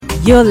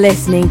You're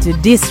listening to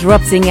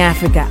Disrupting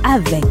Africa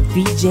avec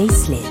VJ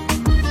Slim.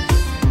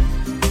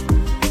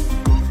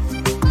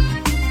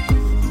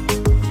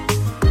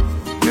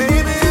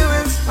 Baby, you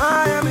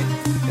inspire me,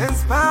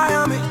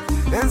 inspire me,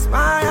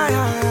 inspire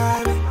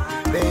me.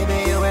 Baby,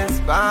 you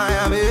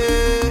inspire me,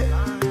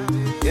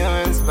 you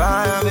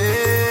inspire me.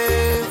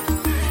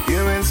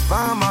 You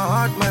inspire my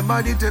heart, my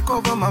body, take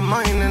over my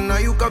mind, and now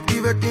you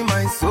captivating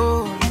my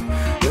soul.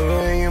 The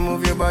way you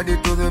move your body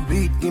to the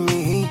beat, give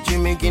me heat, you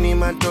making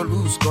him have to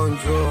lose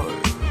control.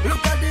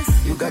 Look at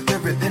this, you got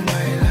everything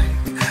I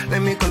like.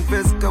 Let me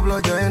confess,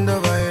 kabla jaenda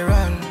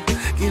viral.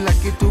 Kila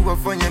kitu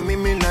wafanya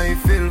mimi na I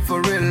feel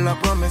for real, I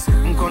promise.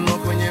 Mkono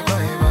kwenye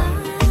viral.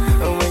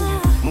 And when you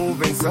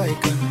move in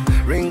cycle,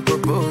 ring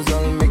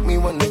proposal, make me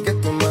wanna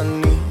get to my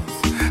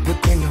knees. The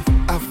queen of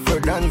Afro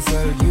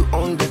dancer, you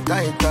own the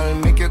title,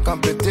 make your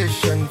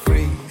competition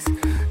freeze.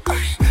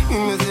 You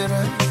miss it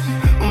right.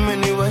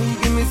 Anyway,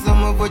 give me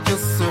some of what you're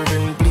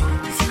serving,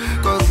 please.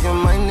 Cause your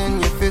mind and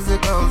your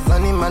physicals,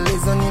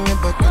 animalism, me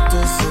but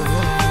to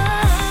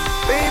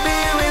survive. Baby,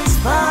 you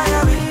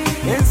inspire me,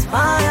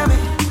 inspire me,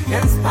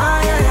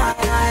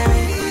 inspire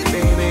me.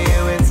 Baby,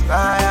 you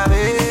inspire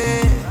me,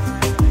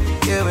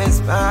 you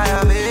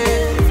inspire me.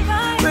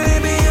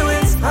 Baby, you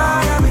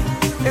inspire me,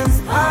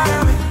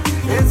 inspire me,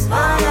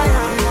 inspire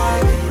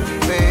me.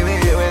 Baby,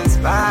 you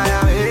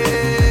inspire me,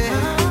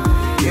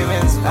 you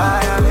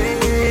inspire me.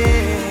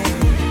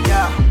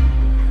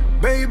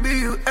 Baby,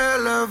 you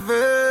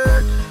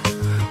elevate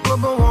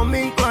global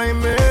warming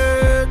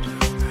climate.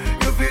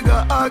 You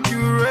figure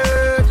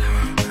accurate.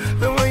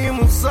 The way you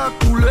move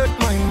circulate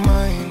my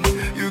mind.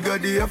 You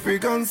got the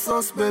African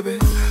sauce, baby.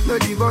 The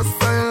diva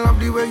style of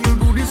the way you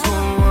do this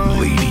one.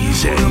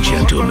 Ladies and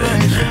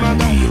gentlemen,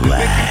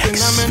 relax.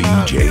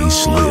 VJ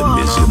Slim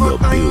is in the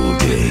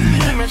building.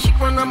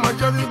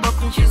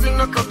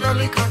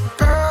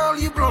 Girl,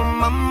 you blow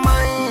my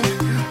mind.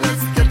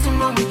 Let's get to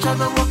know each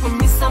other. Walk with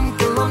me some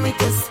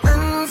kilometers.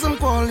 Spend some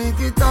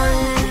quality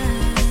time.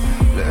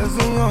 Let's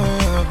go.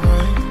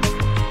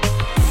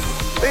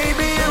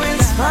 Baby, you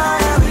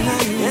inspire me.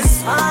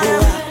 Inspire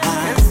me.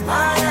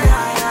 Inspire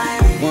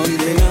me.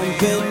 Mwambe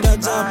nampenda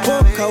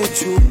japo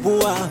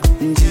kauchubua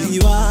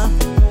njiwa.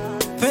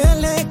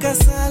 Peleka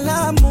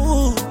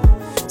salamu,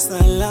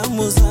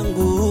 salamu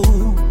zangu.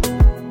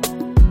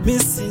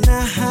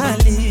 Misina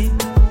hali,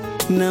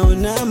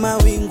 naona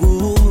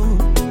mawingu.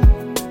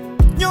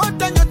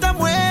 Nyota nyota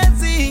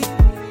mwezi,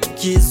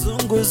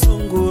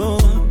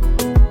 kizunguzungu.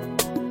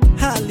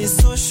 Hali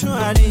so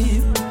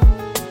shwari,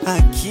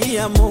 haki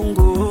ya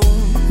Mungu.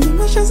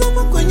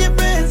 Nimeshazama kwenye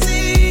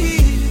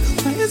penzi,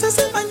 naweza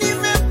sema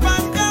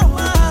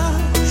nimepangawa.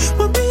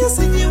 Mwambie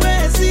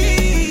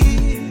sijiwezi.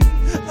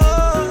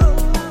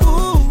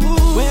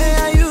 Where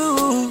are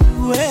you?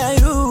 Where are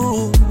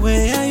you?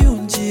 Where are you,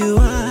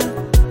 njiwa?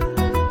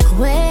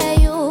 Where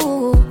are you?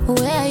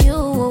 Where are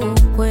you?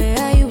 Where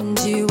are you,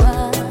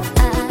 njiwa?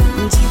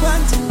 Njiwa,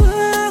 njiwa,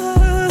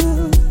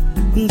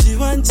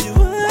 njiwa,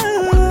 njiwa.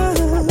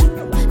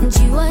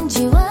 Njiwa,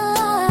 njiwa,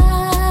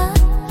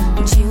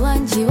 njiwa,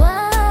 njiwa.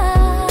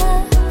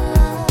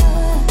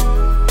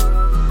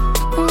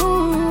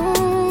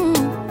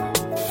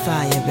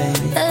 Fire,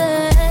 baby.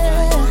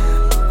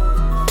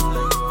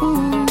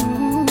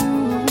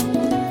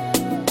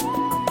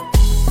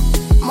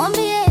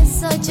 Mwambie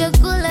so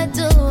chakula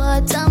tu,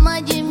 hata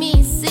maji mi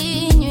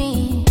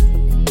sinywi.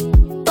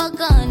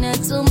 Paka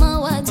natuma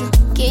watu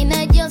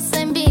kina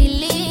Jose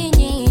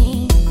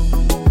Mbilinyi.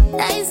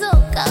 Na hizo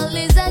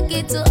kauli za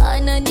kitu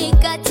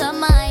ananikata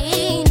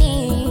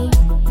maini.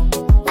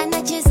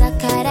 Anacheza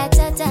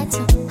karata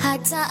tatu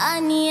hata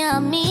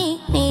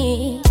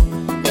aniamini.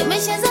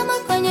 Nimeshazama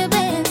kwenye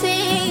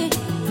benzi,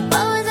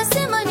 waweza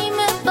sema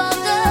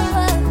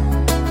nimepagawa.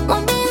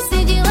 Mwambie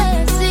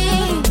sijiwezi,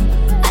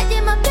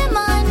 aje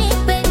mapema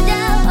anipe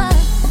dawa.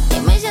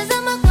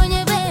 Nimeshazama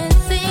kwenye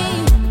benzi,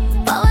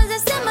 waweza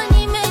sema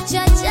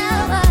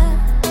nimechachawa.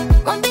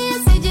 Mwambie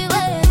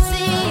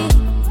sijiwezi,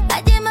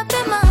 aje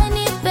mapema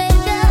anipe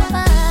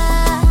dawa.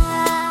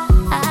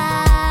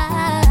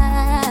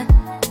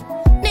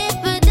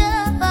 Nipe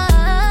dawa.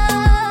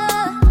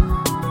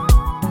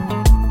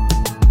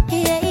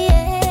 Yeah,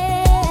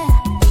 yeah.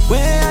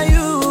 Where are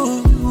you?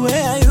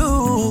 Where are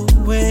you?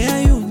 Where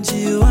are you,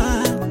 njiwa?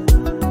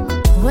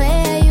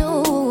 Where are you?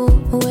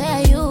 Where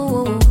are you?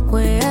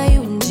 Where are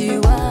you,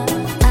 njiwa?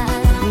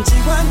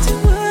 Njiwa,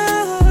 njiwa,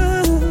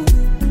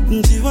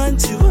 njiwa,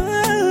 njiwa.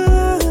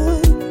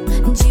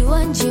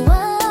 Njiwa, njiwa,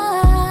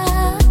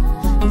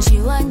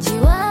 njiwa,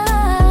 njiwa.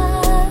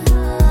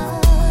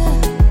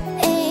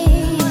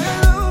 Hey.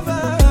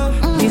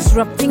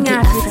 Disrupting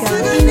Africa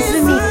in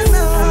the mix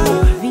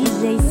avec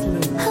VJ Slim.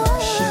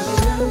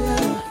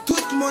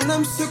 Toute mon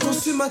âme se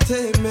consume à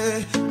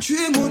t'aimer. Tu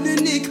es mon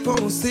unique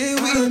pensée,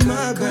 oui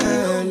ma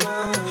belle.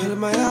 Elle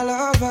m'a à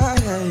la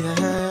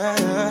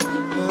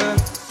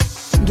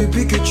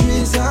depuis que tu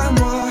es à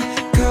moi,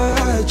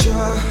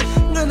 Kacha.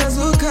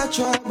 Nanazo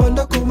Kacha,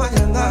 banda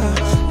kumayanga.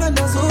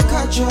 Nanazo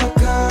Kacha,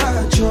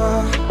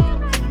 Kacha.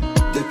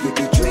 Depuis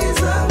que tu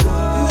es à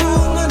moi,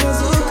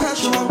 Nanazo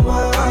Kacha,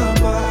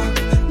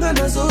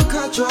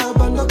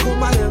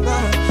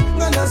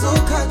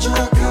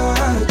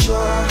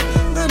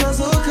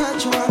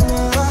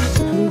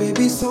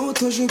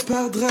 je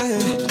perdrais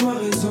toute ma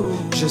raison.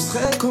 Je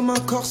serais comme un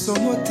corps sans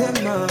motel,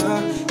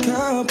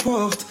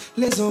 qu'importe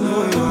les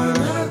embrouilles.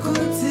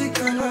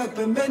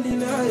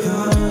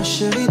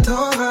 Chérie,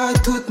 t'auras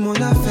toute mon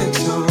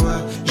affection.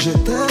 Je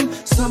t'aime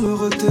sans me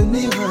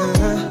retenir.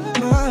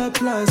 Ma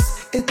place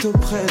est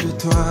auprès de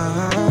toi.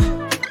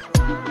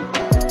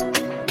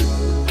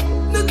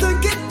 Ne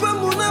t'inquiète pas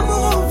mon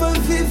amour, on va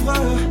vivre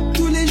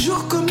tous les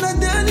jours comme la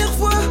dernière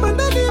fois. Un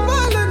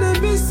animal, un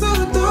abysso,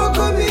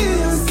 comme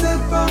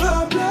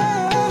inséparable.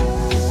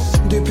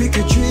 Depuis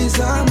que tu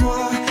es à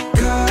moi,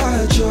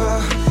 kachwa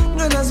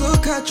nganazo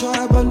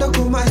kachwa banda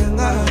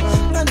kumayanga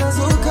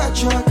nganazo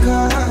kachwa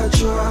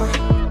kachwa.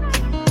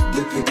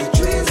 Depuis que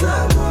tu es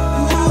à moi,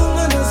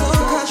 nganazo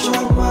kachwa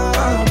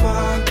mama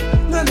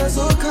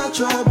nganazo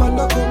kachwa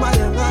banda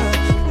kumayanga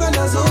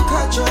nganazo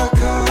kachwa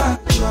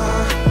kachwa.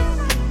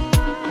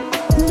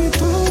 Mais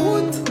ton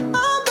route,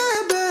 ah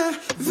bébé,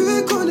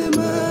 vu qu'on est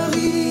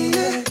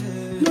mariés,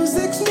 nos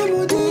ex nous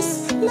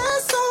maudissent,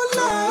 laissons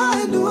là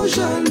nos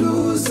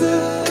jalouses.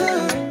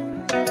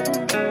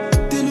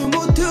 T'es le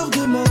moteur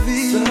de ma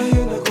vie,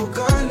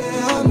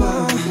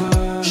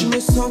 je me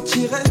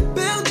sentirais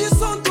perdu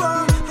sans toi,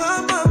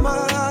 ah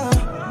maman.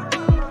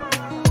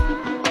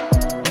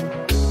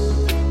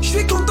 Je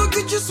suis content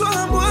que tu sois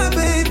à moi,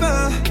 baby.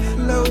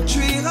 Là où tu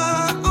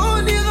iras,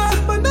 on ira.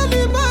 On a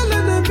les mal,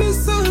 on a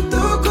besoin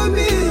comme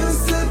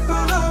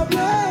inséparable.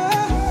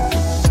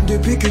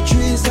 Depuis que tu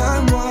es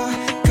à moi,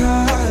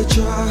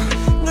 kachwa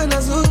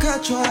nganazo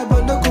kachwa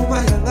banda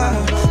kumayanga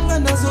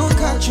nganazo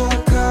kachwa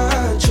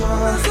kachwa.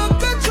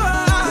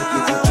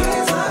 Depuis que tu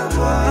es à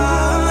moi,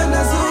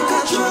 nganazo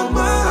kachwa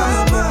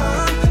mama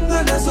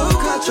nganazo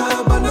kachwa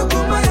banda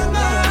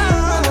kumayanga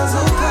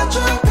nganazo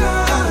kachwa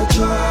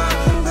kachwa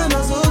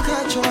nganazo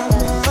kachwa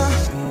mama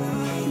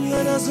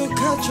nganazo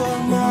kachwa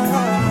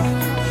mama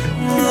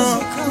nganazo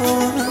kachwa.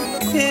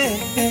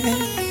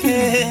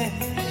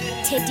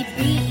 Teddy B.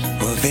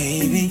 Oh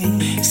baby,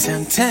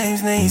 sometimes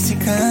nahisi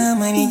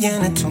kama ni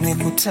jana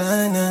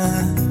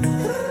tumekutana.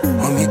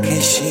 Wa miaka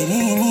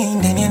 20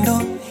 ndani ya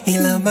ndoa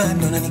ila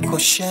bado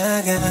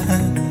nanikoshaga.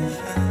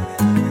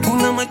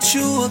 Una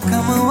machua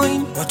kama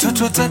wine,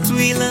 watoto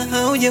 3 ila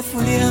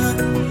haujafulia.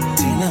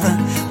 Tena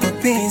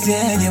mapenzi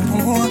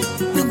hayajapungua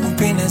na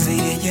kupenda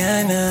zaidi ya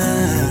jana.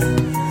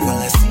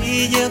 Wala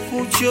sija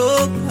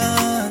kuchoka,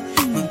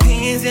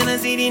 mapenzi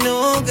yanazidi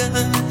noga.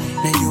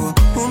 Najua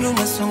umri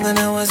umesonga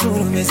na wazuri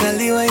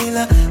umezaliwa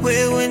ila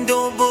wewe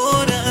ndo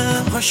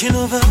bora. Rushing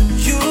over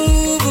you,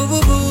 boo,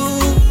 boo, boo.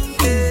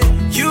 Yeah.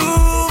 You,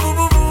 boo,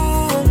 boo,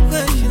 boo.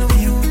 Rushing over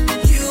you,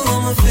 you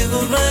are my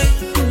favorite.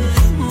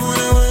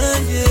 Mwana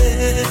wanje.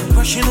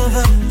 Rushing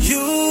over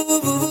you, boo,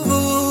 boo,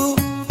 boo.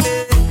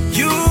 Yeah.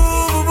 You,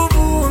 boo, boo,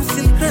 boo. I'm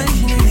still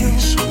crushing on you.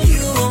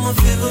 You are my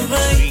favorite.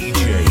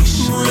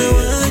 Mwana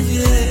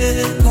wanje.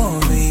 Oh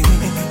baby,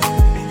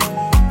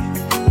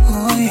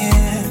 oh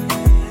yeah.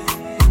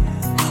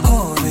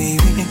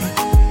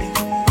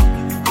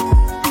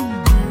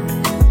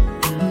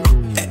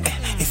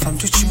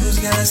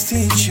 I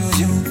still choose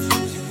you.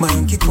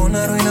 Mayungi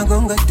kona roho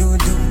inagonga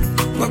dudu.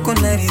 Wako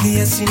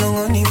naridhia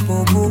sinongoni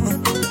bobu.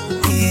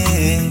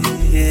 Yeah,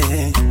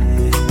 yeah.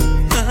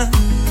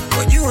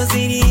 Wajua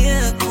zaidi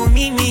yako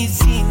mimi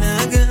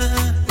sinaga.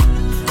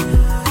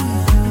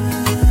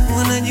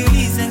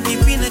 Wanajiuliza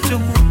kipi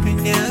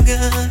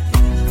nachokupendaga.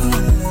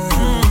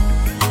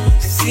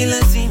 Si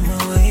lazima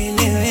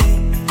waelewe,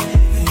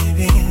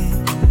 baby.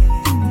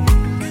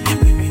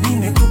 Mimi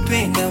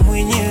nimekupenda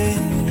mwenyewe,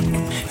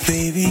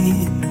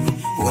 baby.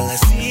 Wala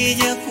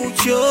sija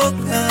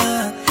kuchoka,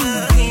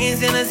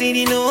 mapenzi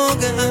yanazidi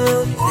noga.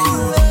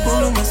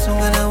 Umri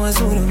umesonga na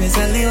wazuri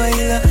umezaliwa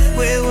ila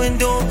wewe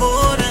ndo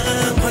bora.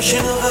 Rushing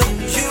over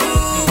you,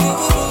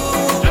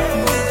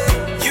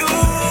 you,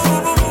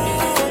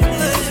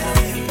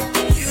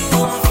 you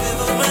are my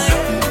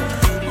favorite.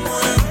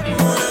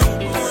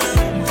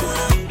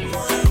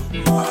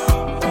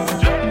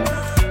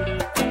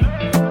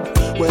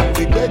 When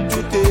we get to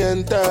the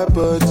enter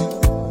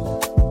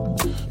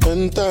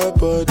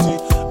body,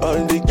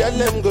 all the girl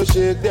them go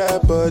shake their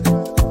body.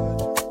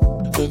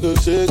 They go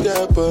shake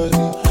their body.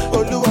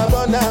 Oluwa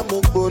bona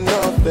mo gbona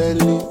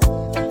belly.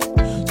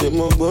 They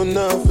mo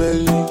gbona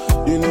belly.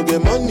 You know the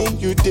money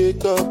you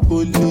take up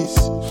police.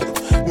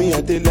 Me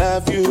I dey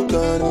love you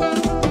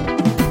gone.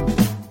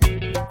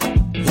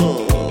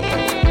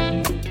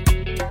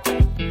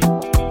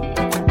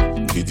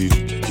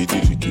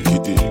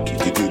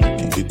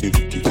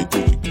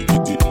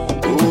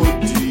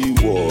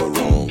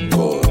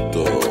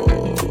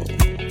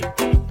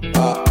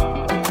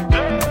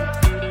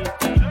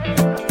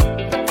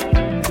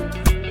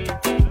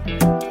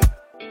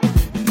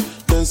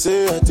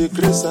 Say I take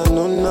grace and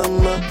no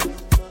nama,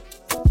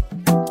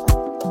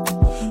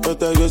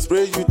 but I just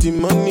spray you the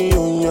money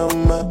on your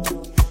map.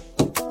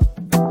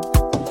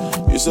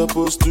 You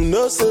supposed to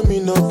know, say me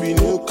no be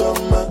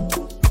newcomer.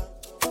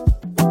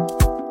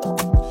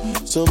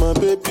 So my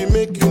baby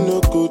make you no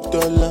go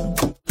dollar,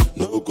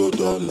 no go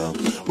dollar.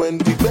 When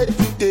the bed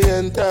they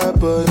enter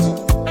body,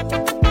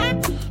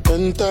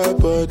 enter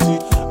body.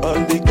 All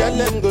the girl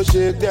them go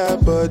shake their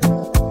body.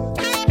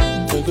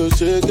 They go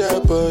shake their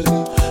body.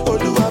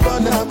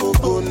 Oluwabana mo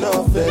go na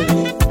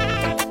felly.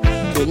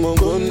 They mo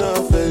go na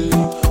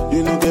felly.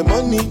 You know the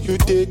money you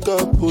take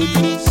up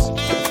police.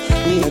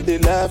 Me and they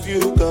love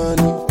you gone.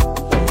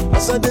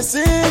 As I they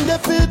sing, they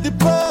feel the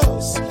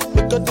pulse.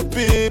 Make all the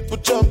people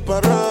jump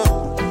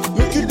around.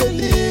 Make you they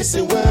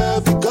listen well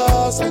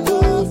because I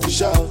know if you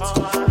shout.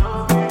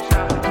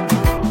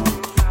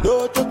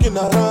 No joking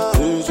around.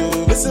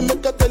 Listen,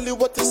 make I tell you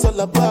what it's all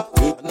about.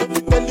 And if I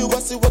tell you I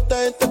see what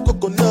I ain't the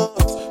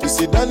coconut. You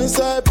sit down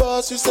inside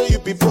boss, you say you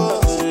be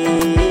boss.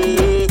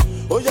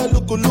 Oh yeah,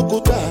 look da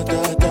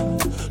da da.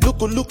 Look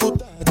da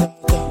da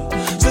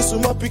da. Say so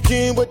my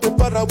picking with the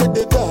para with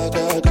the da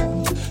da da.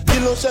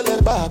 Kilo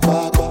shell ba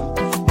ba ba.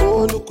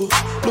 Oh look da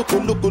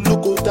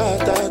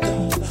da da.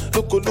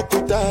 Look da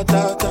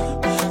da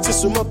da. Say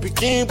so my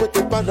picking with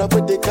the para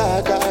with the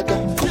ga ga ga.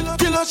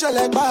 Kilo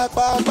shell ba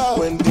ba ba.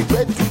 When the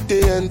bed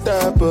they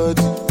enter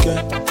body,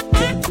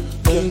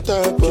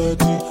 enter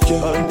body.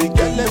 All the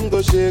girl them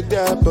go shake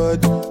their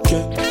body,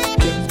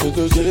 they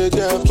go shake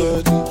their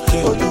body.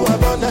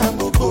 Oluwabana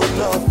mo go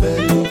na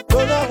fellow.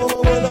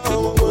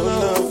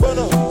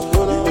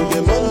 The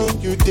money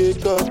you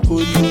take up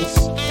police.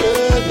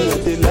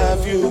 They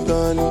love you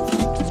gone.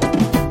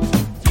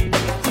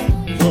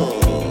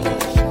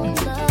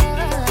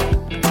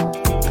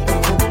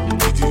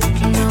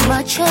 No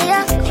macho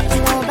yako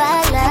no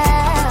bala,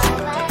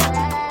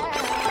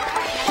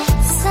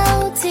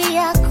 sauti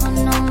yako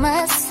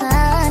noma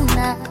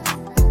sana,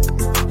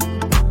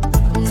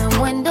 na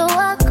mwendo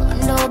wako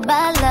ndo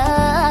bala.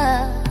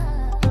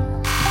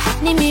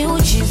 Ni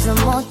miujiza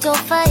moto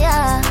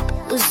fire,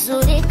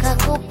 uzuri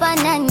kakupa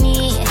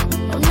nani,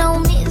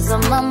 unaumiza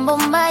mambo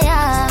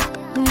mbaya,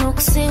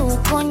 nuksi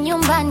uko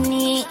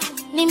nyumbani.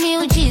 Ni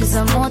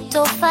miujiza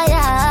moto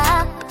fire,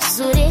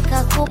 uzuri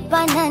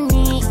kakupa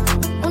nani,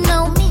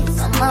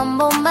 unaumiza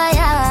mambo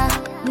mbaya,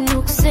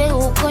 nuksi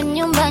uko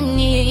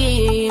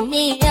nyumbani.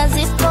 Mia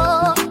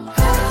zipo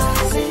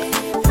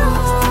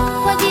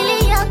kwa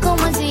ajili yako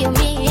mwezio,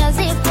 mia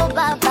zipo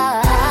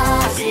baba.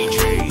 VJ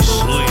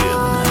Slim.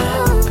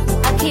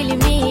 Akili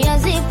mia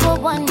zipo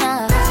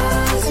bwana,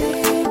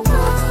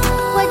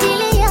 kwa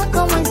ajili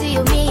yako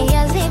mwezio,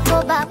 mia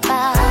zipo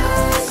baba.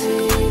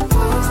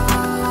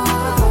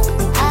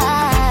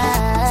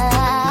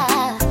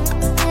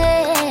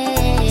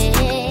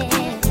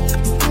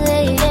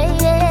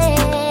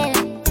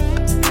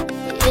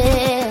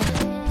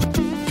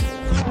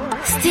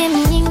 Steam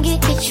nyingi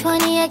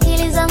kichwani,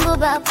 akili zangu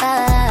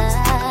baba.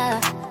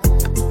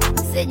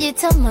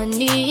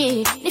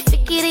 Sijitamani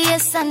nifikirie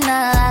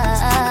sana,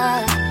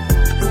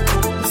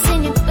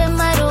 usinipe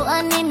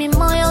maruani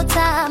mimoyo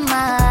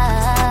tama,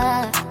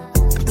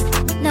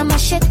 na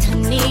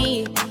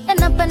mashetani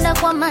yanapanda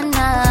kwa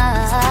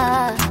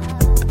mana.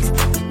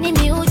 Ni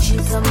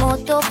miujiza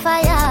moto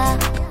fire,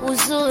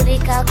 uzuri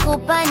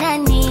kakupa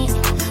nani,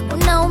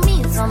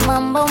 unaumiza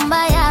mambo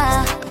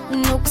mbaya,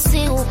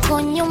 nuksi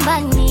uko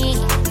nyumbani.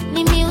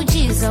 Ni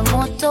miujiza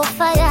moto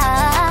fire,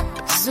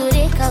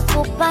 uzuri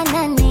kakupa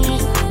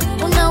nani,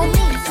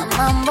 unaumiza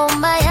mambo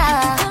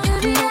mbaya,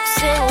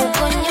 nuksi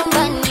uko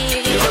nyumbani.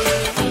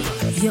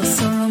 You're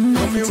so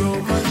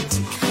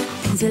romantic,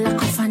 penzi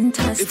lako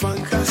fantastic.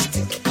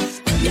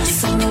 You're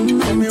so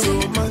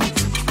romantic,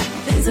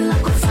 penzi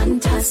lako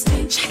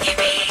fantastic.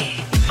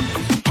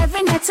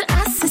 Every night to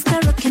us is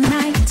karaoke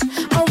night,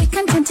 or we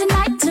can turn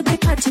tonight to be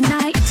party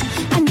night.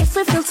 And if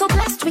we feel so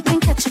blessed, we can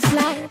catch a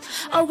flight,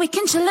 or we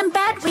can chill in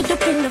bed with the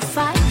pillow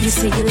fight. You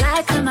say you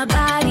like how my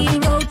body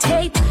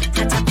rotate,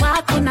 kata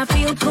kwako na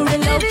feel to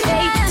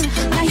relocate.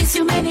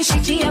 Nahisi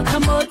umenishikia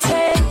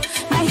kamote,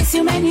 nahisi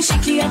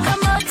umenishikia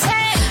kamote.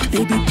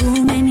 Baby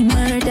boom any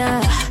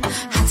murder,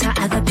 hata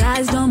other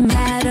guys don't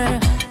matter.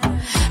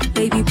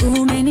 Baby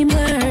boom any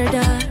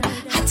murder,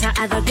 hata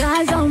other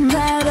guys don't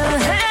matter.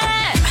 Hey!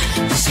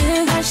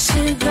 Sugar,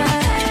 sugar,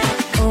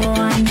 oh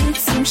I need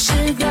some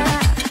sugar.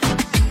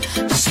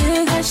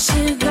 Sugar,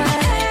 sugar,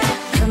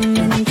 come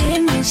and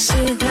give me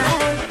sugar,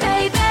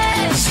 baby.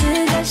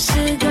 Sugar,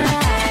 sugar,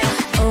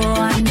 oh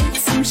I need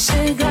some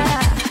sugar.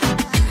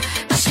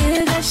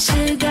 Sugar,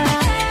 sugar,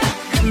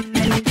 come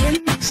and give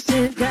me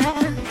sugar,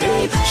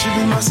 baby. She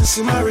be my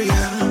sister Maria,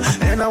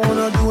 and I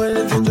wanna do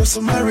anything just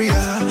to marry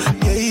her.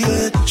 Yeah,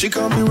 yeah. She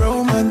call me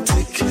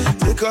romantic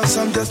because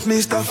I'm just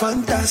Mr.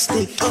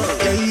 Fantastic.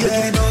 Yeah,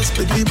 yeah.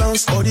 Biggie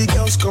bounce, all the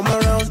girls come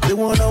around. They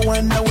wanna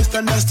wind that we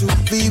stand us to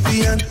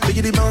Vivian.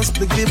 Biggie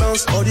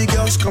bounce, all the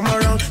girls come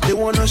around. They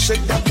wanna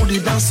shake that booty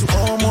dance to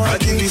all more. I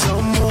give you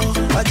some more,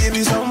 I give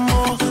you some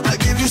more, I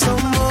give you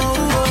some more.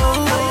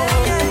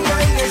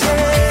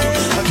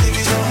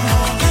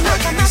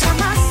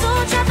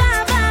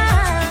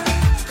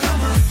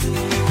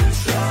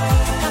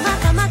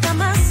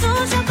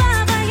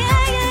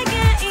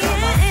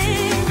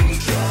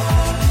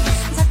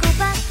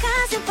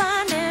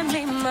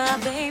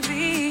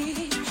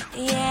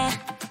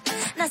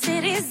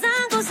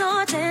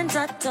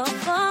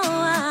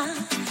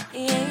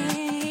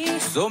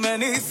 So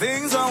many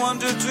things I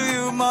want to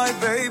do, my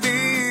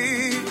baby.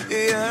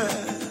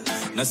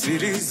 na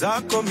siri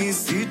zako mi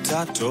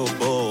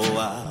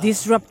sitatoboa.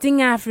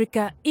 Disrupting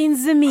Africa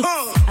in the mix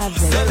of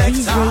the DJ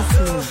Slim.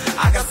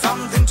 I got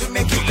something to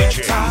make it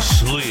better.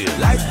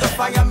 Light the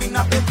fire, me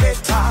na be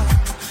better.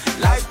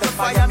 Light the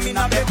fire, me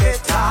na be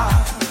better.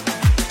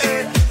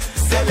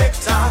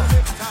 Selector,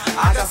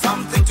 I got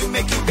something to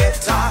make it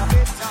better.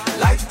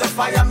 Light the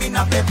fire, me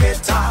na be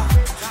better.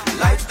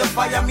 Light the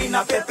fire, me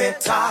na be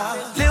better.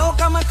 Leo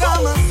kama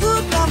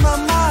super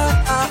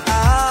mama.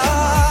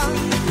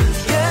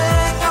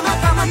 Yeah, kama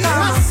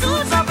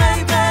super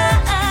baby.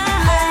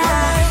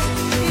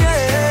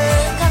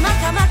 Yeah,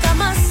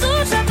 kama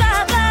super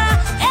baba.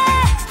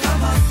 Eh.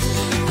 Kama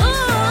super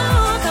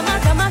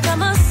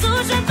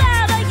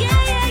baba.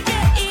 Yeah.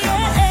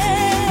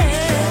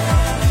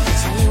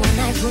 Chali wa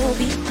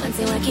Nairobi,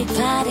 manze wa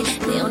Kitale,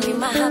 leo ni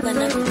mahaba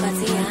na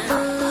kupatia.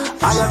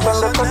 Aya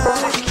twende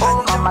tetema,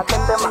 oh mama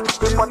tetema,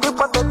 tipo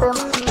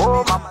tetema,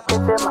 oh mama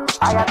tetema.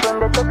 Aya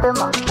twende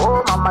tetema,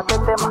 oh mama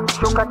tetema,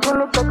 shuka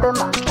chini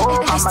tetema,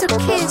 oh mama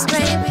tetema.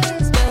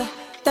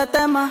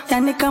 Tetema,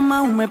 yani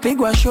kama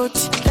umepigwa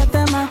shoti.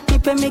 Tetema,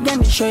 nipe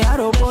miganisho ya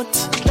roboti.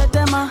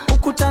 Tetema,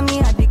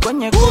 ukutani hadi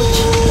kwenye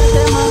kochi.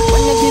 Tetema,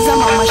 kwenye giza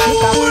mama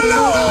shika.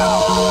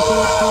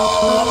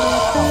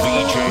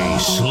 DJ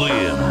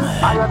Slim.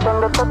 Aya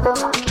twende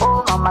tetema,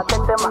 oh mama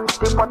tetema,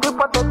 tipo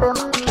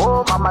tetema,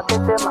 oh mama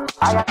tetema.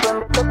 Aya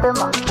twende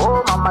tetema,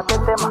 oh mama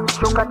tetema,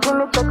 shuka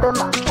chini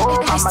tetema,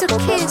 oh mama tetema.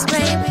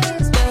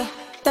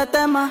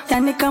 Tetema,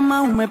 yani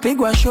kama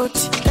umepigwa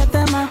shoti.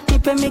 Tetema,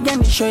 nipe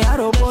miganisho ya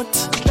roboti.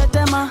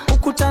 Tetema,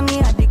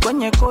 ukutani hadi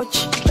kwenye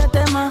kochi.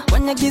 Tetema,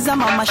 kwenye giza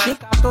mama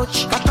shika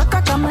tochi.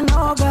 Kataka kama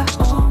noga,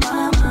 oh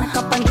mama.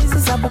 Nakapandizi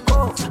za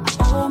Bukoba,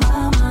 oh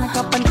mama.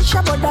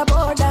 Nakapandisha boda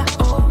boda,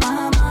 oh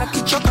mama.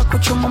 Nakichoka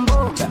kuchuma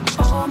mboga,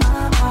 oh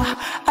mama.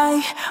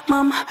 Ai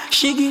mama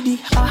shigidi,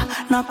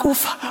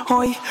 nakufa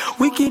hoi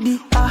wikidi,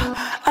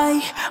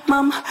 ai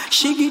mama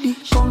shigidi,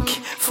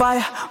 konki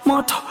fire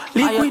moto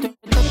liquid.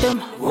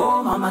 Tetema,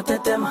 oh mama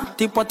tetema,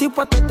 tipo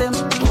tetema,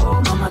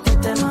 oh mama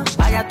tetema.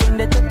 Aya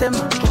twende tetema,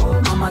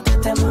 oh mama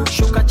tetema,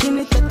 shuka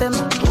chini tetema,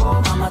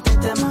 oh mama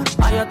tetema.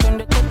 Aya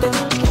twende tetema,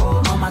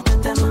 oh mama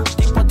tetema,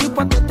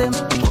 tipo tetema,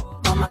 oh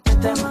mama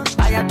tetema.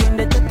 Aya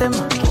twende tetema,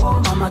 oh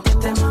mama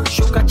tetema,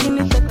 shuka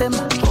chini tetema,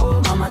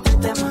 oh mama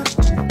tetema.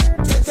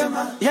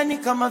 Tetema, yani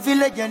kama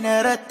vile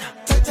generator.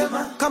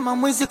 Tetema, kama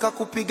mwizi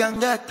kakupiga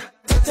ngeta.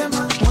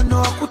 Tetema, mwendo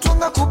wa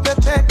kutunga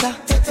kupepeta.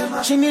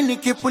 Tetema, chini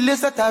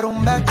nikipuliza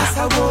tarumbeta.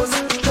 Asawoza,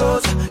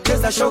 roza,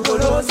 keza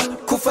shogoroza.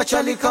 Kufa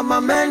chali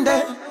kama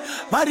mende.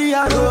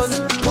 Maria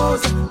Rose,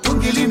 pose,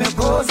 tungi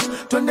limegoza.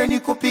 Twende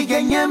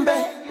nikupige nyembe.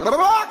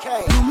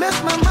 Okay. You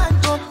make my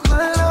mind go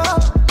kolo.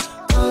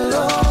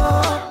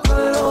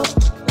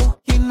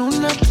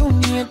 Inuna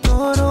tumie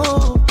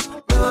toro.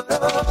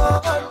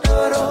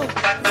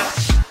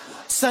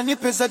 Sani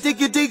pesa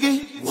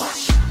digi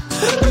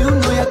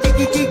miuno ya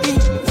kiki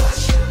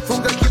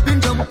funga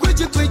kipinda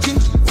mkweji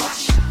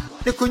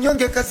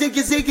nikunyonge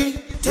kazigi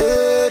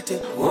tete.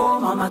 Oh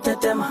mama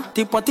tetema,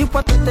 tipo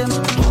tetema,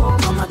 oh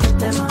mama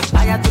tetema.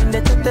 Aya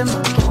twende tetema,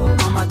 oh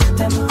mama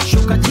tetema,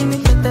 shuka chini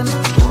tetema,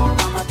 oh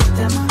mama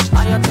tetema.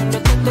 Aya twende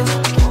tetema,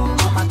 oh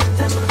mama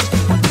tetema,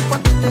 tipo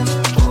tetema,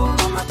 oh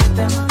mama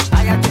tetema.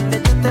 Aya twende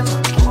tetema,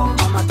 oh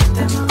mama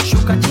tetema,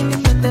 shuka chini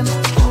tetema,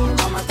 oh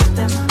mama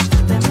tetema.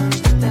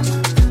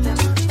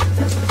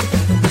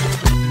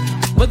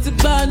 What's it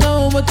by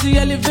now, what's the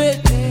elevate?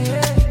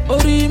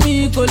 Ori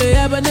mi kole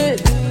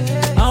abanate.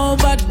 I'm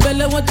bad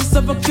belle, want to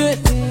suffocate.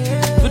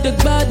 With the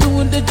bad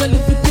doing the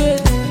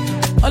jollificate.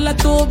 All I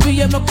told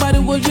me, I'm a party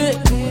with it.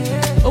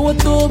 Oh, I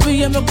told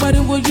me, I'm a party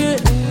with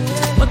it.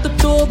 What the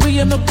told me,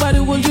 I'm a party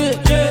with it.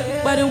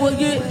 Party with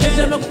it,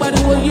 I'm a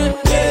party with it.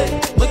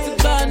 What's it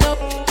by now?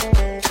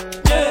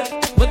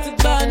 What's it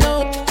by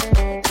now?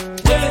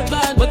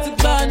 What's it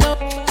by now?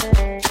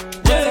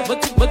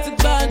 What's it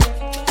by now?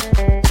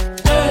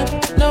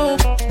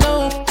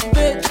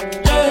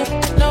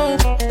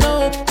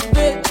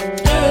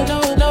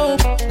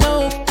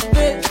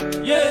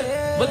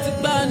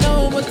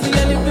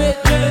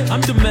 I'm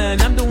the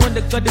man, I'm the one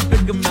that got the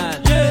bigger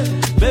man. Yeah.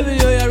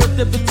 Baby, I wrote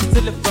the bitch to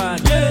telephone.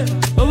 Yeah.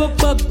 Over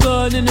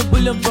popcorn in the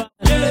boulevard.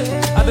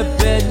 Yeah. I've been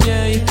bad,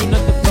 yeah, you can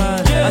not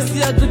define. Yeah. I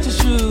see I got your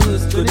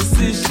shoes, good to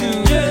see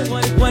shoes. Yeah.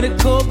 Want it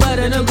cold, but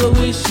I don't go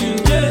wish you.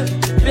 Yeah.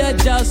 Bad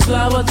job, so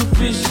I want to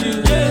fish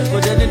you. Yeah.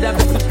 But then that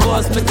bitch, of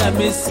course, make I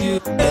miss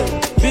you. Yeah.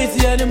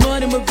 Busy in the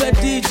morning, my bad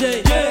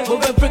DJ. Yeah. My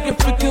bad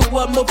freaking,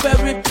 what my bad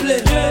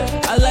replay. Yeah.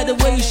 I like the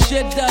way you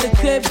shake that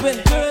KB.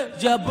 Yeah.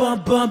 Ja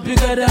bump,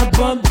 bigger than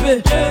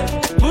bumpy. Yeah.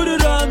 Put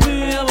it on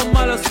me, I'm a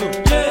malasso.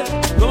 Yeah.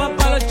 Come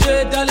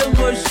apologize, darling,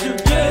 motion.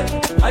 Yeah.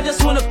 I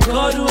just wanna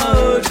call you, I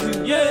hold you.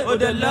 Yeah. Oh,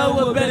 the love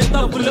will be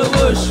top of the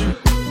ocean.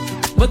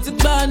 What's it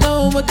by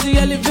now, what's the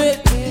elevate?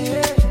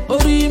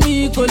 Ori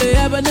mi kole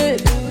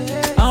abanate.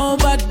 I'm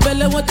bad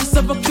belle, want to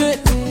suffocate.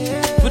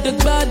 With the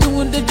bad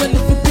doing the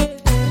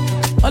jollificate.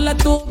 All I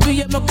told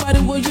me, I'm a party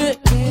with it.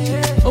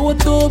 Oh, I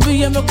told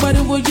me, I'm a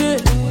party with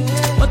it.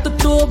 What the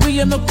told me,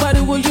 I'm a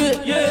party with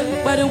it.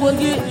 Party with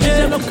it,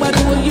 I'm a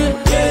party with it.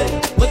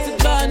 What's it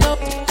by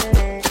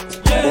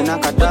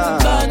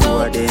unakataa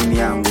kuwa demu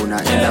yangu,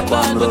 naenda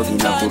kwa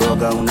mrogi na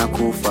kuroga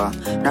unakufa,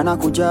 na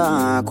nakuja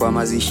kwa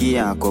mazishi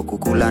yako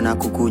kukula na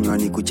kukunywa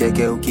ni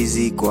kucheke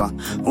ukizikwa.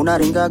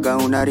 Unaringaga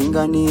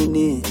unaringa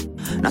nini?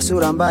 Na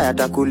sura mbaya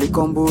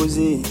takuliko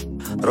mbuzi,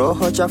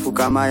 roho chafu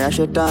kama ya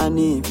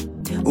shetani,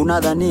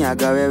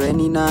 unadhaniaga wewe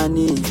ni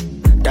nani?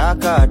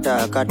 Taka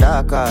taka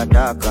taka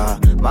taka,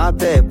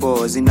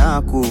 mapepo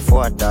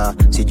zinakufuata,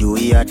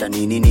 sijui hata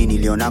nini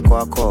niliona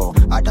kwako,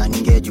 hata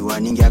ningejua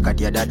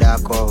ningeakatia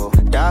dadako.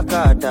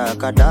 Taka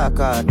taka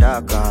taka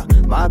taka,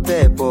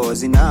 mapepo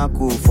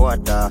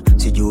zinakufuata,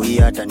 sijui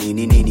hata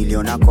nini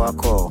niliona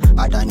kwako,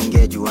 hata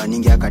ningejua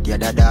ningeakatia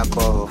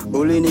dadako.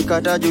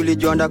 Ulinikata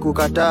julijonda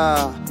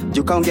kukataa,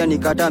 jukaongea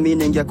nikata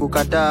mimi ninge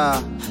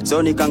kukataa,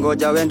 so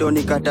nikangoja wendo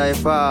nikatae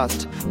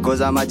fast,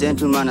 cause I'm a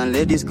gentleman and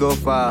ladies go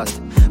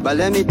fast. But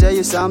let me tell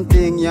you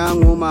something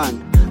young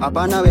woman,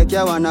 hapana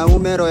wekea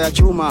wanaume roho ya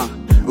chuma,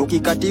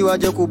 ukikatiwa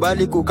je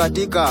kubali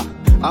kukatika,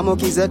 ama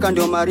ukizeka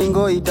ndio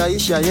maringo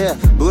itaisha. Yeah,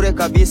 bure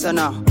kabisa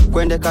na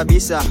kwende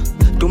kabisa,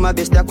 tuma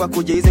best yako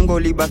kuje hizi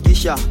ngoli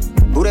bakisha,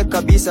 bure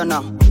kabisa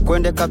na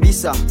kwende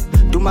kabisa,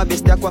 tuma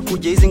best yako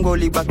kuje hizi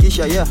ngoli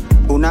bakisha. Yeah,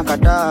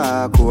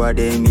 unakataa kuwa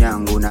demu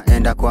yangu,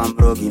 naenda kwa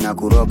mrogi na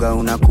kuroga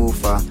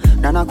unakufa,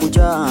 na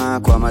nakuja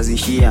kwa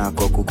mazishi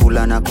yako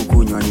kukula na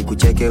kukunywa ni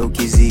kucheke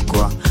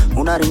ukizikwa.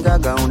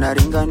 Unaringaga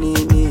unaringa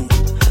nini?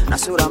 Na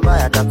sura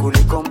mbaya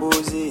takuliko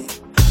mbuzi,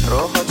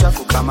 roho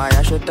chafu kama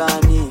ya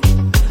shetani,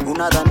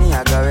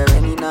 unadhaniaga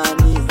wewe ni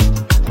nani?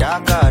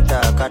 Taka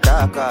taka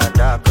taka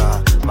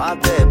taka,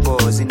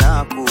 mapepo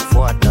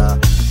zinakufuata.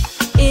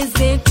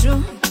 Is it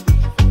true?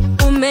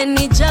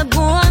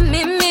 Umenichagua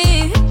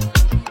mimi,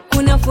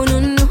 kuna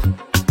fununu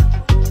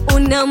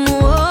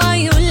unamuoa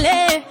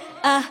yule.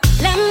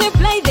 Let me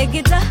play the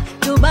guitar,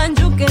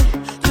 tubanjuke,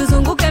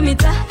 tuzunguke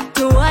mita,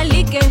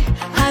 tuwalike,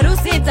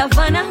 harusi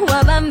tafana,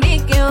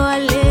 wabambike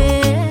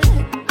wale.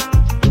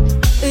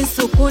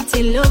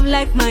 Isukuti love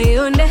like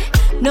mayonde,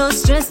 no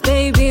stress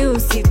baby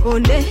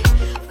usikonde,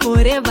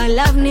 forever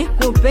love ni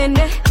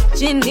kupende,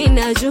 chini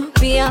na juu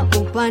pia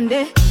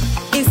upande.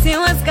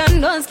 Isiwa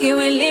scandals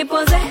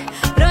kiwilipoze,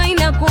 roho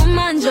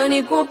inakuuma njoo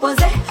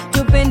nikupoze,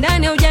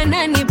 tupendane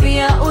ujanani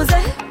pia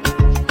uze.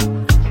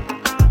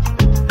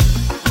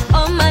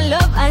 Oh my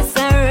love I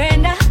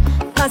surrender,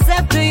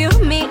 accept to you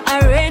me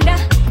arenda,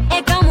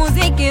 eka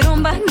muziki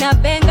rumba na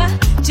benga,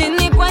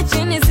 chini kwa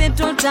chini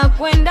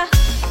situtakwenda,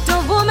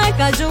 tuvume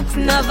Kajux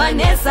na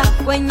Vanessa,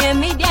 kwenye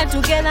media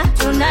together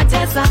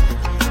tunatesa,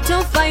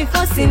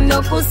 254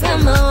 sindo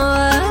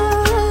kusema.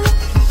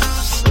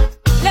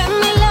 Let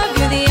me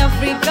love you the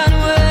African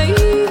way,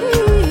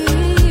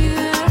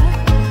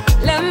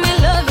 let me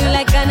love you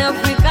like an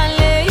African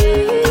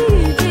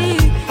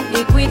lady,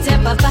 nikuite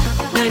papa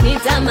na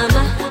nita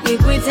mama,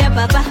 nikuite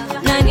papa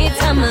na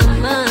nita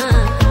mama,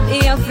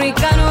 the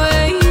African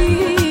way,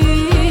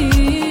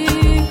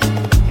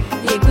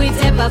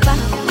 nikuite papa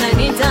na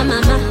nita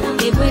mama,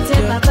 nikuite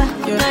papa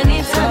na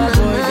nita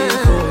mama,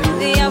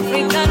 the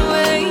African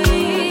way.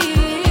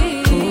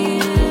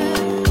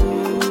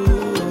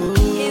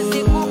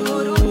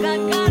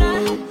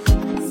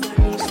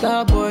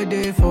 Starboy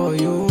day for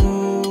you.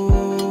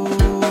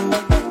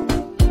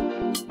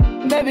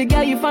 Baby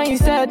girl, you find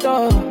yourself,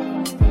 oh.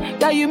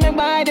 Girl, you make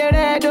my head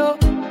red, oh.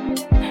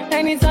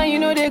 Anytime you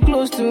know they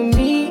close to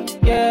me,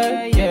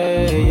 yeah,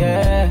 yeah,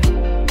 yeah.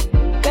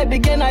 Baby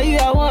girl, now you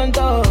I want,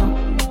 oh.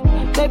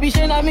 Baby,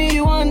 shine at me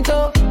you want,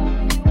 oh.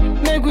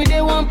 Make we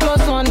day 1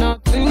 + 1 or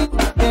 2,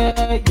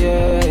 yeah,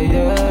 yeah,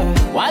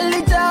 yeah. 1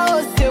 liter,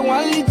 oh, say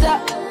 1 liter.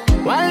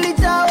 1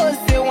 liter, oh,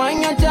 say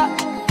 1 yacha.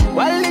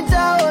 1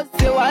 liter, oh,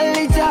 say 1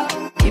 liter.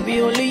 If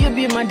you only you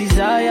be my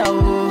desire,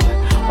 oh.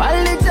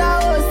 1 liter,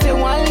 oh, say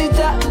 1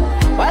 liter.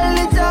 1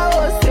 liter,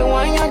 oh, say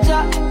 1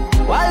 yacha.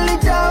 1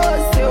 liter,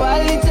 oh, say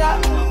 1 liter.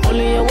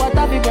 Only your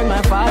water be burn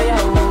my fire,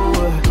 oh.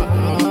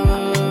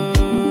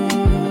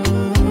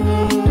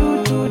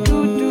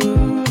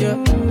 Yeah,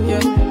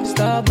 yeah.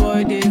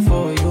 Starboy day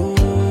for you.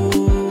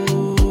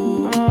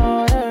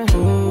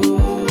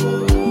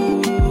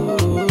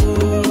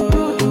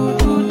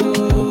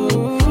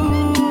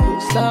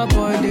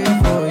 Starboy day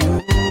for you.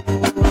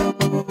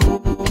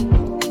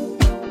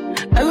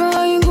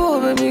 Everywhere you go,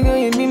 baby girl,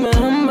 you be my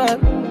handbag.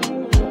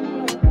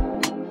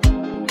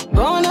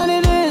 Gone are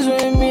the days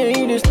when me and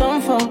you just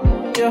stand for.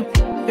 Yeah,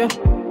 yeah,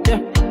 yeah.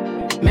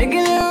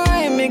 Making it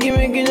right, make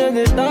it just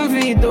the stand for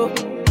you, though.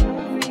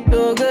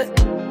 So good.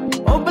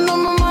 Open up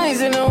my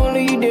mind, and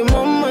only you did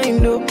my mind,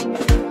 though.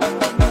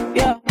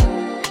 Yeah.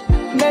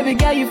 Baby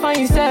girl, you find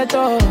yourself,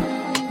 oh.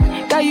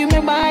 Girl, you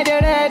make my head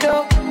red,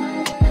 oh.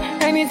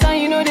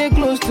 Anytime you know they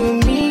close to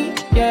me,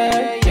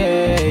 yeah,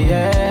 yeah,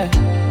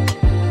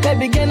 yeah.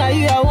 Baby girl, now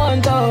you I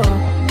want, oh.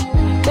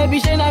 Baby,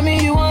 shine at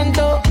me you want,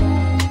 oh.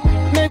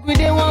 Make we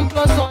day 1 +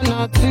 1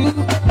 or 2,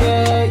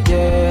 yeah,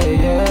 yeah,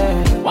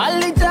 yeah. 1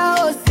 liter,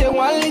 oh, say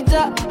 1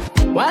 liter.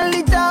 1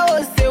 liter,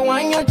 oh, say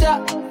 1 yacha.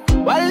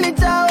 1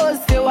 liter, oh,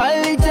 say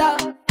 1 liter.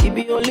 It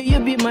be only you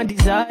be my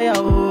desire,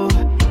 oh.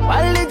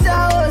 1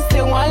 liter, oh,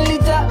 say 1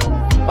 liter.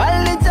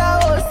 1 liter,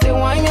 oh, say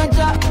 1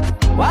 yacha.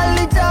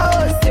 Walita,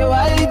 oh, say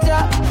Walita.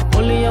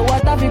 Only your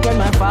water fi quench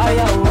my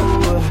fire,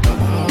 oh.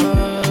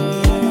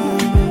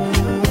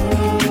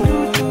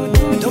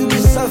 Don't be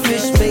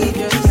selfish,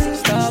 baby.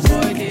 Star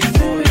boy, this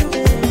boy.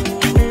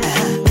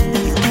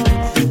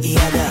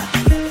 Yeah,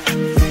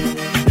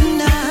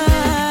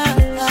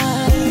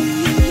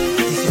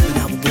 this is when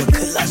I'm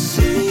working last.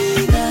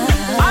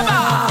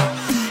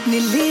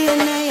 Nilie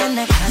na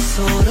yana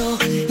kasoro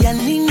ya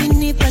nini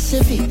nipase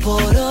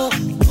viporo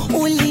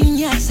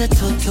ulinyasa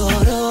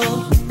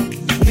totoro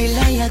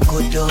bila ya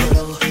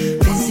godoro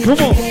penzi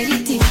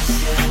kiberiti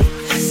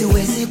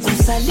siwezi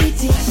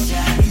kusaliti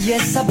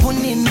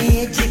yesabuni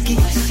miejiki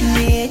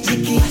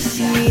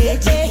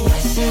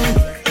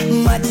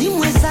maji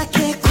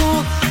mwezake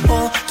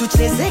ko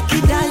tucheze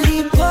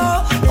kidalipo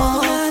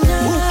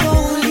uko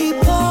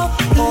ulipo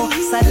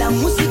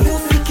salamu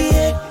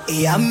sikufikie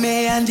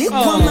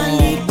yameandikwa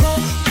maandiko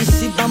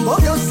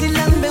usibamboga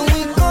usilambe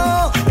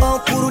mwiko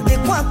kurudi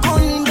kwako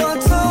ni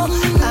ndoto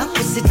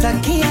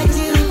akusitakia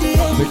jirudie.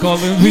 They call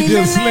him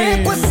VJ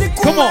Slim.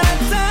 Come on.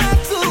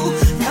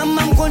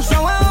 Kama mgonjwa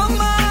wa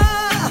homa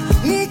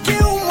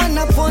nikiumwa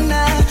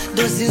napona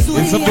dozi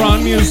nzuri. It's a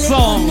brand new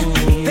song.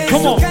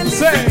 Come on,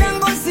 say.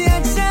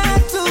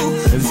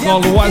 It's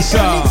called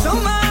Washa.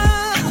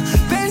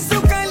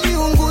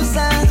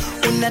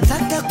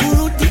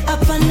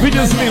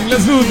 VJ Slim,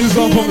 let's do this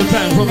one from the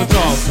time, from the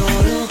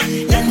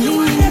top.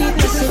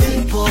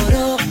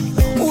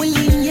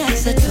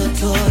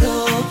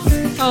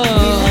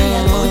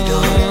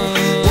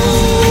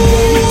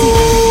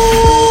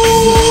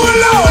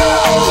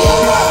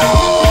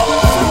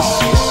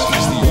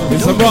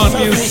 It's a brand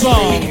new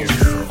song.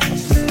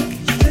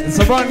 It's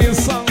a brand new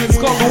song. It's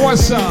called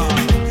Washa.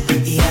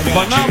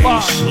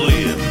 Banaba.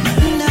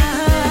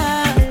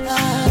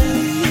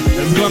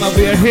 It's gonna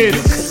be a hit.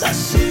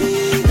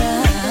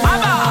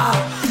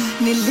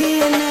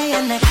 Nilie na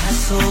yana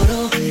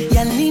kasoro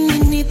ya nini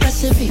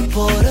nipase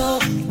viporo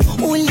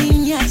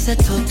ulinyasa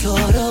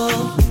totoro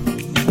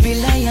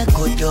bila ya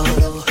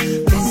godoro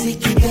penzi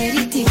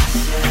kiberiti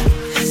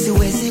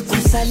siwezi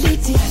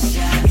kusaliti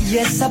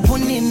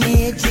yesabuni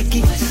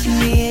miejiki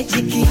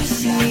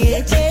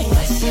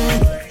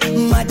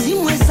maji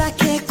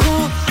mwezake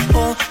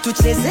ko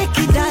tucheze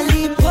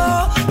kidalipo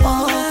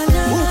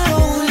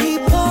uko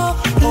ulipo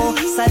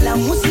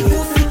salamu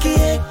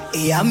sikufikie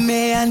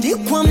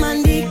yameandikwa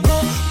maandiko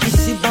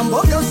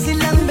usibamboga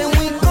usilambe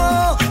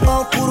mwiko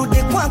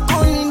kurudi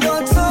kwako ni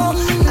ndoto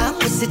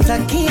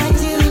akusitakia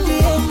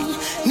jirudie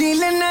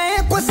nile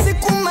naye kwa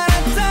siku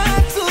mara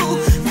tatu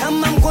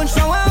kama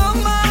mgonjwa wa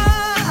homa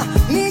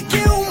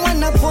nikiumwa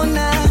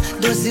napona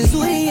dozi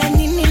nzuri ya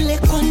nini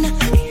lekona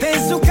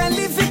penzi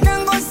ukalifika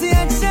ngozi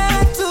ya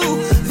chatu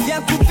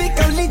vya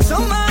kupika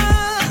ulichoma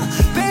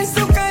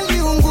penzi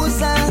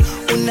ukaliunguza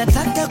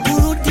unataka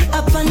kurudi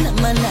hapana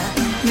mana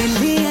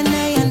nilia na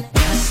yana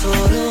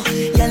kasoro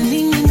ya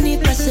nini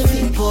nipase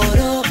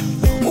viporo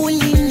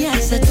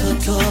ulinyasa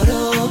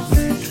totoro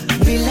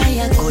bila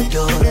ya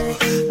godoro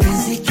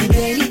penzi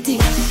kiberiti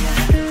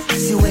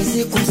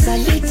siwezi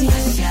kumsaliti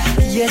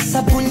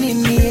yesabuni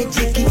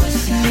miejiki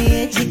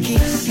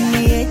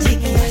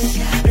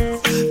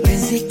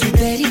penzi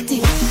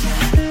kiberiti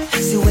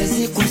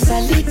siwezi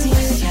kumsaliti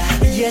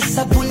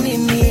yesabuni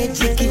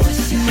miejiki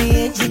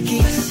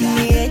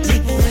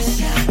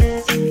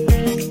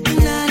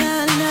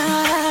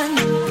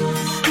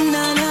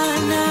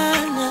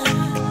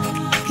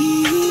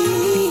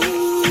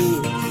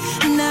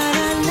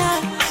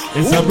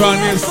It's a brand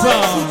new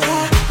song.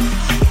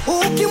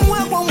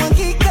 Ukimwagwa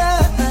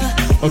mwagika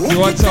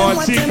Ukiwacha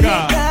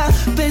wachika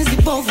penzi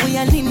bovu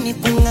ya nini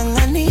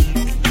kungangani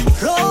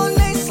roho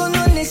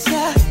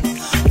naisononesha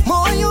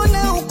moyo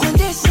na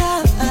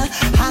ukondesha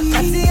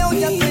hakati ya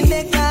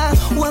ujapendeka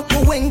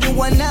wako wengi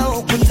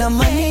wanao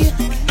kutamani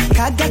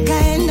kaga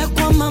kaenda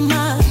kwa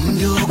mama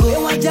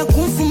mdogo waja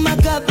kumfuma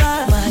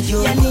gaba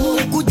ya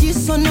nini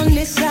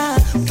kujisononesha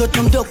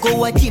mtoto mdogo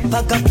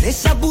wajipaka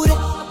presha bure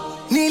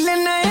nile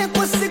naye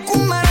kwa siku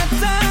mara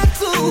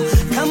tatu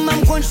kama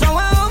mgonjwa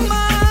wa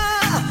homa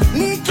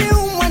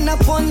nikiumwa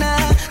napona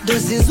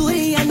dozi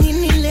nzuri ya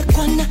nini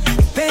lekona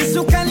penzi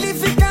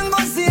ukalifika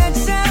ngozi ya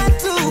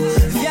chatu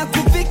vya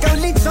kupika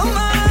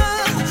ulichoma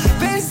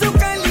penzi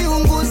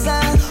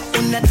ukaliunguza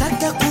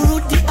unataka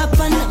kurudi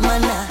hapana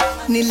mana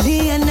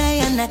nilia na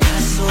yana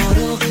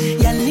kasoro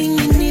ya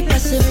nini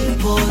nipase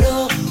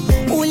viporo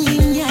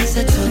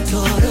ulinyasa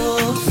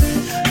totoro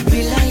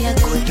bila ya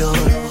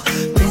godoro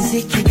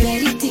penzi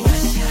kiberiti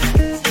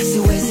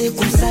siwezi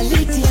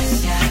kumsaliti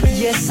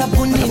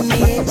yesabuni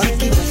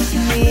miejiki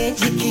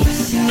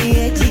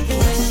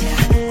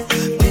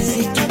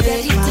penzi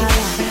kiberiti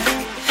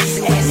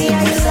siwezi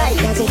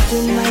kumsaliti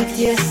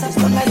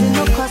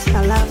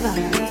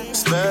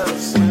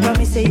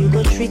Promise say you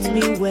go treat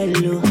me well,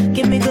 oh.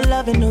 Give me good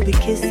love and no be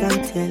kiss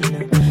and tell, no.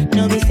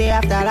 No be say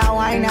after that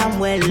wine I'm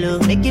well, oh.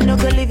 Make you no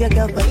go leave your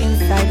girl for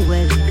inside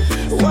well.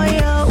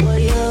 Woyo,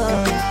 woyo,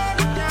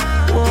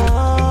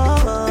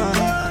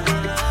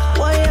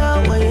 woyo,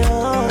 woyo, woyo,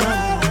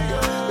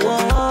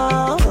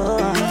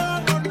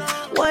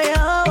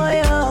 woyo,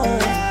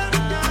 woyo.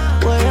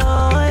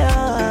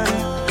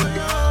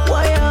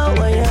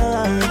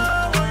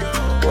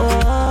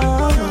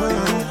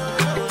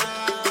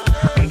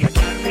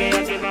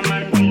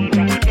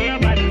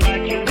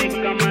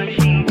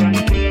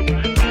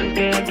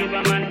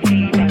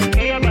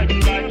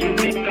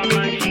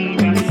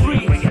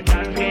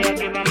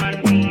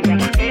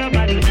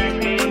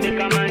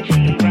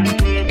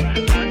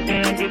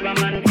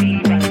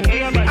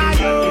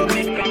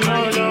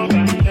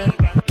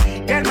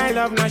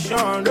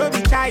 on, no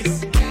be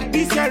choice.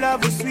 This your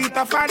love is sweet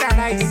of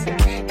paradise.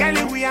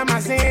 Girl, we are my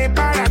same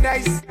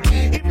paradise.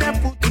 If they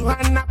put you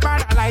on a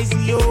paralyze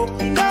you.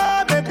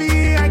 No,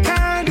 baby, I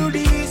can't do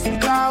this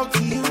without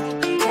you.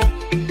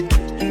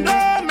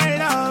 No, my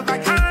love, I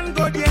can't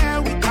go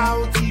there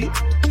without you.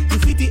 You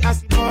fit the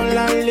acid all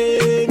and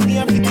lay. Me,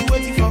 I fit the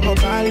waiting for a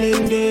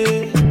balance.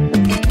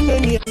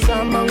 Me, a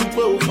salmon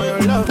bow for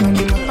your love, and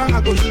the matter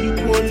I go ship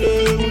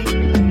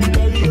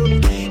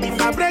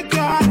if I break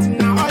your heart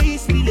now, all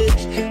is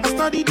village. I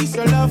study this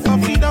your love for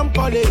freedom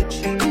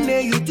college.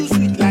 Nay, you too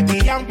sweet like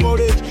a young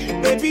porridge.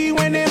 Baby,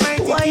 when they might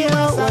take you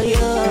outside.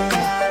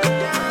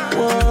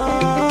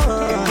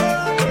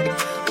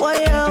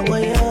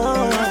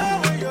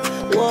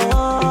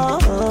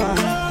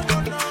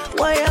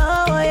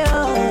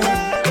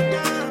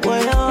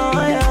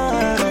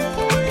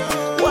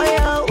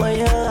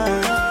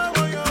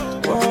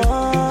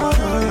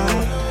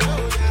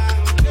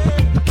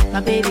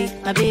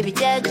 My baby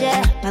Jeje,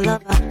 I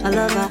love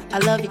her, I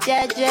love you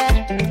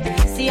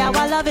Jeje. See how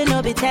I love it,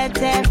 no be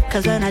 10-10.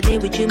 Cause when I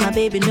did with you, my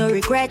baby, no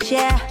regret,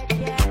 yeah.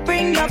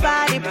 Bring your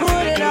body,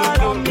 put it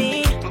all on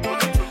me.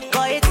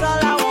 Boy, it's all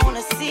I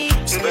wanna see.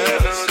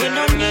 We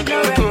don't need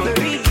no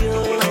referee,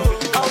 yo.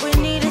 All we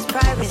need is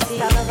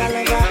privacy. I love her.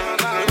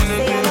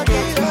 Say I love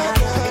you too.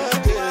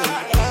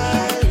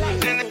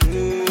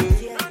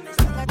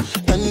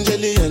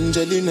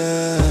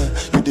 Angelina,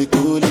 you the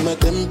cool in my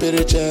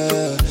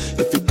temperature.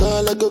 If you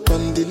call, I go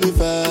come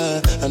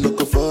deliver. I no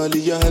go fall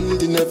in your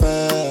hand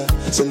never.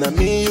 So now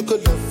me you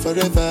could love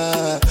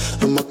forever.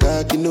 I'm a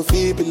cocky no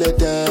feeble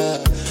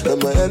letter.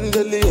 I'm a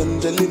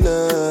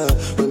Angelina,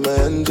 with my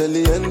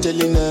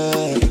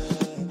Angelina.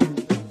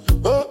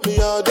 Oh me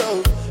all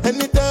down.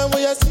 Anytime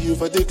when I see you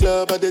for the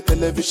club or the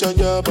television,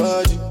 your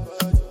body.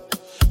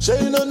 Sure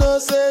you know no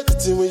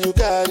safety when you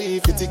carry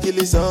 50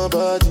 kill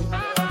somebody.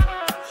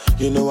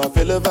 You know I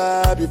feel a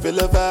vibe, you feel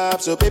a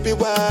vibe, so baby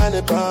whine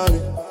about me.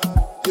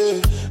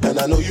 Yeah, and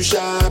I know you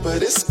shy,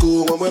 but it's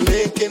cool when we're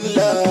making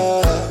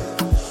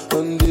love.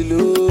 On the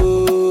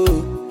low,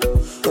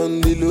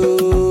 on the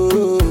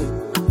low,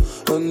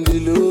 on the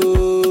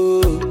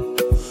low,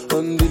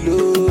 on the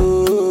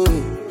low,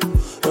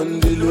 on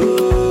the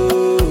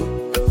low,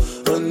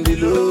 on the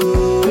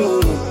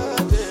low,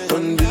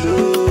 on the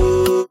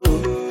low,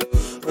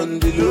 on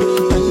the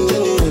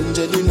low.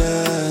 Angelina,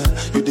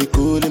 you the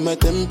cool in my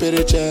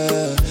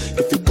temperature.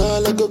 If you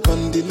call, I go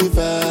come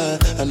deliver.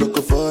 I no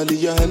go fall in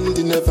your hand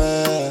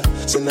never.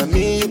 So now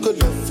me you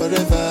could love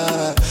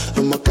forever.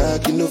 I'm a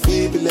cocky no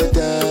feeble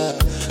letter.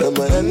 I'm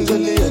a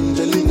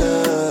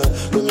Angelina,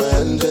 I'm a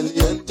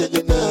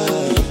Angelina.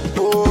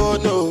 Oh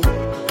no,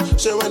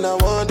 so when I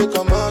want to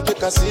come out, I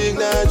can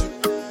signal you.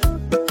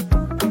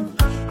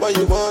 Why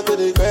you want to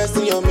request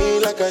on me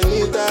like I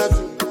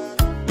interview?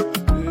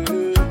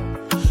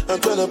 I'm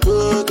tryna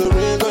put the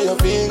ring on your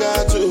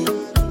finger too.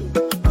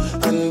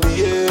 And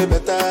be a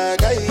better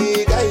guy,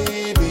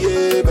 be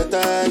a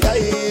better guy.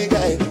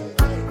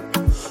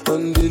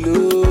 On the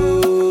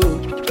low,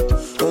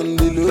 on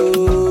the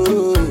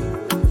low,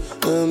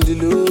 on the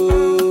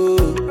low,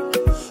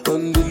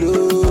 on the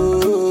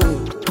low,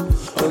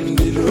 on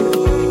the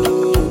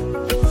low,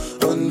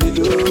 on the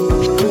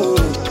low,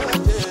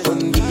 on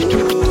the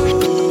low,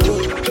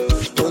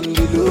 on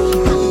the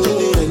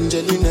low.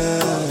 Angelina,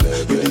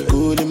 you be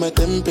cool in my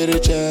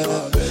temperature.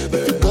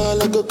 If you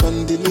call, I go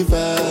come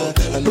deliver.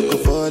 I no go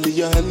fall in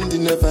your hand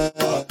never.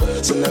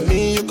 So now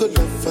me you could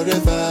love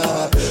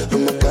forever.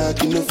 I'm a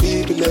cocky no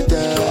feeble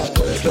letter.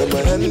 I'm a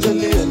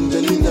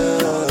Angelina,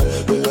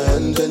 I'm a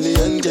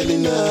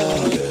Angelina.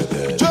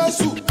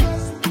 Josu.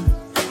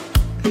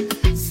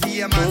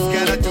 See a man's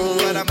gotta do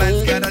what a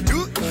man's gotta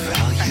do.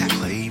 Value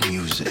Play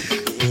Music.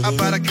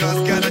 About a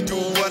girl's gotta do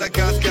what a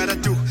girl's gotta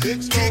do.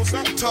 Tick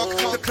tock,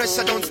 the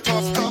pressure don't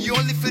stop. You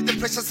only feel the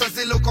pressure as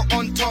they look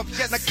on top.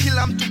 Na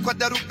kila mtu kwa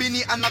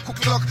darubini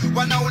anakuclock.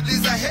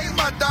 Wanauliza hey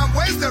madam,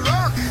 where's the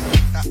rock?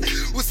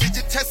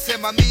 Usijitese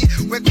mami,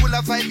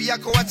 wekula vibe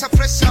yako wacha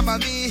pressure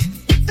mami.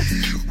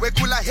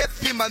 Wekula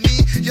happy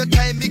mami, your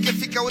time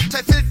ikifika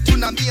utafeel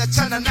tunami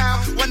achana nao.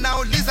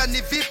 Wanauliza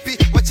ni vipi,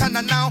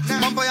 wachana nao.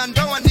 Mambo ya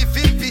ndoa ni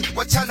vipi,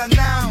 wachana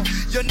nao.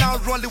 You're now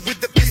rolling with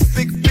the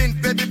big pin,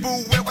 baby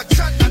boo, we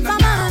wachana nao.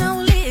 Mama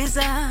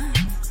anauliza,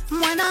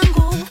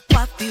 mwanangu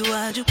wapi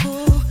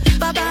wajukuu?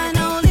 Baba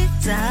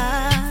anauliza,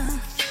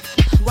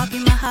 wapi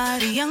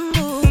mahari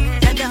yangu?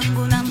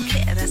 Dadangu na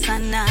mkera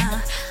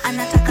sana,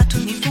 anataka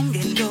tunifunge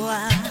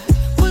ndoa.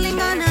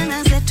 Kulingana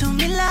na zetu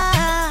mila,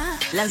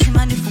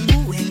 lazima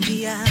nifungue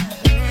njia.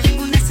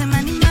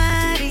 Unasema ni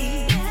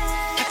mari,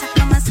 hata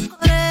kama siko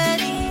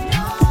ready.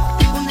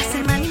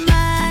 Unasema ni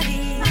mari,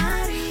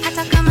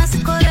 hata kama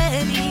siko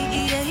ready.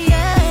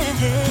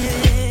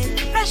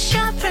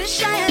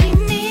 Pressure ya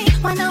nini?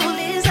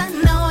 Wanauliza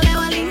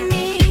naolewa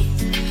lini?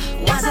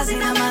 Wazazi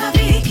na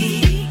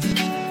marafiki,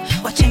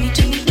 wacheni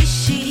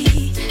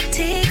tuniishi.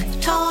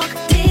 TikTok,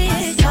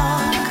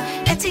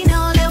 eti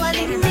naolewa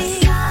lini?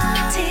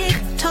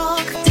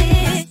 TikTok,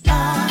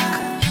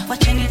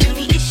 wacheni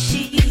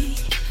tuniishi.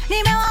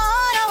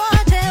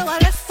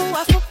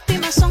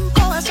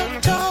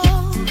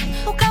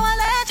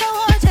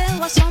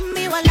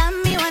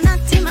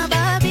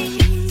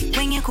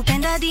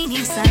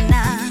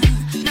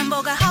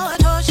 mboga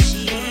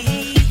hawatoshi,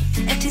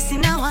 eti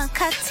sina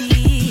wakati.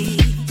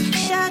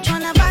 Shachwa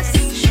na basi,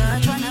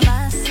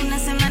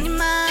 unasema ni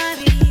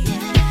mari,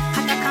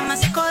 hata kama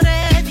siko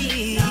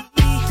ready.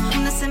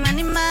 Unasema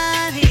ni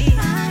mari,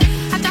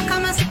 hata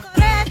kama siko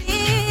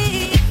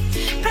ready.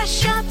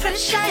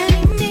 Pressure ya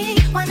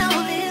nini?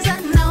 Wanauliza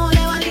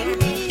naolewa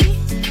lini?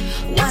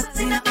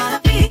 Wazazi na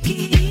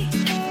marafiki,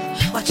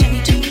 wacheni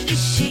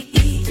tuishi.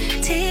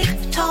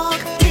 TikTok,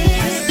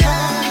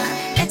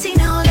 eti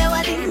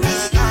naolewa lini?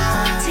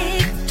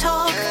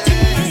 TikTok,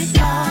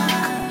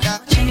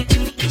 wacheni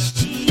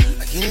tuishi.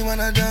 Lakini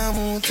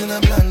wanadamu tuna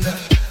blanda,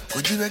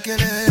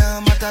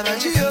 kujiwekelea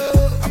matarajio,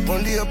 hapo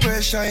ndio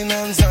pressure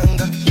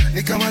inaanzanga.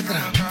 Ni kama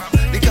drama,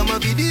 ni kama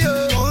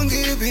video. Don't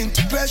give in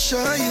to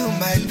pressure, you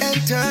might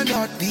enter,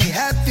 not be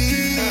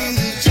happy.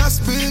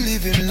 Just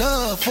believe in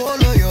love,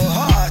 follow your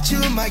heart, you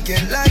might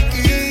get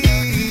lucky.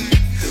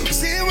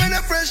 See when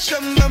the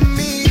pressure,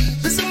 mommy,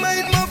 this is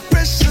my more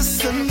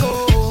precious and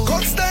gold.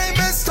 God's time,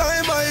 best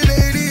time, my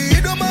lady.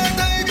 It don't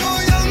matter if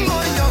you're young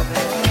or you're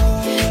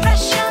old.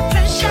 Pressure,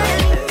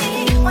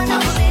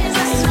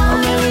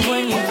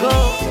 when you go,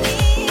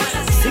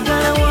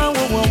 sigala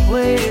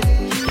wawe,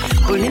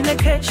 kuline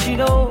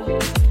kechiro,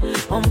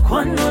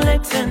 omkwano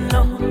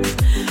leteno,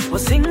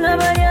 osinga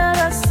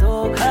bayala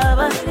soka,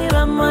 bani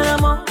bamara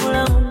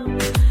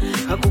mokulamu,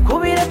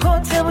 kakukubira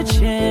kote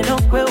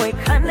bucheno, kwewe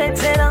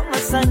kanetera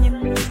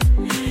masanyu.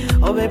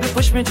 Oh baby,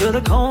 push me to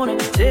the corner,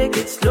 take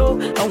it slow,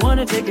 I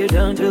wanna take you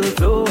down to the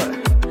floor.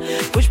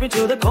 Push me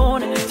to the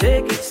corner,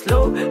 take it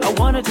slow, I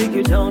wanna take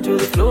you down to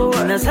the floor.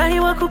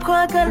 Nazaliwa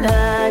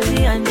kukwagala,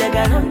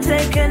 anjagala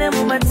mtekene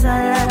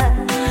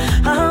mumatala.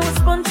 I was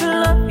born to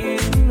love you,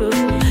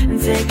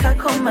 nteka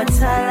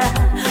komatala.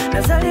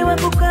 Nazaliwa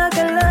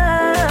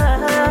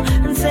kukwagala,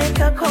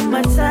 nteka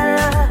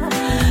komatala.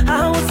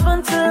 I was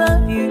born to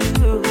love you,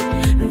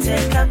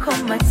 nteka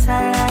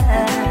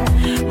komatala.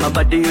 My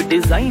body you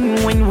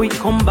design when we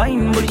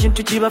combine, bullish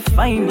to chiva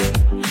fine.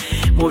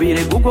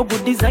 Mobile Google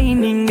good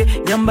designing,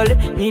 nyambale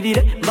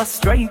nidire but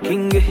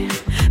striking.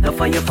 The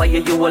fire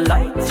you are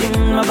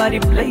lighting, my body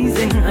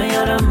blazing, I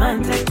am a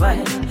romantic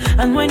vibe.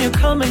 And when you're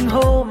coming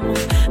home,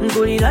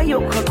 ngulira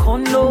yoka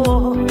kondo,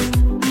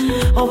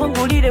 oh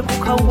ngulire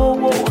kuka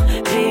wo,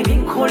 baby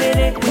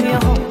kolere kunyo.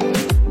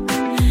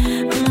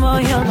 Boy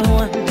you're the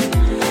one,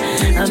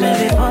 and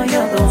baby boy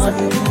you're the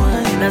one.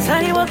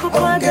 Nazaliwa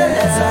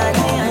kukwagala,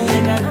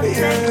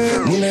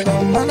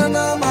 nimegombana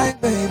na my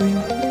baby,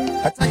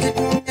 hataki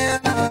kuongea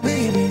na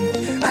baby,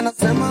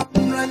 anasema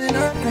I'm running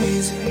her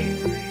crazy.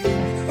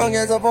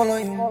 Ongeza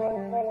volume,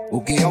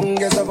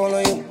 ukiongeza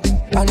volume,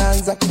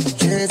 anaanza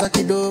kucheza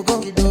kidogo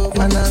kidogo,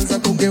 anaanza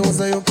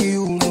kugeuza yo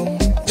kiuno,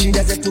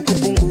 shida zetu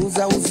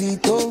kupunguza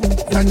uzito,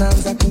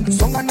 anaanza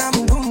kusonga na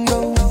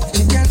mdundo,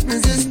 she can't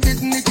resist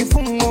it ni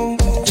kifungo,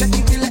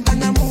 cheki vile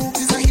ana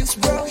move za hips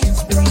bro,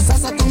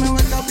 sasa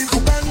tumeweka bifu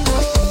bando.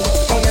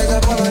 Ongeza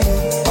volume,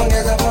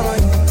 ongeza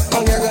volume,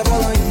 ongeza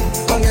volume,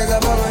 ongeza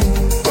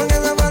volume,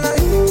 ongeza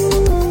volume,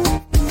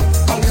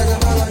 ongeza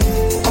volume,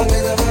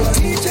 ongeza volume,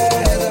 DJ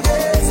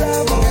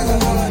ongeza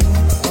volume,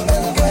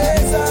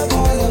 ongeza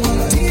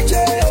volume, DJ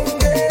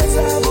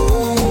ongeza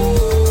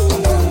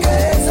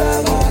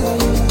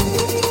volume.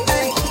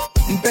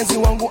 Mpenzi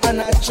wangu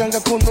anachanga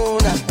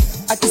kunona,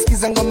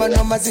 akisikiza ngoma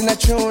noma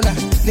zinachona,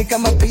 ni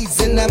kama beats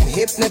and I'm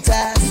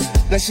hypnotized,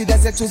 na shida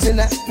zetu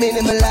zina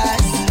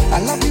minimalize. I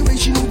love the way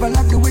she move, I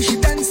love the way she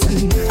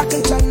dancing, I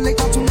can tell like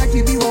how tonight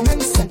we be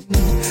romancing.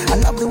 I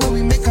love the way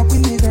we make up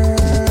with me girl,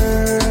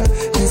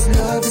 this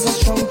love is a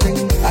strong thing.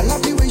 I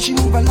love the way she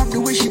move, I love the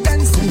way she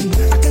dancing,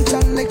 I can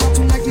tell like how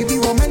tonight we be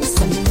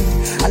romancing.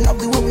 I love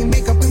the way we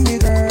make up with me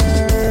girl,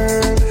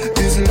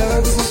 this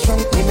love is a strong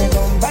thing.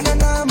 Nimegombana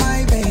na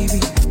my baby,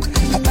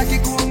 hataki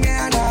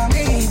kuongea na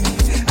mimi,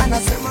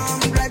 anasema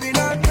I'm driving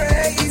her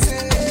crazy.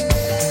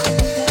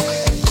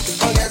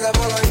 Ongeza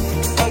volume,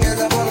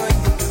 ongeza volume,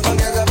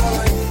 ongeza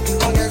volume,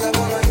 ongeza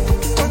volume,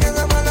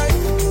 ongeza volume.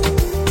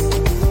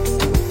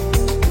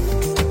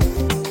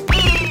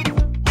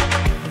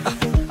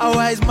 A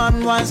wise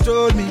man once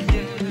told me,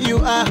 you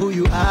are who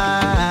you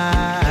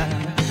are.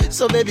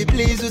 So baby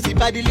please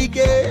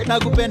usibadilike,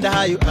 nakupenda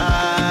how you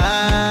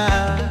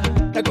are.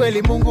 Na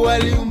kweli Mungu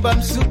aliumba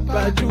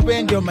msupa,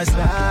 tuwe ndio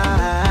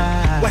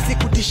mastaa.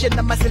 Wasikutishe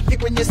na maselfie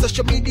kwenye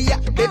social media,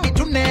 baby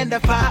tunaenda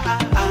far.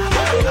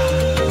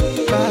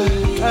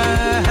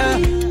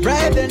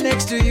 Right there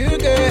next to you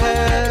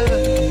girl,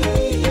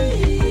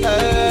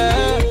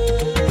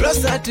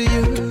 closer to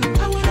you.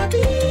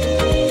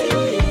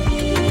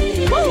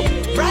 Woo.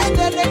 Right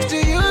there next to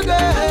you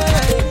girl,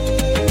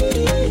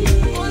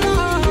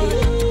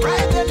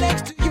 right there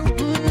next to you.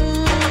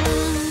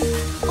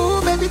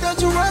 Ooh baby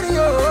don't you worry,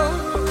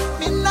 oh,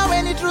 me know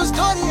any true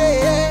story,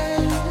 yeah.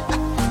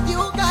 You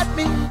got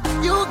me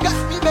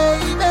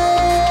baby.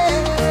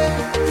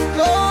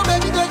 Oh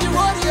baby don't you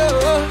worry,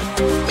 oh,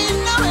 me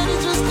know any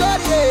true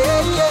story,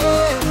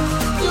 yeah.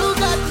 You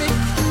got me,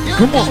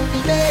 Come on. got me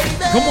baby.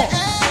 Come on.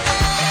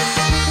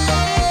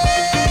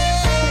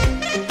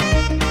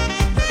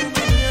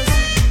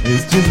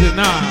 It's Tuesday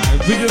night,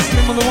 DJ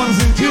Slim on the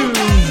ones and twos.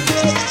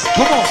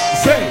 Come on,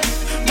 say.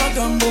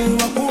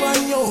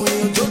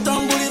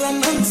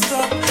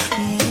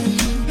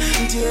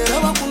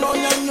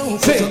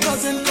 Say.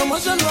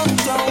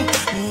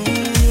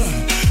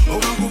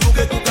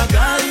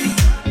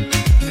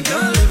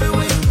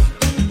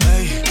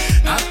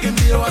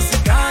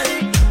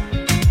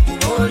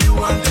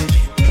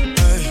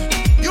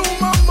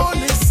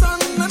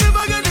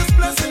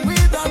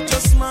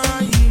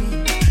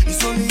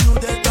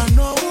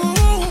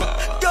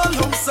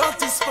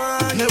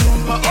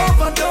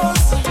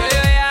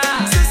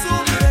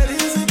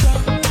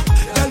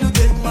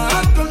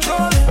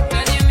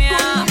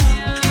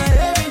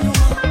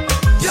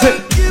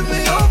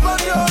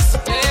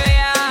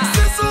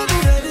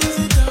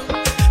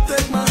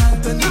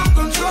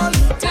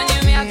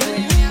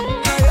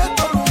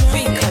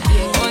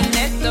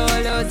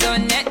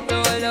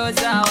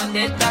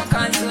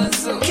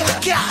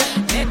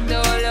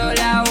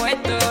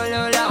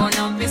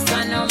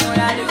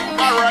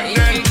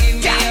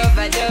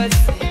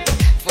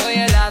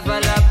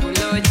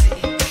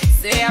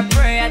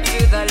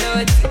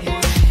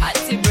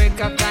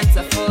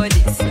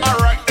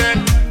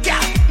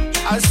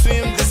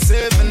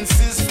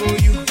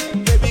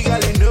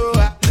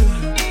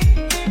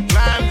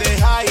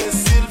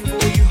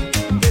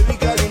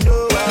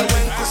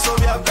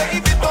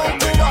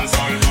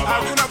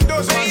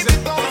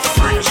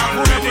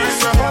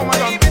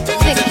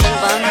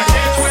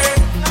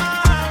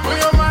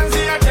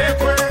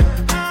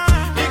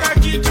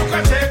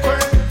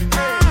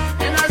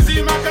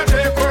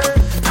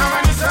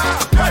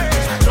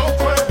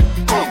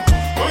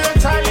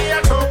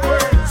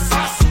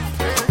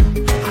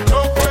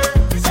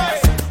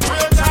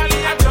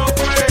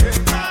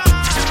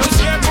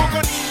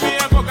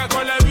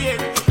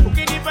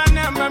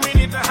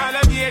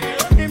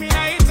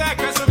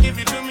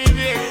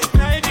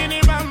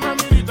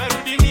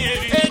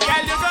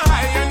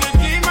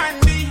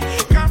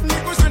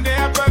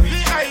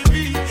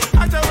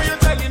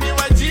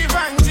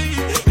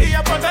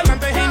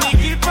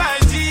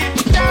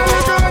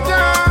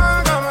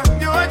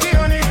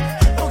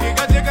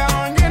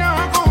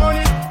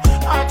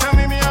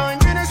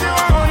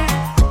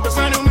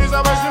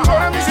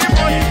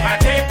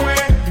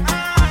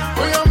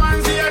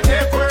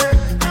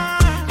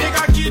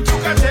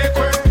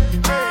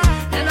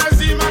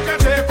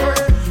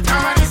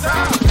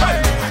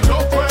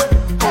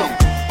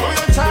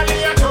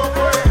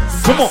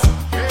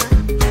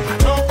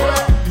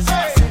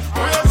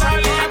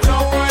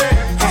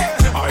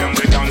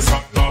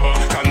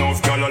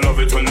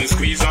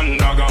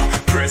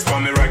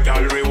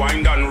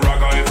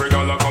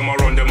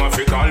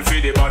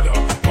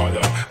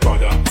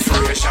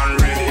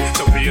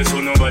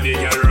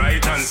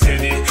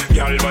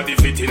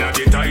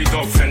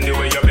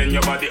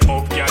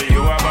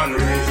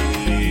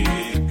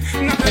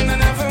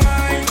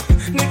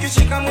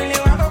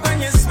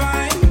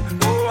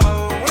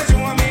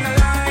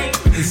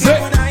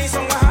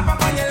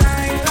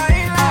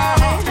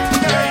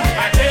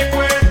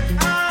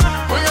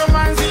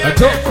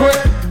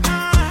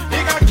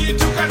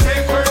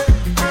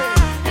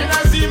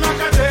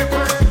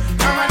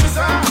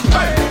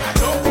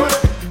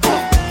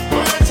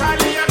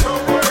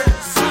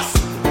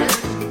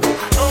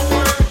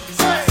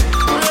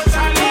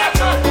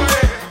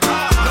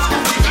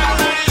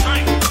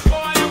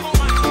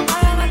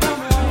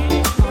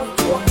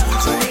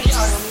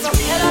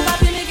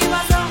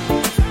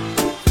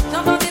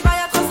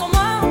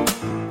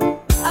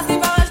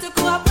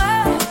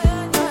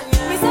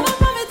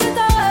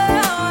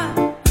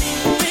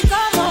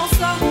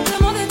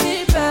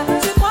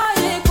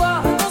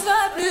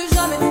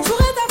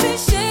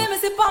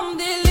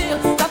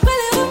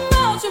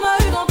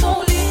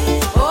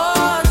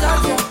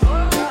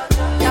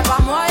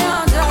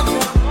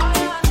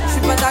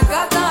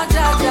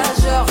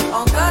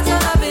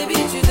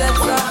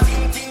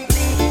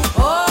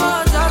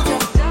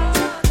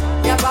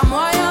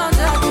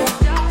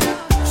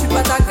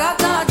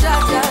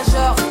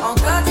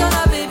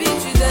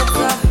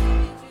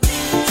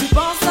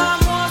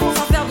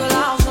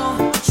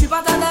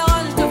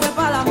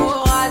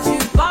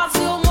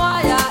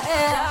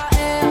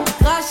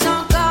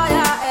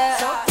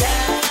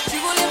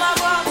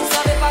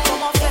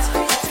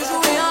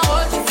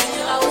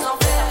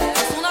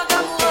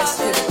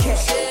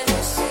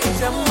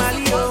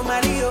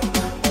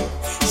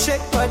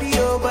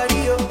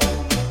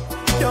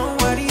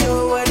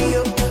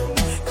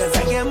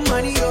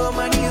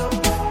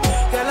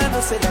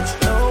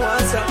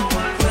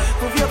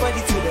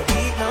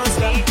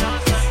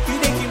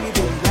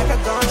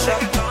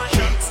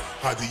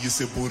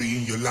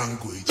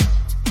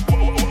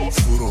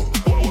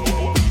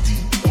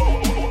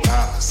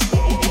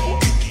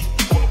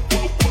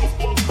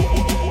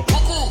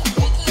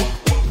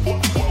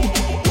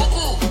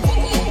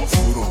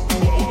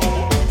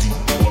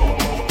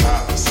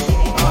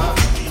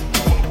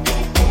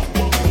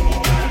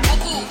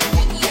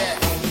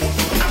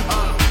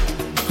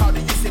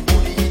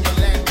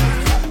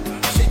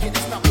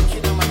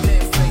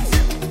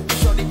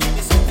 Shorty, give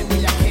me something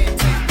where I can't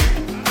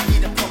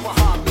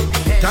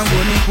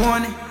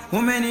nikuone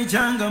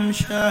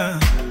umenichangamsha.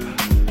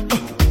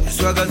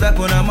 Swaga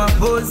zako na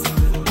mapozi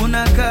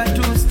unakaa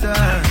tu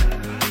star.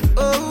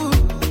 Oh,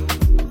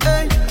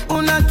 hey,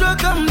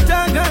 unatoka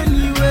mtaa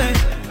gani we?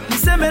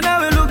 Niseme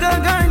nawe lugha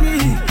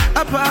gani?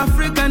 Hapa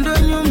Afrika ndo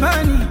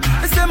nyumbani.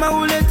 Sema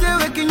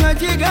uletewe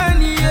kinywaji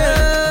gani?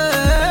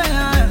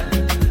 Yeah.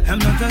 I'm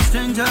not a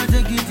stranger,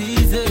 take it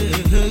easy.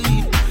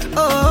 Hey.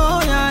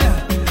 Oh yeah.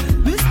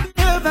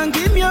 Misbehave and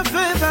give me a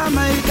favor,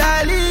 my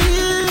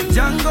darling.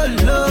 Jungle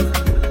love,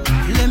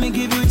 let me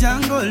give you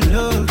jungle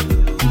love.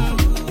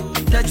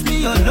 Touch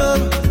me your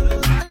love,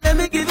 let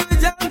me give you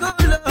jungle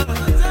love.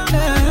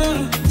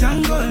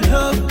 Jungle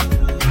love,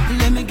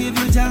 let me give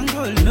you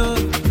jungle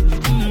love.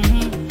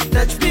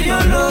 Touch me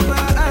your love,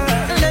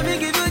 let me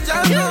give you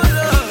jungle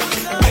love.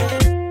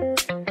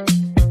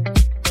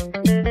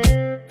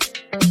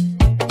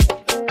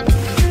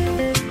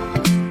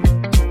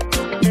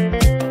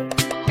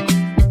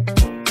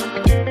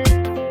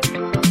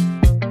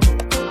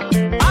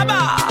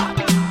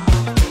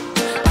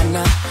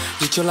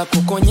 Jicho la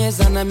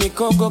kukonyeza na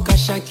mikogo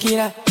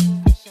kashakira.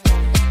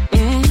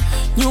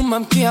 Nyuma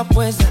mkia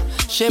pweza,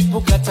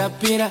 shepu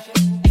katapira.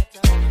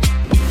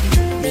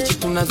 Mechi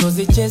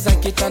tunazozicheza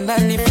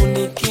kitandani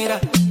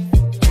funikira.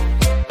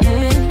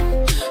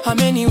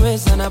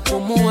 Ameniweza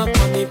napumua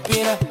kwa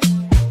mipira.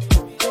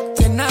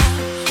 Tena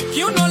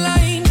kiuno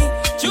laini,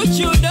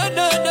 chuchu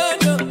dodo.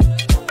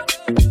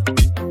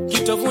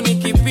 Kitovuni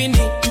kipini,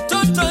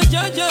 mtoto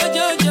jojo.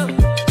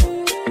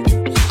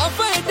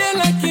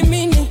 Afaedela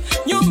kimini,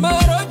 nyumba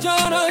rojo.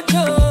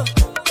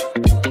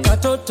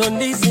 Katoto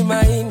ndizi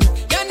maini,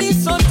 yani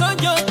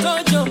sotojo.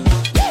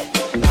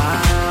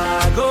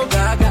 Go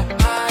gaga,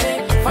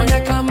 fanya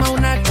kama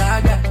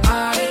unataka,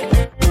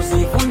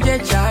 usivunje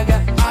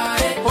chaga,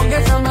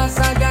 ongeza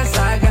masaga.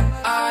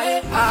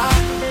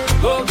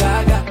 Go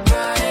gaga,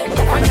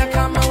 fanya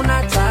kama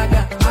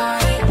unataka,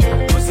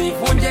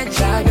 usivunje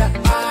chaga,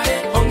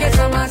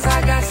 ongeza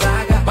masaga.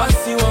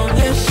 Basi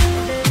waonyeshe,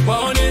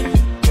 waone,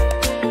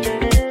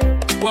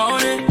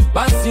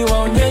 basi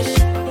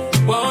waonyeshe,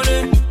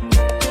 waone,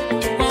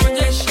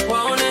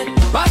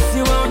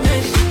 basi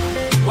waonyeshe,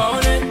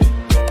 waone,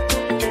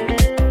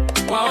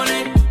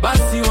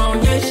 basi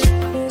waonyeshe,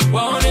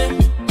 waone,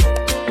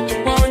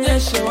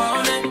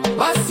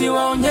 basi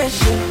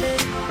waonyeshe.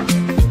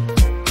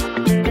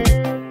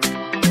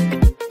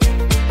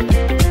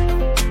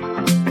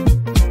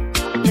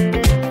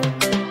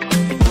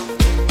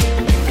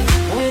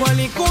 Mungu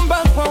alikumba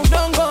kwa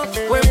udongo,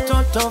 we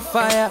mtoto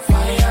fire.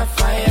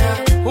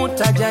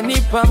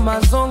 Utajanipa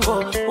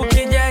mazongo,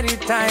 ukijari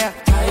taya.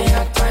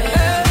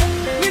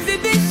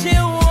 Nizidishe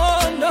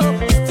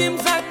uondo, steam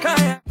za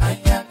kaya.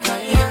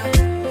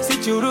 Si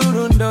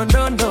chururu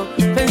ndondondo,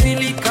 penzi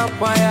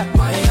likapaya.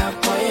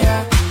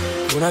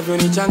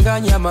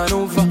 Unavyonichanganya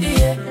manuva,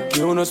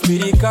 kiuno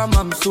spiri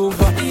kama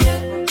msuva.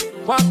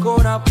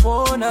 Kwako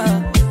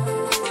napona.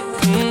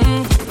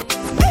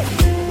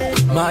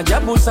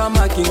 Maajabu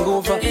samaki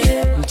nguva,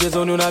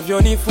 mchezoni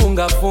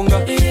unavyonifunga.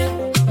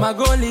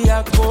 Magoli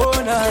ya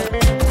kona.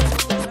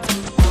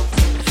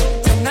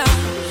 Tena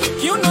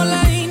kiuno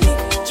laini,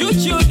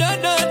 chuchu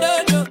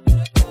dodo.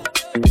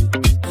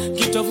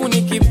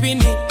 Kitovuni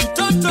kipini,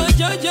 mtoto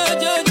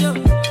jojo.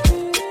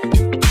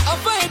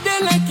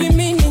 Afaedela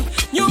kimini,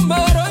 nyumba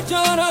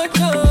rojo.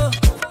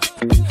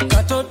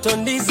 Katoto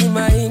ndizi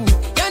maini,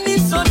 yani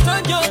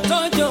sotojo.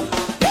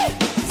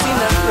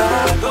 Sina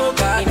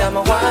furaha, ina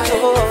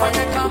mawazo,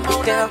 fanya kama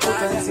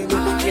unakupenzi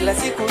kila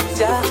siku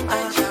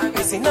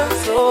sina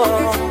so,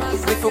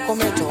 mifuko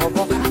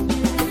metoboka.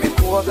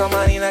 Nimekuwa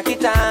kama nina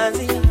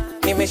kitanzi,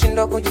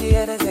 nimeshindwa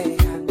kujielezea.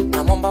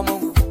 Namwomba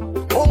Mungu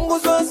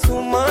so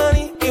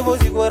sumani, hivyo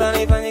sikuwa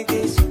nifanye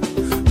kesho.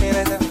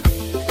 Ninasema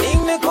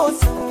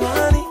nimekosa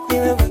amani,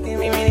 nimebaki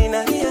mimi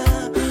ninalia.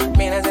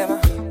 Ninasema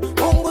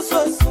Mungu so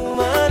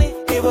sumani,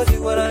 hivyo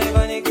sikuwa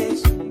nifanye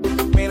kesho.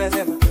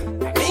 Ninasema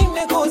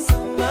nimekosa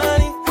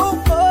amani,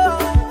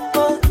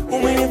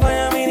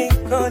 umenifanya mimi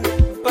nikone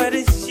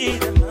pale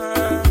shida.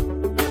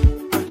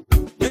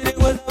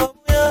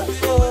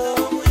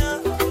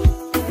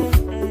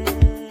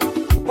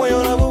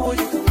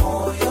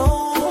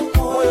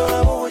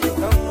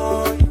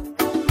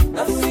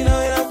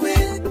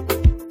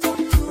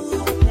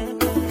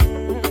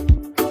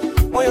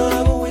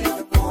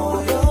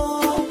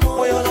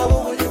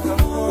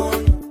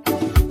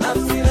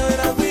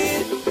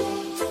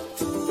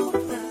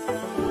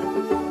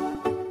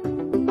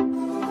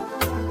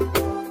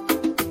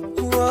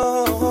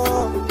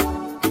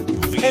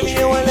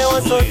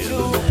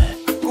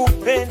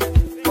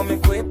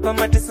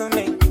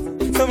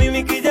 So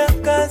mimi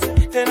kijakazi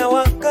tena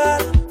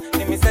wakala,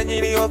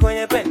 nimesajiliwa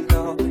kwenye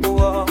pendo.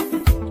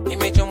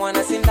 Nimechomwa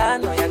na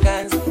sindano ya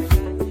ganzi,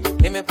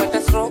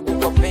 nimepata stroke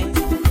kwa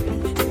penzi.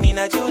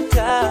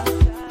 Ninajuta,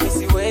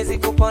 nisiwezi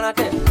kupona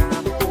tena.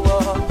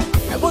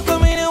 Hebu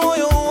thamini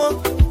moyo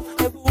wangu,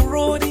 hebu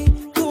rudi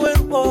tuwe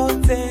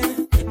wote.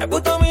 Hebu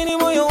thamini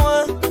moyo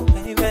wangu,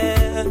 baby.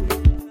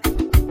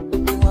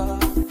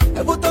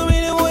 Hebu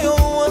thamini moyo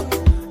wangu,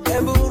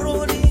 hebu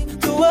rudi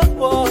tuwe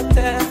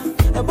wote.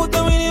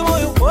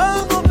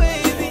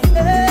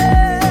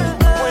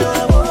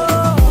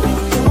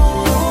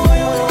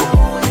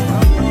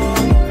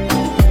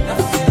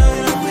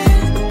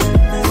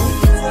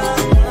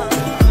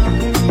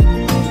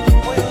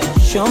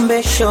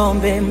 shombe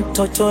shombe,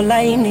 mtoto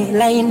laini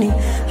laini,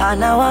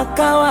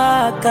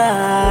 anawakawaka.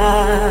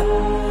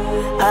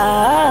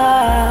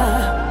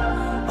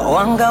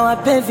 Wanga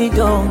wape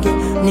vidonge,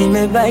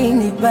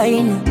 nimebaini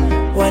baini,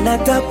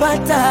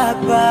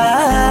 wanatapatapa.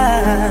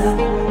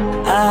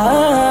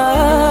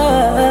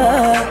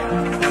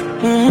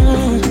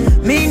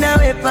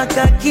 Minawe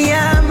paka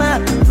kiyama,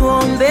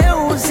 tuombe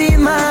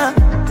uzima,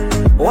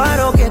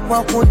 waroge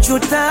kwa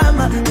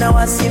kuchutama na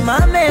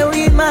wasimame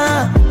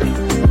wima,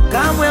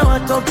 kamwe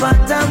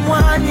watopata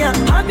mwanya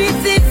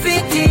habithi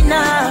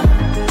fitina,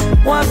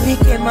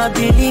 wapike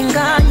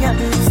mabilinganya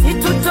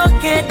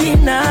situtoke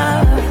dina.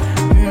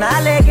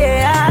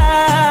 Nalegea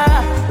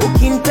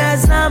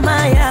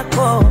ukimtazama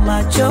yako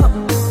macho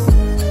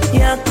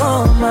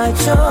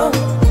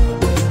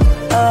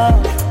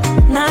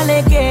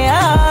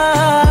nalegea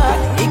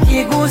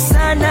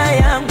ikigusana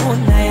yangu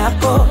na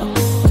yako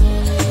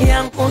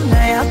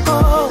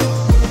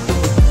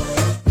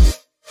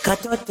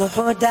katoto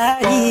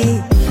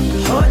hodari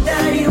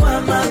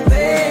wa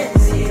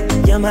mapenzi,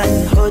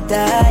 jamani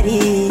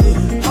hodari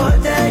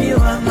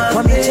wa mapenzi,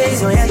 kwa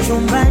michezo ya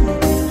chumbani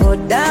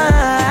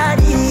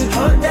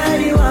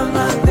hodari wa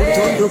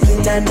mapenzi, tundu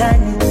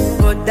kitandani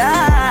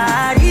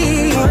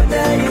hodari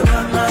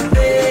wa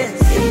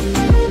mapenzi.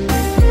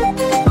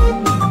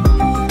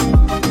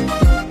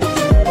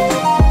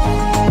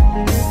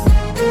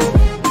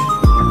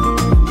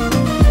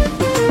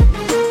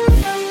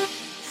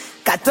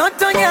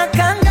 Katoto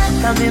nyakanga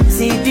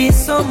kamemzidi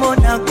somo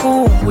na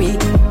kumbwi,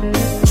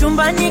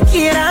 chumbani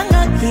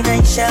kiranga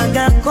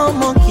kinaishaga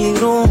komo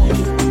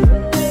kirungi,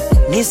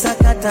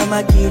 nisakata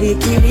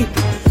makirikiri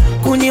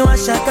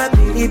kuniwashaka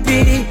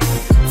pilipili,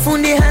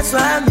 fundi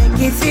haswa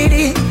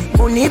amekithiri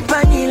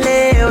kunipa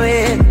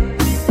nilewe,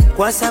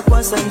 kwasa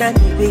ndani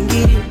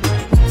bingiri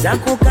za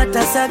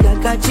kukata saga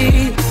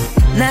kachiri.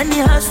 Nani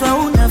haswa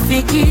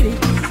unafikiri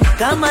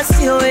kama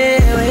sio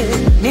wewe?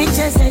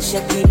 Nichezeshe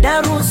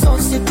kidaruso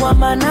usiku wa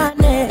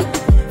manane,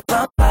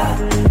 papa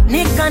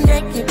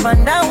nikande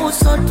kipanda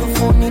uso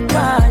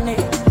tufunikane,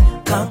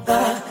 kaka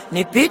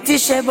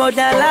nipitishe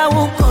bodala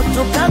uko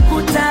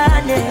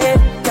tukakutane,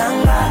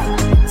 kanga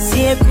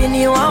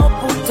siepini wao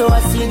puto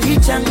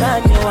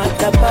wasijichanganye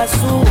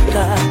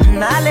watapasuka.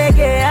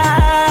 Nalegea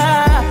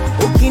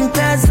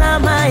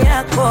ukimtazama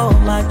yako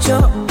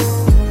macho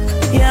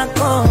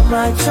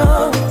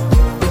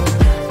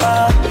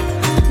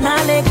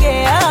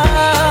nalegea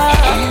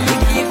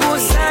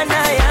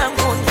ikigusana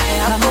yangu na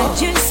yako kama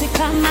juicy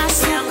kama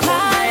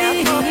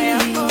sukari.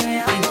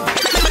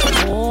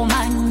 Oh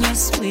man, you're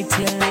sweet,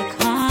 you're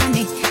like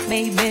honey,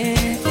 baby.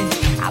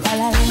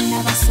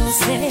 Abalala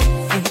basose,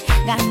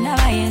 ganda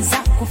bayenza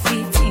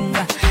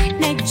kufitinga,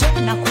 nejo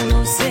na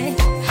kulose,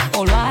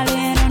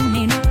 olwalero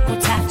nino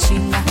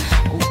kutachinga,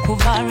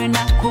 ukuvare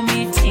na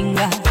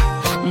kumitinga,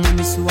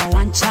 mumisuwa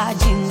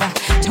wancharginga,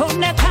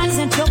 tone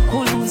kanze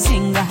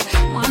ntokuluzinga,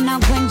 mwana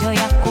gwenjo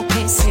ya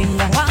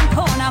kukesinga,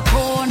 wankona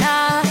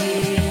kona,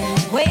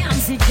 we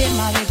anzije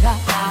mabega,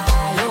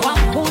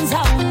 wankunza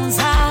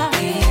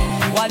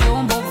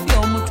waliombo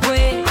vyo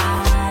mutwe,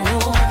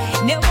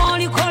 ne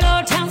woli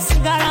kolota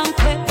nsigala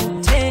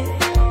nkwekute,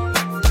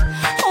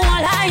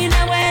 walayi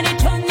newe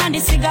nitonya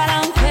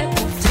nisigala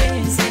nkwekute,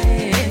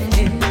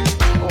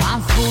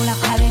 wanfula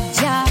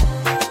kaleja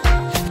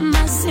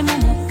masimu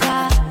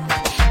muka,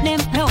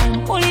 nempewo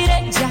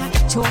mpulireja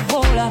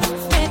chovola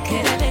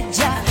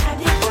mekereja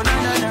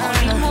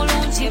oli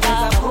mulungi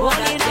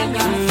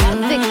bakuwolirenga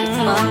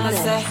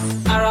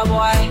Arab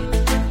boy,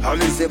 I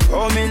say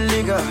pour me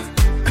liquor,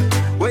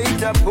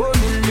 wait up pour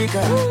me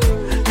liquor.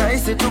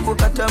 Nice to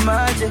kukata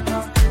maje.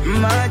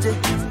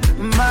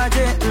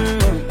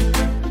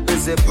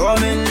 Say pour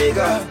me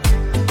liquor,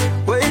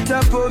 wait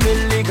up pour me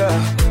liquor.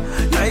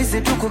 Nice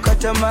to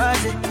kukata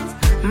maje.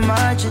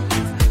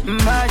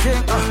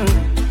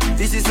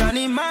 This is an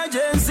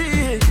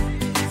emergency.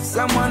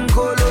 Someone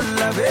call on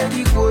la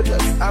very good.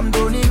 I'm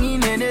drowning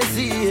in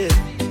Hennessy.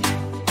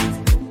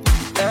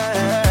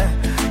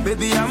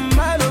 Baby, I'm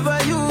all over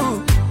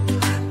you.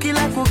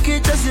 Kila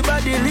kukicha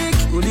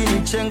sibadiliki,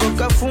 ulinichengo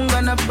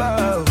kafunga na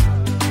bao.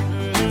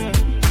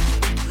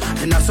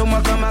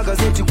 Nasoma kama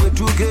gazeti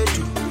kwetu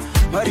getu,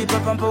 maripa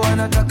pampa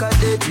wanataka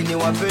date, ni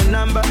wape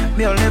number,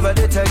 me I'll never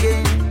date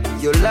again.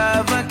 Your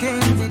love I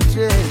can't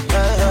betray.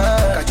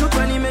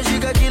 Kachupa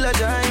nimeshika kila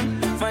time,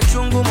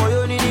 machungu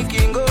moyoni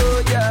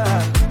nikingoja,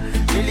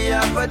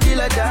 niliapa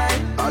till I die,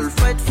 I'll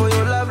fight for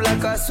your love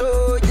like a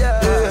soldier.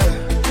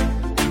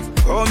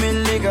 Oh me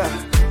nigga,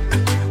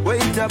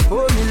 wait up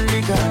oh me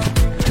nigga.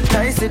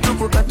 Nice to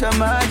kukata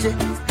maje.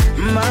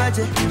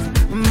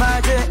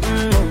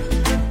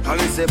 I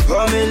say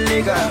pour me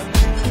nigga,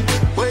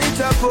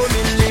 wait up oh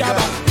me nigga.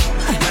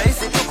 Nice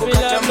to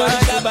kukata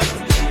maje.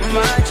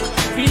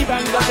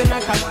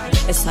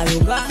 Esa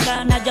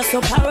Uganda na just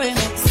so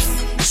parents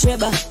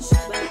Sheba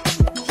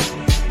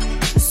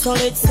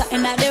solid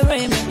satin at the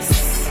remix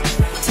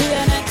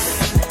TNX.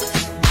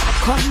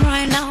 Come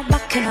right now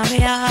back in my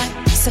eye.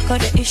 So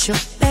got the issue,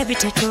 baby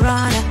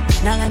taturana.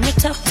 Now let me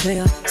talk to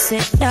you,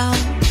 sit down.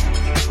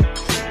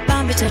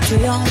 Bambi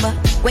tatuyomba,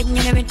 When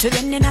you never to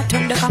the nina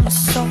turn the come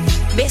so.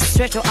 Be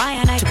straight to I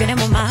and I to get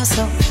them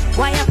muscle.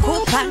 Why you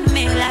coop on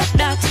me like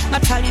that?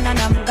 I'm telling and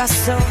I'm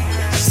gasso.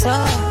 So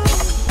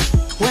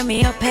when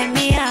me open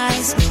me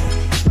eyes,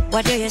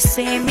 what do you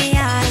see in me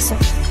eyes?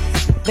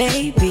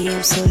 Baby,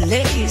 I'm so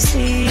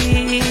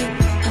lazy.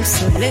 I'm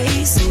so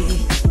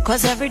lazy.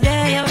 Cause every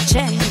day you're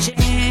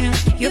changing.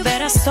 You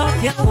better stop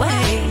your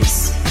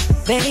ways.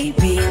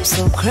 Baby, I'm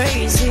so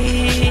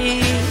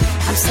crazy.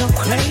 I'm so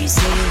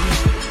crazy.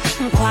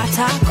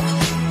 Mkwatako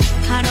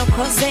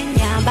hanokoze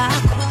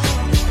nyambako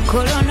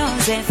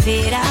kulonoze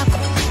firako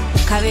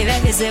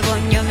kabibegeze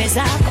bonyomi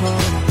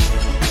zako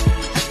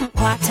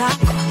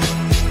mkwatako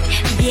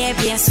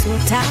byebye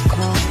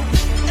sutako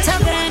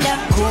tagenda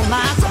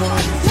kumako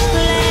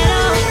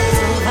lero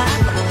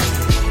tubako.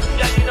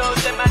 Yeah, you know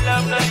say my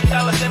love no be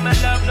sour, say my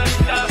love no be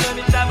sour, no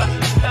be sour,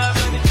 love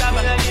no be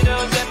sour. Yeah, you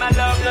know say my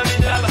love no be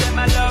sour, say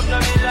my love no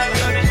be sour,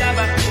 no be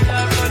sour,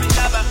 love no be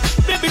sour.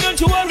 Baby, don't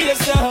you worry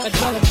yourself.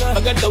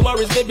 I got the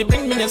worries, baby,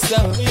 bring me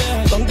yourself.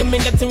 Come give me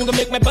that thing, gonna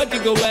make my body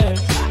go well.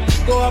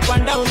 Go up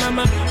and down,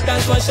 I'ma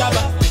dance for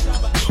Shabba.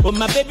 Oh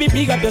my baby,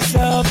 big up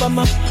yourself,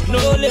 I'ma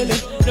no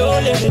limit,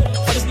 for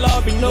this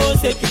love, no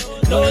second,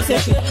 no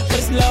second, for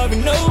this love,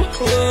 no.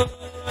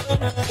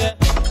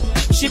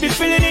 She be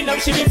feeling it now,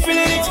 she be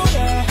feeling it.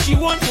 She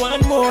want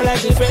one more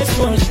like the first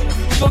one.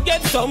 Go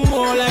get some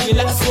more like the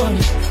last one.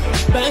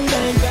 Bang,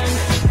 bang, bang,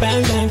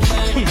 bang, bang,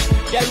 bang.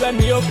 Yeah, when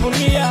me open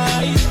me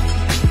eyes,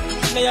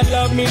 now you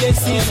love me, they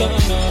see so.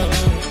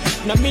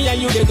 Now me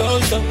and you, they go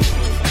so.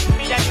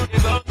 Me and you, they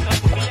go so.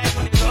 Me and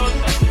you, they go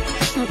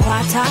so.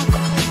 Mkwatako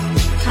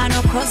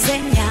hanokoze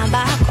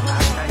nyambako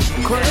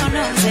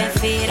kulonoze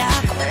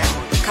firako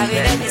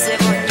kabibegeze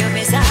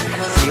bonyomi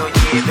zako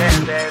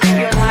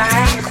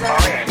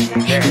mkwatako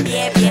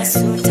byebye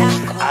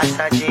sutako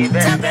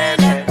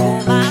tagenda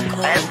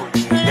kumako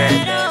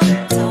lero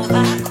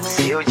tubako.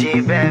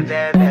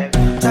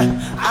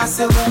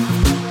 Asewe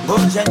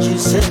ngoja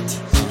jiseti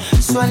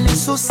swali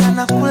susa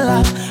na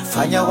kula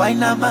fanya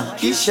wainama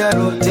kisha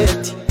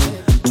roteti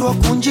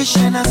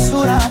tuwakunjishe na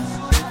sura.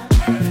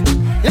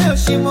 Leo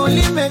shimo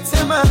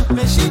limetema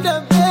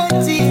meshinda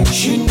beti,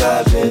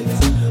 shinda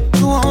beti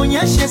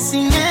tuwaonyeshe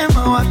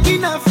sinema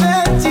wakina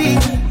feti.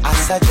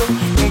 Asajo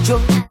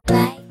nejo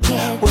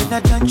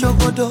wena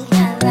tanchogodo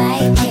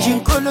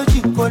ajinkolo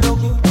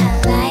jinkologo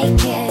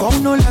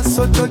kono la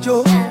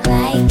sotojo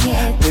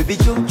baby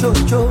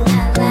jojo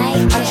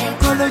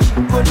ajinkolo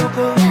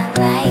jinkologo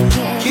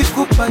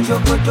kikupa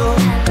jogodo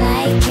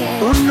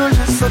kono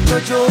la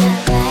sotojo.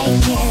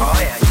 Oh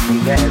yeah,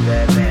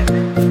 bebe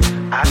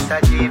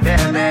Asaji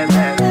bebe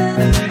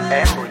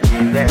Emoji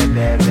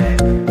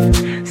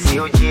bebe Si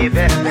uji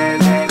bebe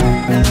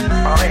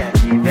Oh yeah,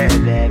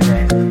 bebe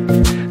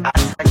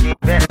Asaji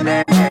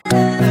bebe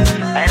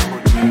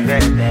Emoji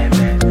bebe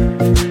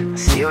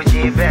Si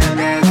uji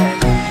bebe.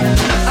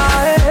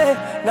 Ae,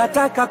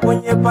 nataka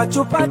kwenye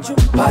pachu pachu,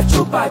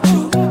 pachu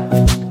pachu.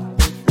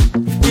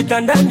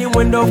 Kitandani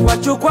mwendo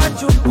kwachu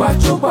kwachu,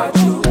 kwachu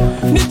kwachu.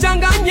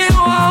 Nichanganye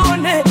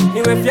waone,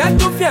 niwe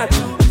fiatu fiatu,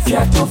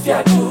 fiatu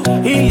fiatu.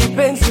 Hili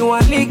penzi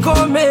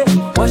walikome,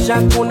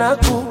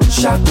 washakunaku,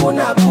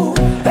 shakunaku.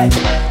 Hey,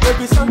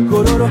 baby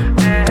sankororo,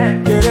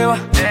 kerewa,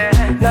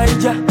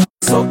 naija.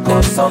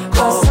 Soko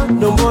soko,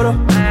 nomboro,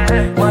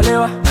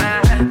 malewa,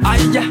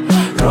 aija,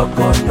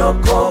 roko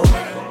noko.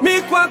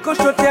 Mi kwako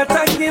shote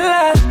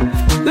atakila,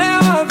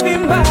 leo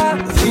vimba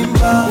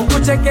vimba.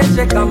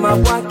 Ukuchekeshe kama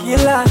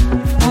wakila,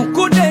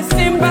 mkude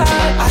simba.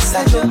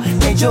 Asajo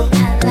nejo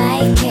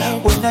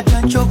wena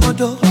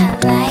tanchogodo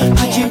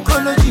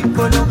ajinkolo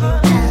jinkolo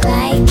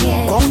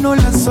kono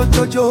la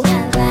sotojo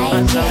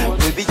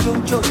baby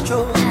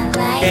jojo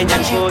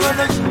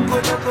ajinkolo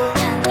jinkolo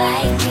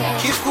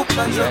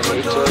kikupa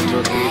jogodo.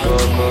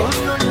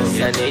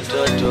 Yani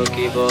toto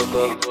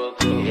kiboko,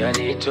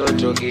 yani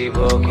toto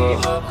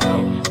kiboko.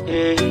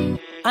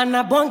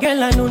 Ana bonge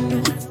la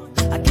nundu,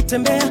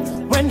 akitembea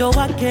mwendo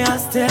wake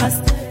aste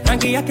aste,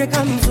 rangi yake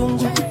kama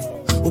mzungu.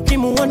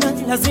 Ukimuona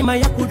lazima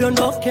ya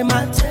kudondoke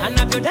mate,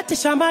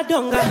 anavyodatisha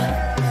madonga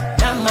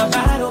na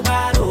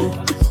mabarobaro.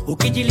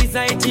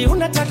 Ukijiliza eti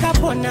unataka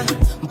pona,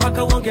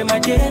 mpaka uonge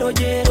majero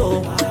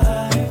jero.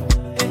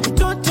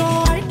 Mtoto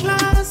high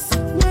class,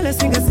 nywele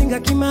singa singa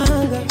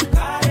kimanga,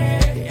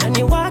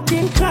 yani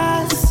working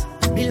class,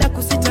 bila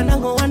kusita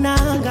nango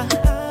wananga.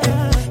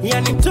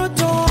 Yani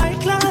mtoto high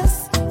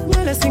class,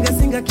 nywele singa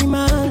singa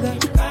kimanga,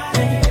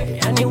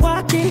 yani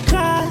working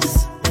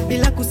class,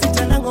 bila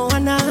kusita nango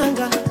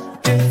wananga.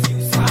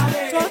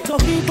 Mtoto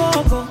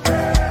kiboko,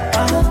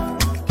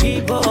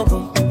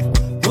 kiboko.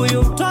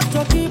 Huyu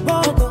mtoto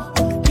kiboko,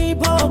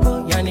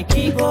 kiboko, yani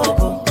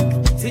kiboko.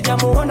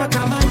 Sijamuona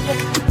kama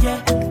ye,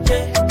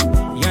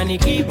 yani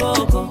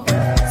kiboko.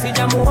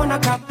 Sijamuona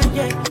kama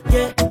ye,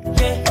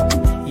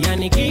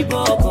 yani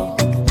kiboko.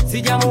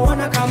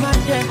 Sijamuona kama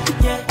ye,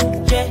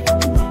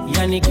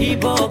 yani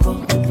kiboko.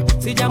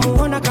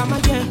 Sijamuona kama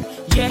ye,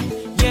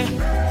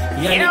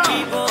 yani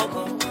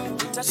kiboko.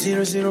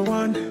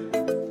 001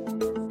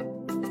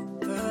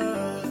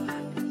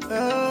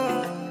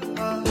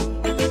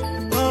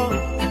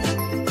 001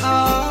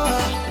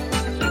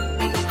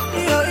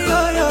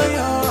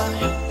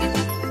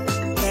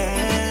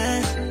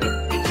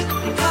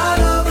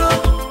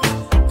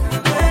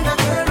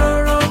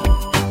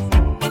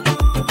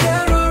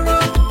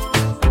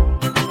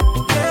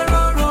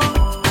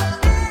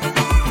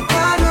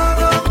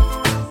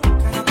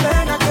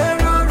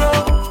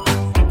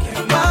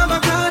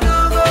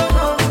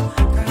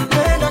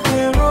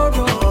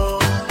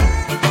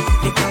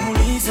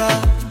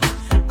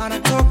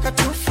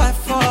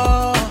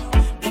 254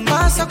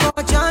 Mombasa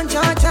kwa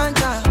janja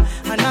janja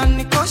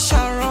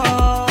ananikosha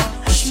roho.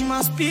 She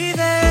must be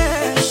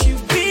there, she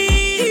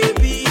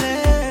be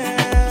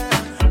there.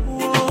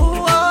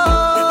 Whoa,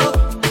 whoa.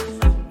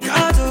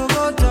 Gotta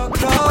go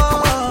doctor.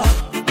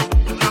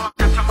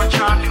 Unawataka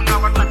machali,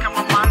 unawataka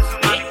mamanzi,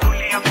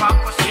 unalikulia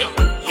wako sio.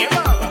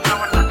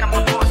 Unawataka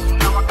mabosi,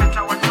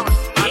 unawakata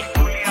watosi,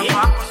 unalikulia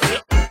wako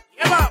sio.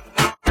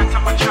 Unawataka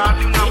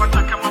machali,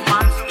 unawataka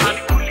mamanzi,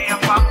 unalikulia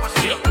wako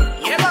sio.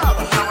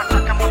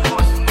 Unawataka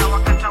mabosi,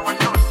 unawakata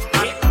watosi,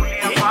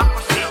 unalikulia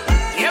wako sio.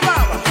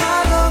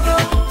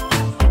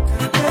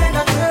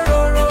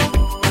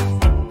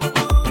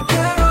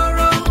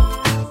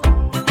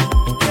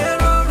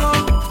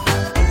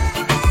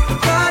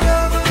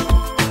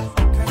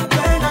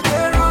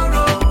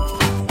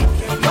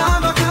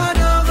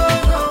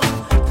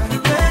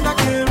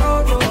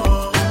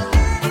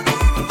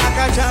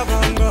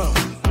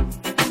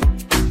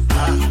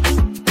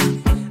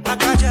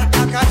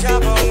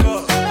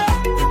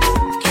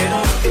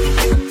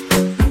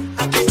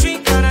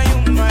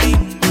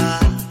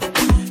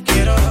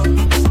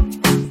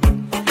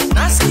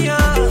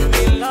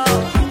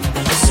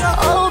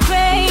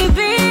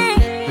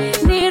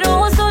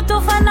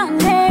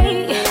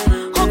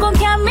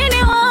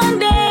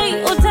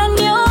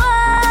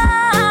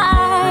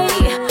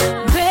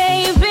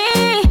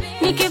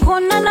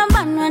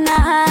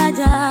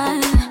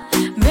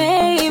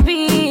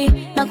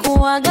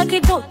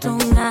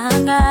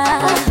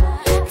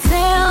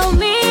 Tell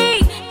me,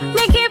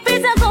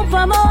 nikipita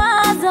kupa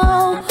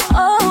mawazo.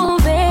 Oh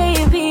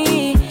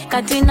baby,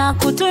 katina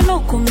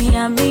kutunuku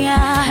mia mia.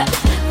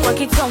 Kwa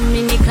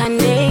kitomi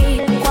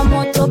nikande, kwa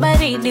moto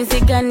baridi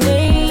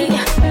zigande.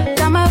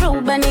 Kama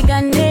ruba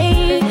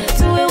nigande,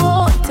 tuwe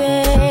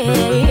wote.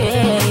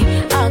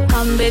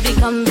 Come baby,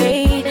 come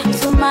baby,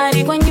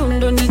 sumari kwa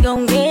nyundo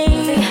nigaunge.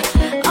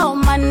 Oh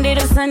Monday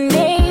to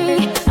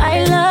Sunday,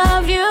 I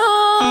love you.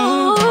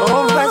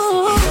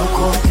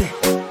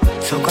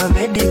 Kwa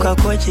bedi kwa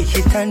kochi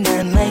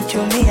kitanda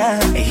naichumia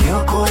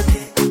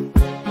yokote.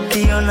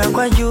 Kiona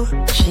kwa juu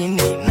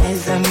chini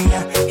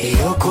naizamia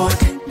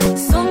yokote.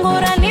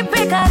 Sungura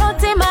nipe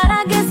karoti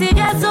marage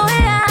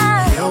sijazoea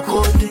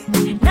yokote.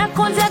 Na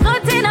kunja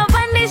goti na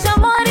pandisha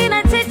mori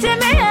na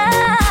chechemea.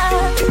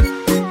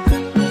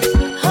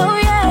 Oh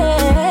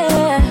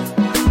yeah,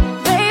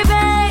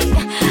 baby,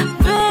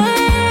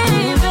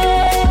 baby.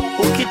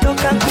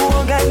 Ukitoka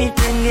kuoga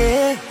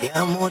nitenge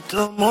ya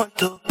moto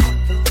moto.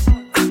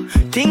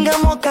 Tinga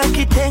moka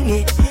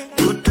kitenge,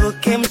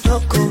 tutoke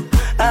mtoko.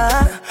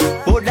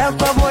 Boda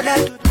kwa boda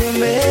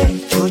tutembe,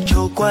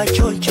 chocho kwa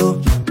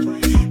chocho.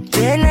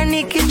 Tena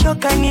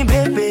nikichoka ni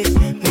bebe,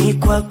 mi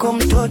kwako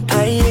mtoto.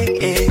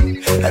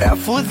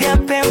 Rafudhi ya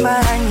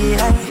Pemba rangi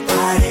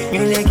rangi,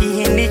 nywele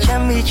kihindi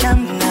chambi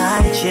chambi.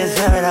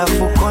 Cheza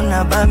rafuko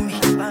na bambi,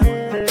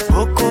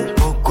 boko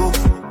boko.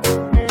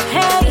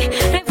 Hey,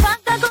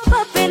 refanga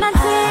kupa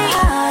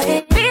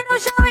penalty, bila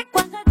ushawi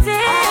kwa kati.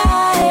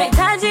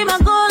 Metaji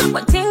magol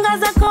kwa tinga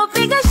za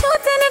kupiga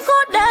shuti ni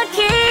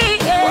kudaki.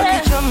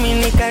 Wakichomi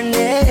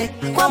nikande,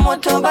 kwa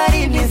moto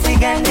baridi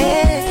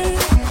zigande.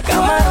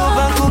 Kama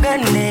roba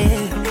kugane,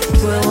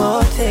 tuwe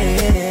wote.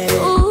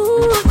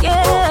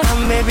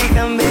 Come baby,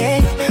 come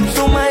baby,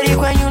 sumari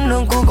kwa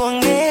nyundo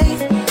kugonge.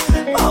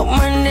 Oh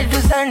Monday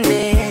to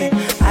Sunday,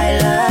 I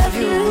love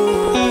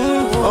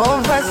you.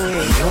 Oh basi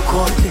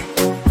yokote,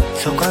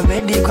 so kwa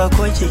bedi kwa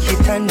kochi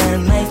kitanda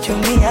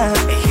naichumia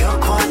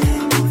yokote.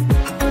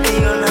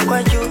 Kiona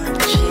kwa juu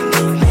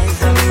chini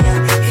naizamia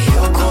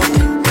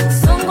yokote.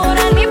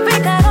 Sungura nipe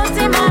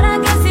karoti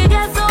marage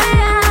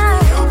sijazoea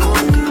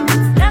yokote.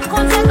 Na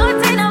kunja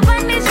goti na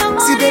pandisha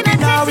mori. See baby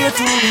now we are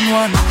two in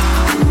one.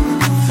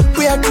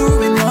 We are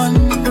two in one.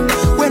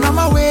 When I'm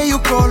away you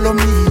call on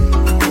me,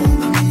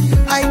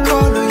 I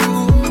call on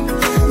you.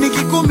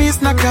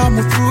 Nikikumiss na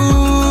come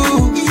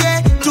through.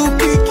 Yeah, to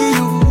pick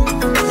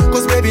you.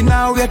 Cause baby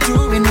now we are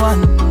two in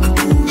one.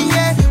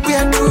 Yeah, we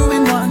are two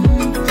in one.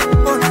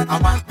 Oh, I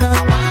want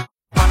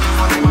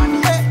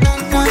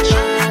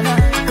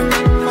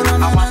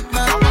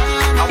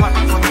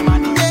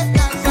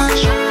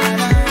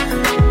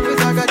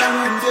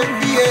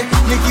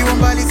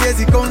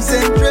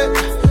concentrate.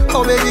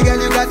 Oh baby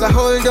girl, you gotta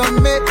hold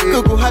on me.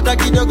 Kuku hata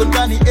kidogo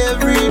ndani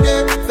every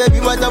day. Baby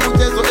wacha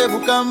mchezo ebu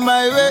come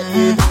my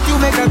way. You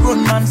make a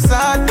grown man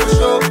sad for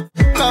sure.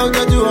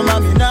 Kauja jua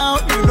mami now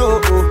you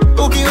know.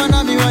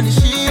 Ukiona mi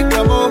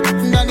wanishika mo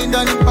ndani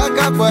ndani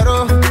mpaka kwa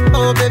roho.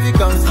 Oh baby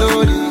come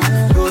slowly,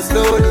 go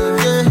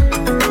slowly, yeah.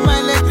 My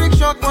electric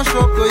shock won't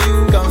shock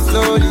you. Come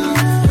slowly,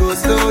 go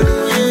slowly,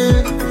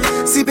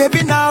 yeah. See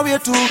baby now we are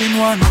two in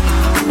one.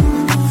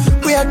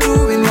 We are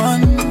two in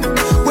one.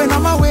 When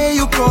I'm away,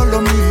 you call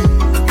on me,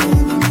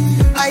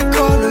 I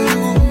call on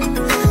you.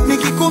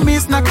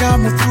 Nikikumiss na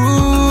come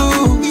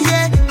through.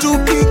 Yeah, to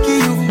pick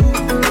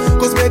you.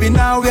 Cause baby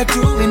now we are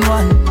two in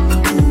one.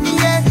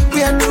 Yeah,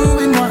 we are two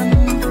in one.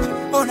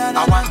 Oh na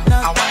na na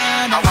na.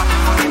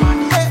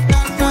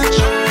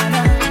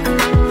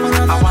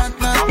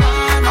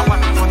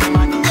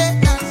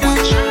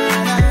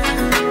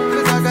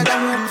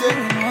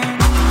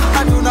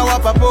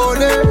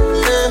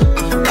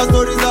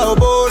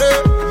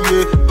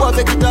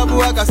 wape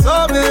kitabu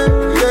akasome,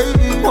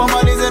 yeah.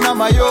 Wamalize na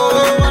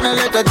mayowe,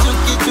 wanaleta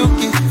chuki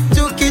chuki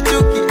chuki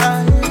chuki.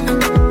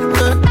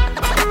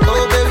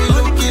 Oh baby,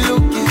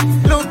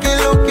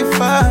 looky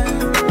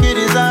fine, key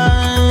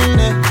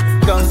design.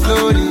 Come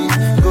slowly,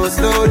 go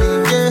slowly,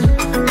 yeah.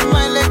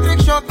 My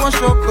electric shock won't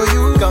shock for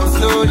you. Come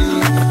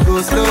slowly,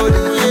 go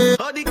slowly,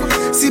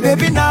 yeah. See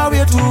baby, now we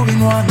are 2 in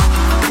 1.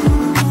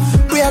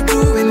 We are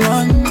 2 in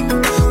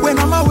 1. When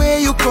I'm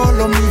away, you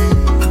call on me,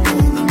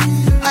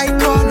 I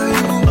call on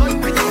you.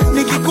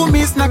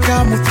 Nikikumiss na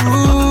come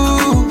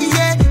through,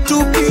 yeah.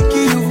 To pick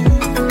you,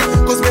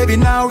 cause baby,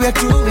 now we are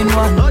 2 in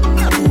 1.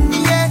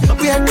 Yeah,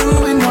 we are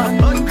 2 in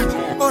 1.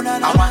 Oh na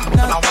na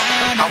na na.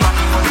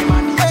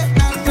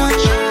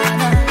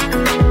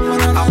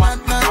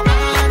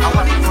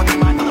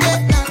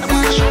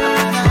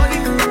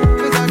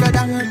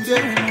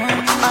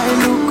 I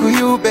look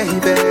you,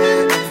 baby.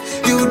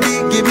 You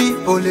did give me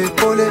pole.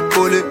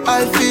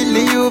 I feel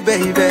you,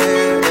 baby.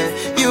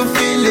 You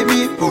feel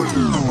me, pole.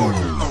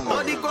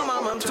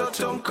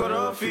 Mtoto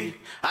mkorofi,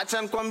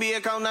 acha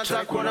nikwambie kama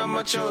unataka kuona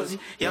machozi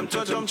ya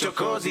mtoto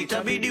mchokozi,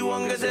 itabidi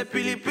uongeze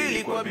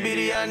pilipili kwa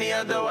biriani,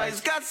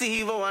 otherwise kasi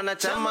hivyo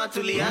wanachama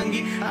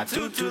tuliangi,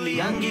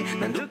 hatutuliangi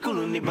na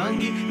ndukulu ni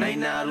bangi na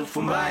ina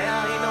harufu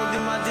mbaya, ina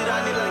udhima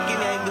jirani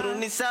lakini haidhuru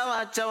ni sawa,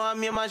 acha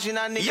wahamie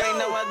mashinani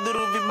kaina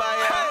wadhuru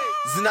vibaya.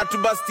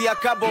 Zinatubastia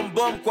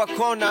kabombom kwa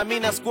kona,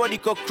 mina squad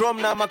iko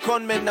chrome na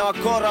maconmen na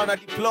wakora, wana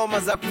diploma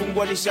za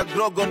kufunguanisha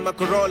grogon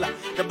makorola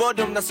na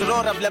bodom na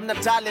sorora, vile mna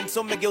talent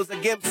so megeuza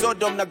game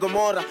Sodom na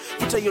Gomora.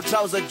 Vuta hiyo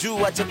trouser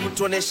juu, acha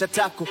kutuonesha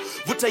tako,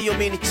 vuta hiyo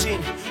mini chini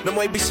na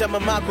mwaibisha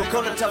mamako,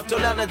 kauna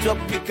tafutola na jua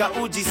kupika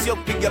uji, sio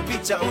kupiga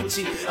picha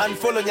uchi.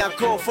 Unfollow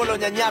nyako, follow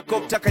nyanyako,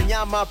 kutaka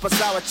nyama hapa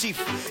sawa chief.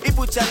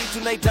 Ibu chari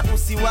tunaita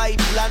usiwai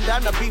blanda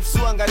na beef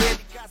suangalia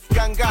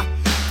kanga.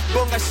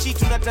 Bonga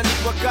shit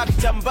unatanikwa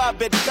kakitamba,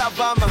 bed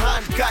cover ama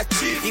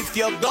handkerchief. If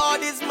your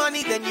God is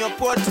money then you're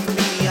poor to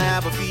me. I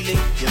have a feeling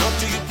you're not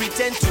who you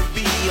pretend to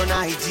be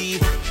on IG.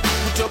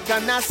 Kutoka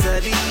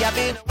nasari, I've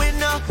been a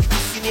winner.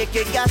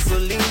 Usinieke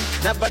gasoline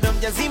na bado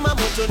mjazima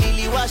moto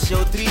niliwasha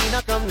utri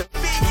na kamna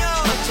pinyo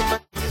macho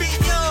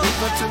pinyo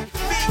macho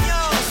pinyo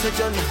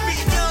asajona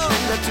pinyo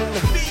natuna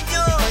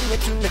pinyo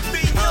natuna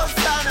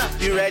pinyo sana.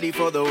 You ready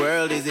for the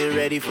world? Is it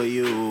ready for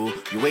you?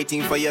 You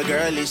waiting for your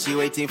girl? Is she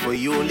waiting for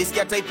you?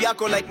 Lisikia type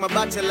yako like my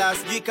bachelor,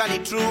 sijui kani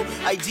true.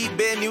 IG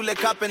Ben yule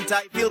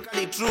carpenter, feel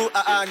kani true.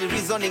 Ni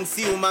reasoning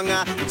si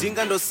umanga,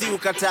 ujinga ndo si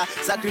ukata.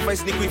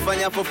 Sacrifice ni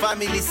kuifanya for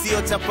family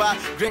sio chapa.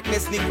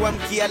 Greatness ni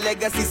kuamkia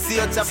legacy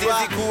sio chapa.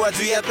 Siwezi kuwa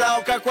juu ya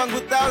tao kwangu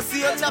tao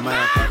sio chapa.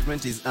 My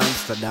apartment is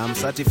Amsterdam,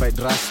 certified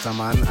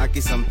Rastaman.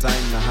 Aki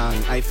sometime na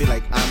hang, I feel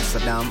like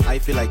Amsterdam. I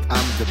feel like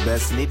I'm the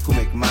best, need to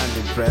make man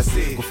impress.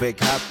 Ku fake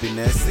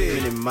happiness,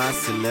 really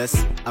merciless.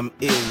 I'm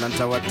ill,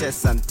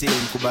 nantawatesa until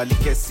mkubali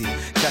kesi.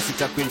 Kasi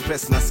taku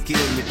impress na skill,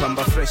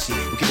 mipamba freshi.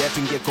 Ukidea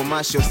tuingie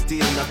commercial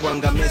still na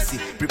kuanga Messi.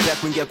 Prepare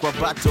kuingia kwa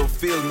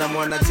battlefield na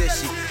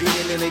mwanajeshi.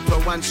 Ile inaitwa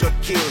one shot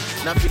kill.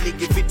 Na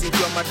piliki fiti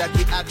kwa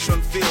madaki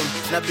action film.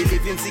 Na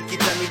believe in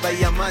zikitani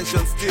by a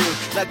mansion still.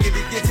 Like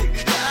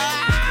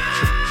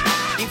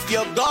if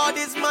your God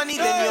is money,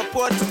 then you're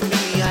poor to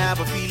me. I have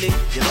a feeling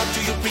you're not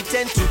who you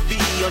pretend to be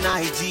on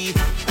IG.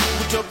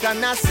 Kutoka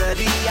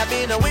nasari, I've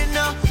been a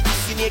winner.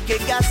 Usinieke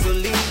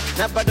gasoline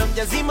na bado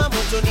mjazima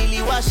moto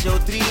niliwasha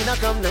utri na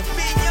kamna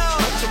pinyo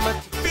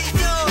macho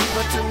pinyo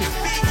matuna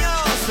pinyo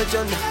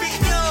asajona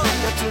pinyo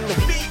natuna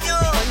pinyo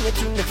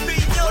natuna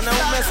pinyo. Ona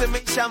umesema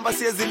shamba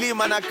siwezi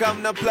lima na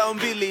kamna plow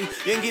mbili,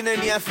 wengine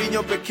ni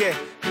afinyo pekee.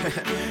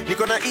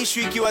 Niko na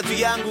issue ikiwa juu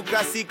yangu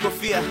kasi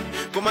kofia,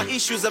 kwa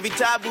issue za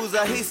vitabu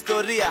za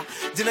historia.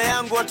 Jina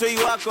yangu watoi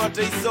wako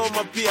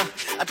wataisoma pia.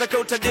 Ataka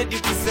utadedi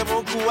ukisema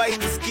huku wai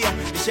nisikia.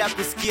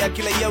 Nishakusikia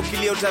kila ya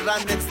ukilia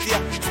utaran next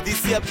year.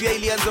 This year pia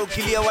ilianza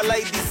ukilia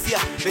walai this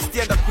year. Next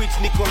year quit,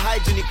 niko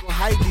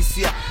high this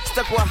year.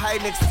 Sitakuwa high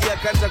next year,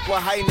 kanta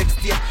kuwa high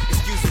next year.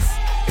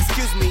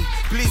 Excuse me,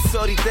 please,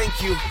 sorry,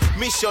 thank you.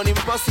 Mission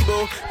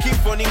impossible,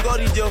 keep on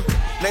ingorijo.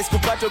 Nice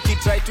kupato ki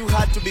try too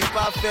hard to be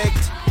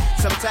perfect.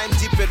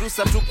 Sometimes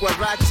jiperusa tu kwa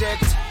ratchet.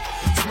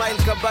 Smile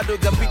kabado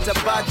japita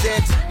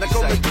budget. Na kama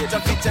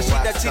umepita ficha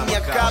shida chini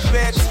ya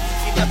carpet.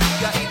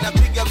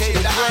 Inapiga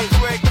shida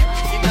earthquake.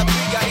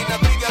 Inapiga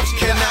shida.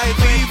 Can I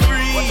be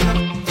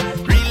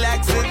free?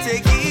 Relax and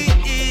take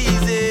it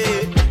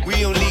easy.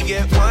 We only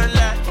get one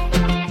life,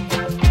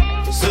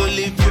 so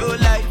live your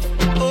life.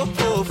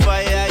 Oh,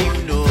 fire, you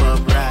know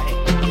I'm right.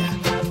 Yeah.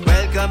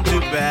 Welcome to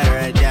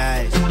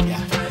paradise.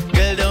 Yeah.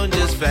 Girl, don't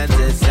just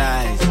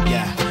fantasize.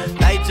 Yeah.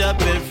 Light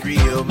up and free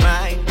your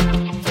mind.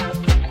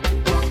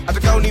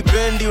 Ataka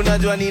unipendi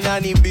unajua ni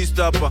nani beast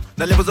hapa.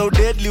 Na level za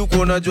deadly uko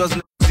unajua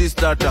zina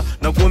data.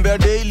 Na kuombea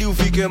daily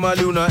ufike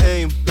mali una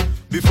aim.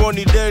 Before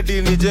ni dead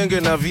nijenge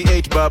na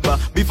V8 baba.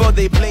 Before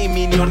they play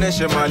me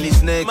nioneshe mali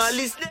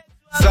snakes.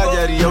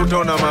 Surgery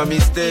utaona ma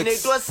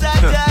mistakes.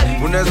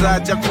 Unaweza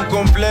acha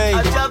kucomplain.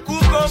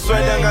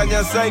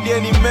 Swedanganya side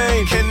any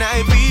main. Can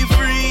I be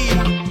free?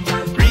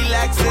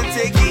 Relax and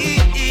take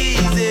it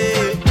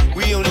easy.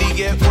 We only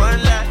get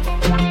one life,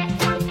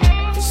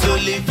 so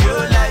live your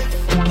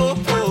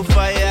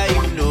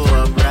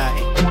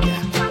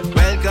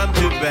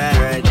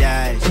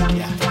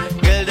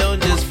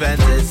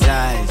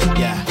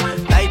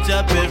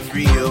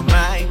real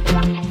mind.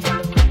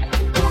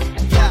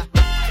 Yeah.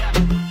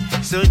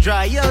 So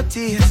dry your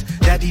tears.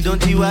 Daddy,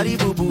 don't you worry,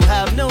 boo-boo,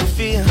 have no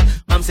fear.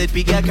 Mom said,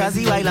 piga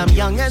kazi while I'm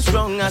young and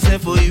strong. I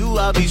said, for you,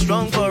 I'll be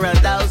strong for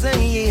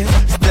 1,000 years.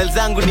 Stel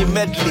zangu ni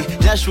medley,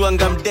 Nashua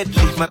ngam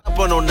deadly.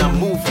 Marapono na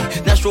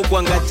movie, Nashua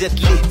kwanga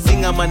jetly.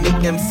 Singa mani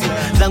MC,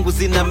 zangu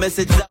zina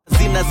message,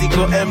 zina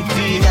ziko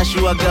empty.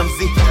 Nashua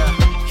gamzi,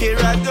 here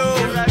I go.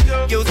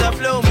 Kiuza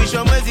flow,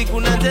 mwisho mwezi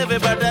kuna teve,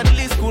 but at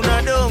least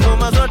kuna dongo.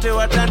 Mazote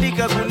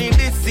watandika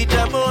kunindisi,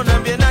 sitabona.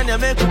 Mbie nani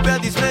amekupea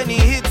this many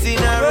hits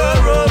in a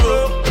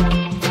row.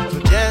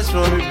 Dance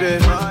for me,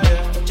 babe.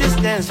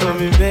 Just dance for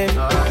me, babe.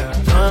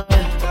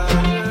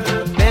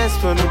 Dance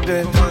for me,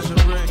 babe.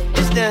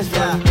 Just dance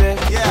for me, babe.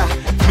 Yeah.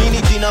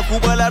 Mini jina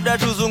kubwa labda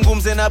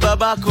tuzungumze na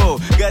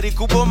babako. Gari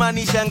kubwa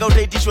manishanga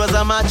utaitishwa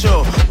za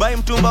macho. Bai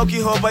mtumba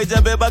ukihopa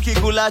ijabeba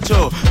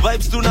kikulacho.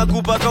 Vibes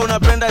tunakupa ka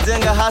unapenda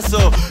jenga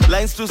haso.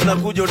 Lines tu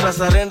zinakuja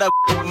utasarenda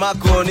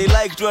mako. Ni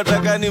like tu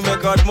ataka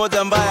nimeka watu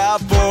moja mbaya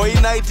hapo.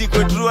 Hii night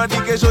iko true hadi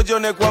kesho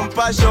jione kwa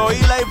mpasho.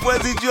 Hii life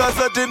wezi jua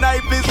so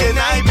tonight please can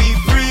I be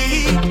free?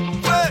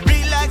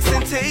 Relax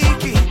and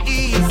take it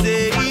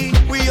easy.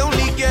 We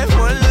only get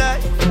one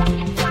life,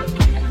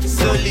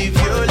 so live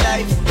your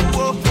life.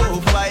 Whoa,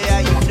 whoa,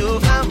 fire, you know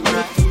I'm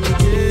right.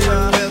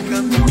 Yeah.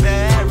 Welcome to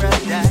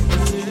paradise.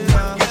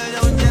 Girl,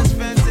 don't just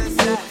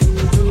fantasize.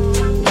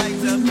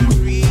 Light up the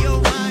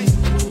real mind.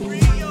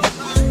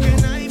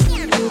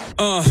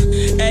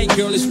 Hey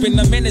girl, it's been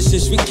a minute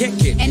since we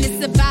kick it. And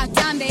it's about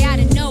time they ought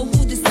to know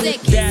who the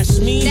sick is. That's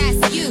me.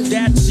 That's you.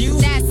 That's you.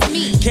 That's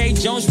me. K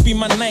Jones be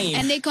my name.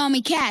 And they call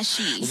me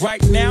Cashy.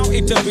 Right now,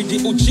 it's a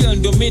video chill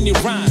and mini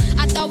rhyme.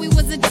 I thought we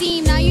was a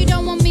team, now you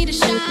don't want me to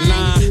shine.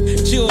 Nah,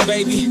 chill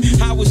baby,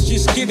 I was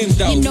just kidding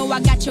though. You know I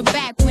got your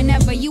back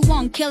whenever you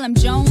want, kill him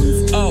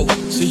Jones. Oh,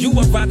 so you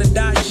would rather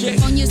die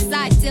chick. On your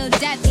side till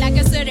death like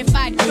a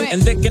certified crip.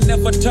 And they can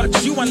never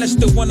touch you unless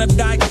they wanna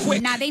die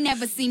quick. Now they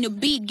never seen a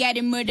beat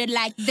getting murdered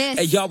like this.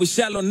 Hey y'all, we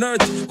sell on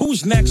earth,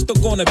 who's next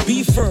or gonna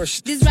be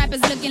first? This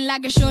rapper's looking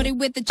like a shorty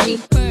with a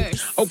cheap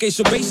purse. Okay,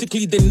 so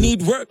basically they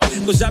need work,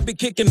 cause I be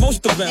kicking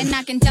most of them. And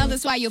I can tell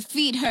that's why your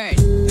feet hurt.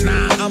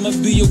 Nah, I'ma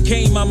be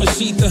okay,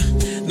 Mamacita.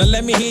 Now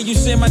let me hear you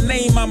say my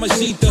name,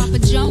 Mamacita. Papa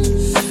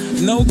Jones.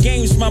 No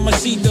games,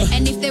 Mamacita.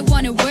 And if they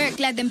wanna work,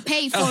 let them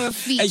pay for a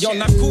feature. Hey yo,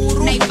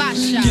 Nakuru,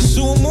 Naivasha,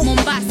 Kisumu,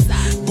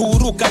 Mombasa,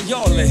 Buru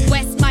Kayole,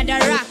 West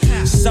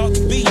Madaraka,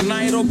 South B,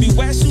 Nairobi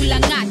West,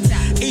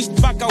 Sulangata,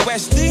 East Baka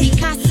Westi,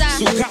 Mikasa,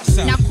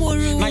 Sukasa,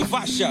 Nakuru,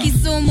 Naivasha,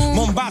 Kisumu,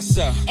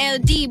 Mombasa,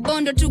 LD,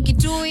 Bondo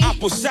Tukitui,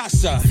 Apo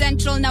Sasa,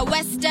 Central na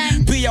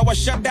Western, Pia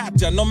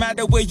Washadata. No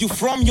matter where you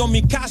from, you're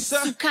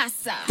Mikasa,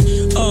 Sukasa.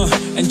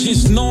 And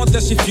just know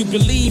that if you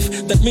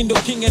believe that Mindo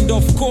King and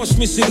of course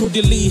Missy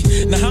Rudy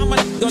Lee. Now how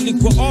much don't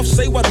go off,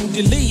 say what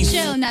Rudy Lee.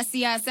 Chill na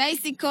siasa,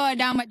 isi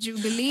called I'm a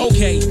Jubilee.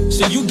 Okay,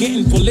 so you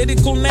getting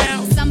political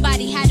now?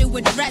 Somebody had to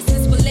address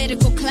this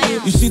political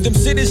clown. You see them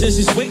citizens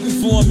is waiting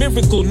for a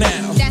miracle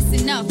now. That's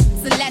enough,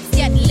 so let's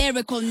get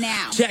lyrical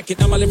now. Check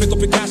it, I'm a lyrical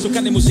Picasso.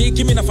 Kani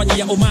muziki, mina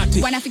fanyia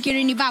umati.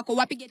 Wanafikiri ni vako,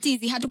 wapige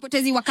tizi,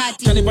 hatupotezi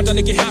wakati. Kanipata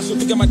nikihasu,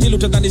 piga matilu,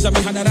 tadhani za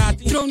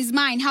mihadarati. Throne is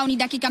mine, hao ni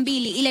dakika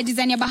mbili, ile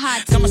design ya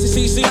bahati. Kama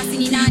sisi, basi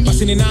ni nani?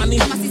 Basi ni nani?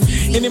 Kama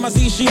sisi, ini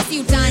mazishi, si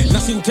utani.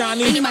 Na si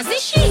utani. Ini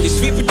mazishi. It's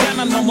sweet down,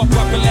 I know I'm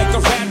proper like a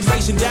rat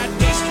race in that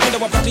case. When the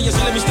wapati ya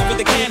let me stop it,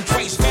 they can't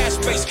trace.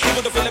 Fast pace,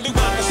 people don't feel let me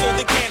walk, so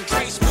they can't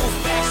trace.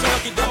 Move back, so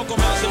lucky dog, go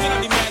miles, and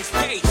I demand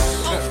space.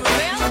 Oh, for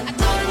real? I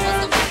thought it was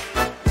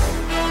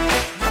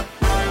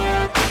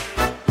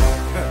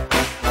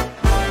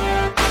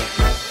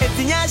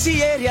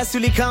Etinyashi area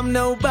sulikam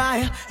na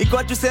ubaya.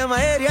 Ikuwa tusema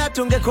area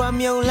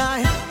tungekwamia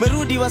Ulaya.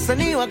 Merudi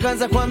wasanii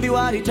wakaanza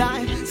kuambiwa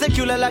retire.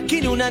 Secular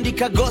lakini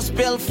unaandika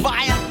gospel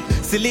fire.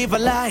 Siliva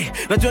lie,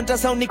 najua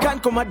nitasound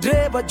kwa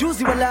madreba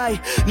juzi walai.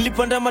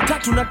 Nilipanda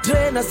matatu na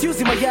train na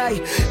siuzi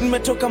mayai.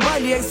 Nimetoka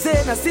mbali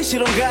aise na si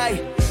Shirongai.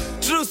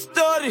 True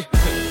story.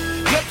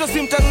 Geto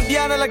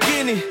simtarudiana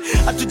lakini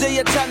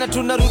hatujaiachana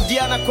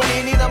tunarudiana kwa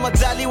nini na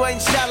majaliwa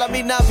inshallah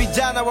mimi na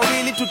vijana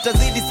wawili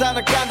tutazidi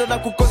sana kando na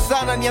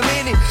kukosana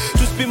niamini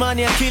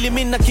tusipimani akili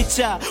mimi na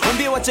kicha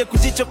waambie wache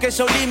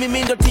kujichokesha ulimi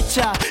mimi ndo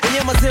teacher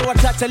yenyewe mazee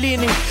watata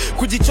lini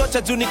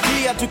kujichocha juu ni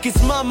clear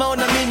tukisimama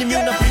ona mimi mimi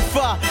una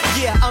prefer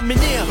yeah I'm in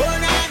here oh na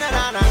na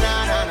na na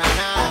na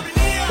na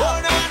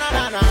oh na na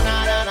na na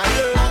na na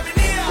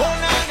oh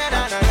na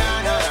na na na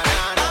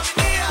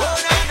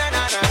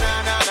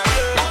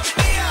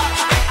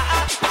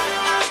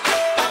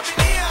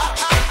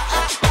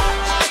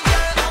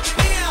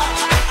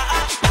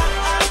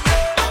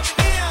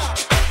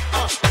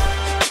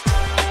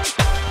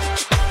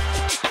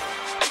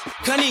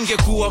Kani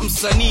ningekuwa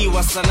msanii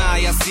wa sanaa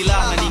ya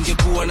silaha,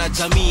 ningekuwa na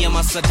jamii ya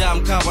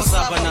masadam kawa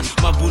saba na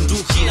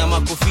mabunduki na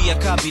makofia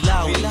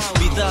kabilau,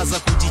 bidhaa za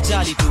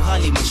kujijali tu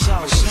hali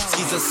mashauri.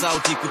 Sikiza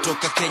sauti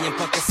kutoka Kenya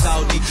mpaka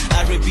Saudi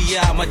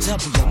Arabia,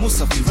 majabu ya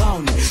Musa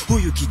Firauni.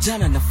 Huyu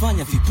kijana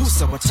nafanya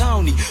vipusa wa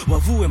tauni,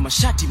 wavue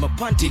mashati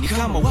mapanti ni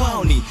kama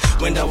waoni,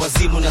 wenda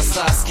wazimu na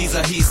saa.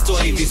 Sikiza hii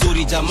story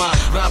vizuri jamaa,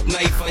 rap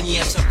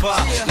naifanyia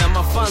chapa na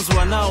mafans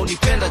wanao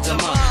nipenda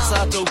jamaa.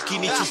 Sasa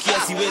ukinichukia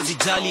siwezi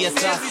jali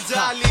hata.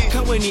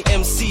 Kawe ni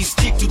MC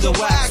stick to the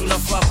wax,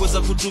 unafaa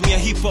kuweza kutumia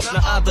hip hop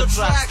na other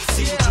tracks.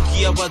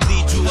 Sikuchukia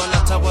wadhiju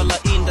wanatawala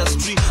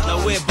industry na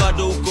we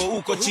bado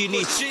uko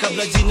chini.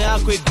 Kabla jina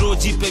yako igrow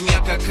jipe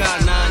miaka ka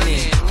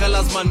 8,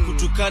 kalazman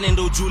kutukane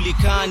ndo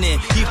ujulikane.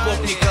 Hip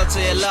hop ni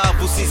culture ya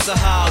love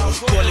usisahau,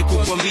 pole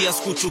kukwambia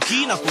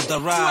sikuchuki na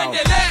kudharau.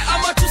 Tuendelee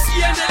ama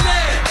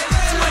tusiendelee,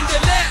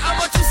 tuendelee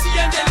ama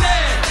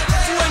tusiendelee,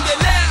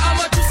 tuendelee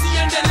ama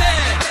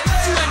tusiendelee,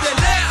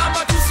 tuendelee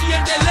ama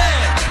tusiendelee.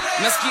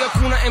 Nasikia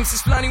kuna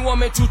MCs flani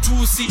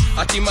wametutusi,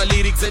 hatima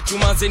lyrics zetu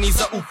mazeni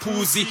za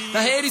upuzi.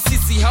 Na heri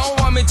sisi hao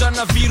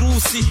wamejana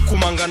virusi,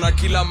 kumangana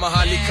kila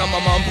mahali kama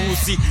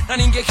mambuzi. Na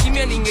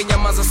ningekimia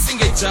ningenyamaza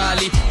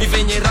singejali, ni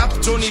venye rap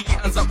John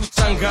ilianza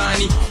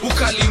uchangani,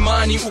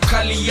 ukalimani,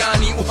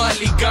 ukaliani,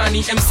 uhali gani.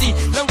 MC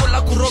lango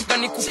la kuroga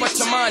ni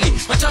kupata mali,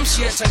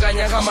 matamshi ya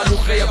changanya kama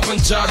lugha ya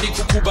Punjabi,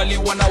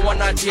 kukubaliwa na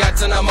wanati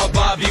hata na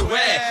mababi. We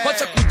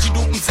wacha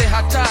kujidu mzee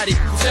hatari,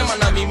 kusema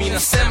na mimi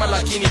nasema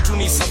lakini tu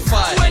ni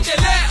safari.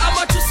 Tuendelee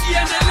ama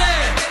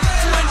tusiendelee,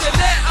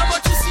 tuendelee ama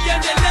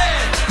tusiendelee,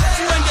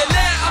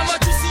 tuendelee ama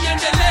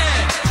tusiendelee,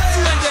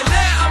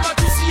 tuendelee ama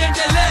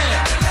tusiendelee,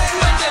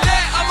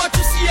 tuendelee ama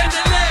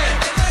tusiendelee,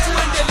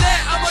 tuendelee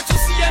ama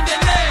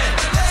tusiendelee,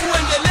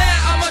 tuendelee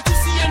ama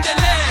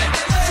tusiendelee,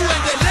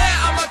 tuendelee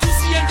ama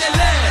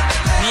tusiendelee.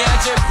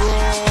 Niaje bro,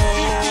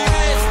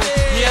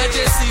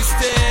 niaje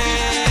sister,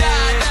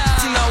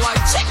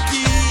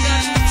 tunawacheki,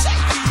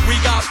 we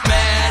got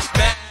mad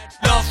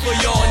love for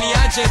you.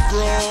 Niaje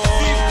bro,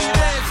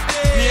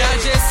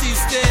 niaje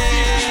sister,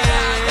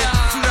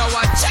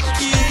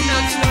 tunawacheki,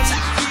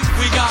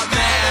 we got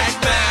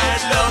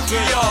mad love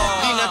for you.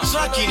 Nina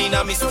traki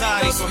nina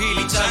mistari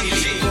Swahili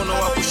jangili, mkono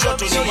wa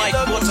kushoto ni mic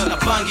bota na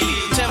bangili.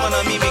 Tema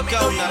na mimi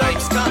kau na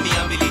rhymes kami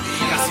ambili,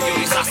 kasi vyo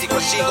risasi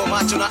kwa shingo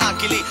macho na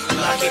akili.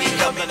 Lakini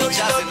kabla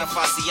nijaze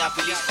nafasi ya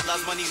pili,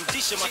 lazima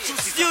nirudishe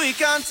matusi. Sijui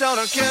kanta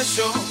na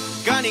kesho,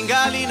 gani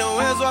ngali na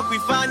uwezo wa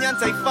kuifanya,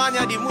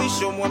 nitaifanya di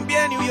mwisho.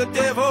 Mwambieni huyo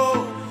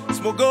devil,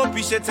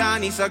 smogopi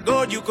shetani,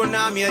 sagodi uko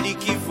nami hadi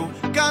kifo.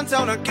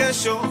 Kanta na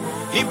kesho,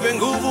 nipe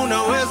nguvu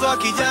na uwezo wa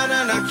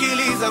kijana na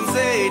akili za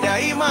mzee.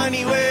 Daima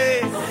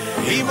niwe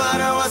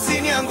imara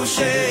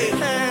wasiniangushe.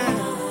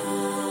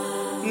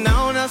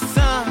 Naona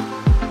saa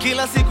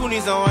kila siku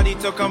ni zawadi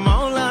toka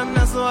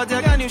Maulana, so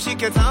haja gani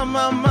ushike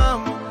tama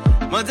mama,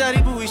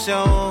 majaribu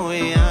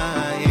ishaoea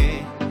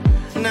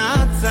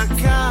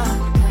nataka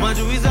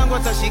majui zangu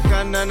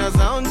atashikana na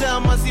zao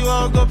njama,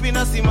 siwaogopi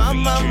na simama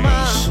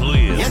mama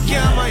ya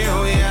kiama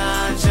yao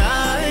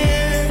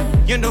yajaye.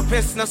 Yendo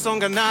pesi na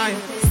songa nayo,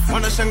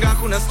 wanashangaa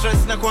kuna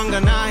stress na kuanga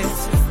nayo.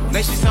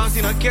 Naishi sawa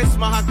sina case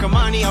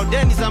mahakamani, au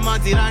deni za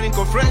majirani,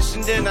 niko fresh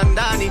nde na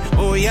ndani.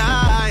 Oh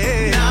yeah,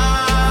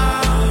 yeah.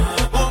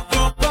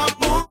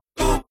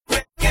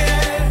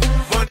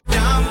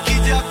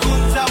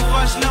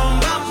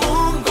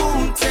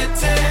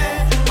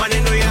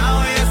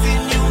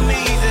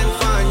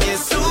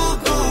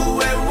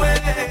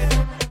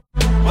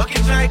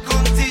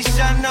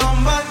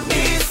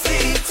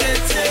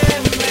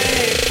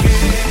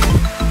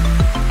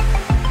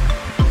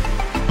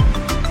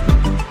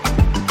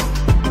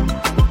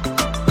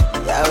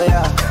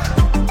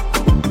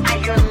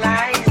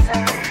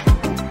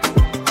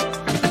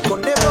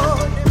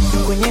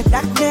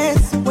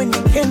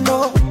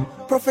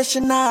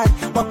 Professional,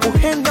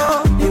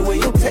 wakuhendo, the way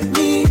you take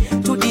me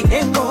to the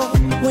angle.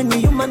 When you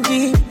human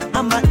being,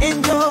 I'm an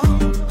angel.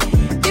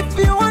 If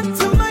you want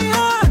to my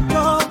heart,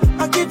 no,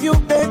 I'll give you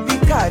baby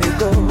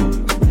karigo.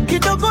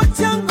 Kidogo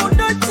changu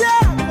ndo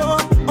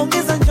chako,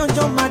 ongeza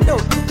njonjo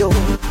madogo.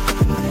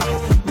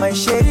 My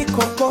sherry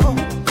coco,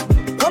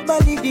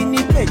 wabalidi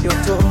nipe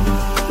joto,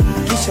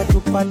 kisha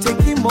tupate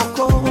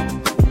kimoko,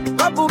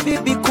 babu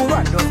bibi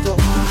kuwa doto.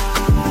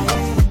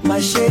 My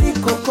sherry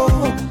coco,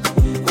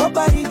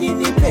 wabaridi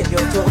nipe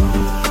joto,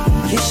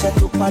 kisha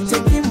tupate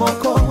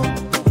kimoko,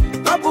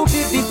 babu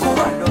bibi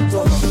kuwa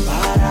ndoto.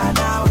 Para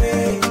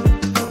nawe,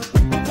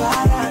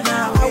 para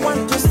nawe, I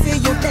want to see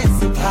you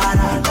dancing.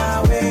 Para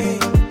nawe,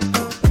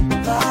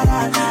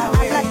 para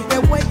nawe, I like the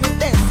way you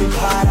dancing.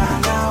 Para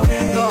nawe,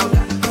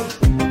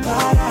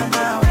 para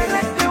nawe, I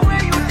like the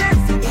way you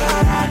dancing.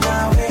 Para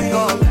nawe,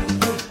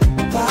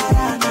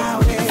 para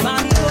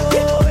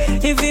nawe.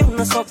 Hivi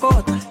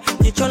unasokota,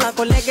 jicho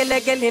lako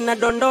lege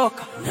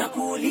linadondoka.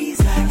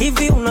 Nakuuliza,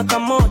 hivi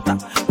unakamota,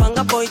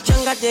 panga boy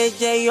changa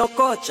JJ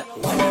Okocha.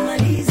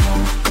 Wanamaliza,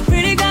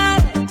 pretty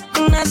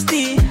girl,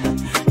 nasty,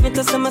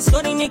 nitasema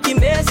sorry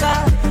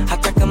nikimbeza,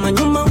 hata kama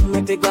nyuma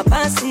umepigwa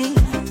pasi.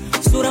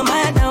 Sura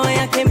mbaya dawa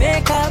yake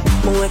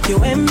makeup, uwe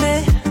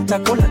kiwembe,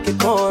 nitakula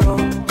kikoro.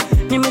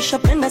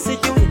 Nimeshapenda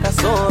sijui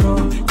kasoro,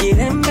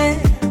 jirembe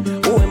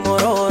uwe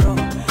mororo,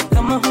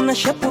 kama huna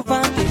shepu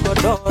vaa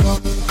kigodoro.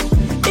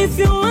 If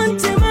you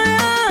want my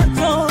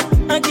heart,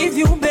 I give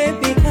you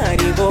baby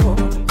karibu.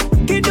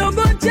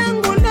 Kidogo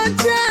changu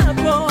ndo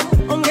chako,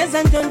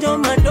 ongeza njonjo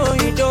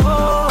madoido.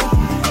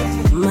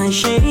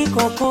 Maisha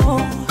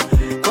ikoko,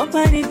 kwa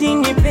baridi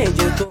nipe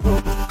joto.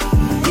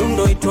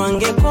 Yundo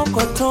itwange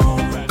kokoto,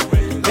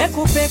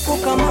 peku peku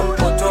kama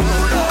mpoto.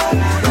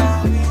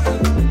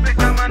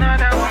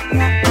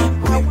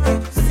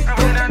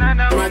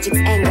 Magic's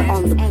anger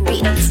on the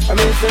beat. I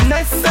mean, so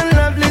nice and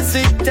lovely,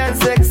 sweet and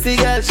sexy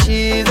girl,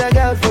 she's a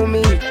girl for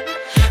me.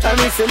 I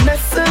mean, so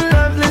nice and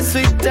lovely,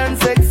 sweet and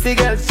sexy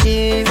girl,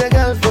 she's a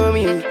girl for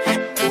me.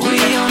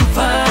 We on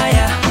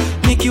fire,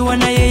 nikiwa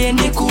na yeye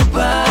ni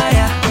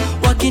kubaya,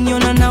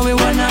 wakiniona nawe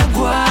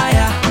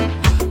wanagwaya.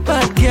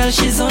 Bad girl,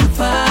 she's on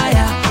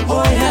fire,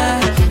 oh yeah.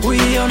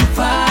 We on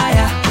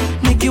fire,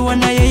 nikiwa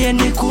na yeye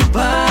ni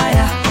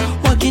kubaya,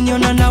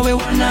 wakiniona nawe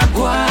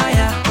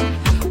wanagwaya.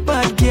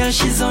 Bad girl,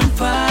 she's on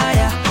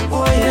fire,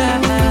 oh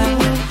yeah.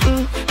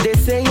 They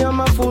say I'm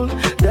a fool,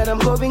 that I'm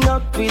going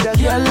out with a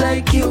girl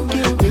like you.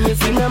 When you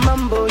sing a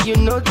mambo, you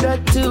know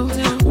that too.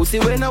 Who see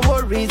when I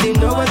worry, they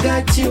know I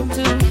got you.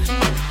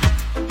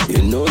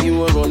 You know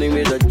you are running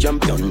with a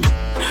champion,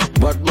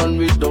 Batman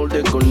with all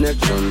the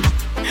connection.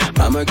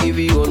 I'ma give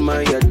you all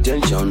my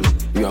attention.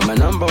 You are my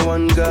number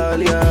one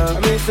girl, yeah. I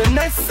mean, so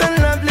nice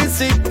and lovely,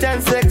 sweet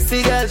and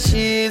sexy girl,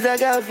 she's a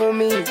girl for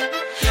me.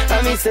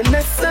 I mean, so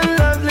nice and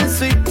lovely,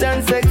 sweet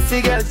and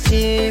sexy girl,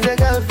 she's a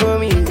girl for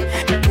me.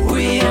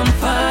 We on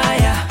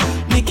fire,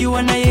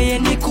 nikiwa na yeye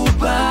ni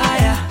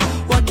kubaya,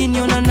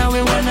 wakiniona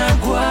nawe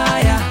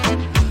wanagwaya.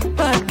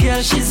 Bad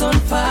girl, she's on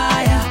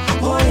fire,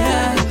 oh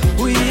yeah.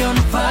 We on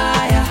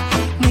fire,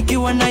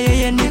 nikiwa na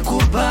yeye ni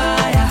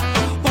kubaya,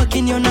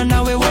 wakiniona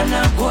nawe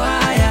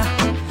wanagwaya.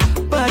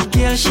 Bad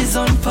girl, she's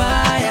on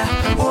fire,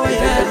 oh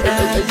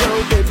yeah.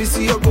 Yo, baby,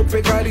 see you go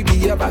pick out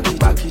the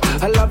back it.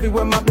 I love it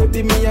when my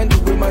baby me and you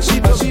with my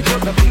shit up.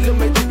 The pillow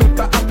make you put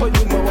up on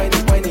you, my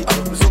whiny.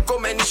 So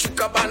come and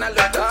shuka bana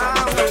leta.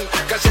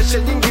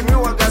 Kasheshe nyingi mi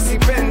waga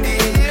sipendi.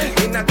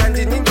 Ina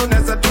ganji nyingi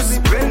unaweza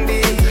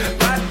tusipendi.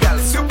 Bad girl,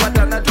 sio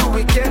patana tu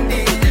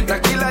weekendi. Na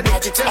kila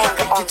nikicheza.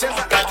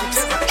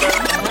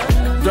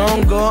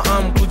 Don't go,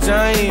 I'm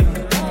kujain.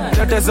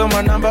 Tetezo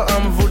manamba,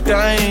 I'm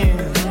vutain.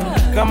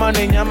 Kama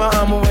ni nyama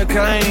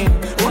amuwekain.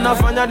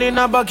 Unafanya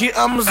ninabaki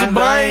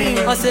amzibain.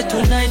 I say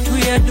tonight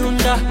we are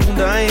dunda.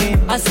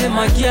 I say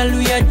my girl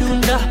we are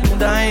dunda.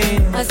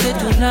 I say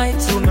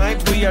tonight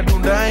we are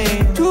dunda.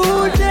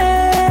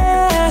 Today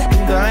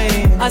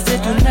I say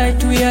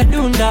tonight we are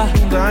dunda.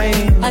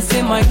 I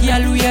say my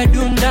girl we are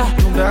dunda.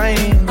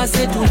 I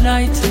say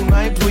tonight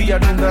we are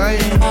dunda.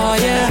 Oh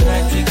yeah.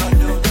 Tonight we gon'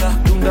 dunda.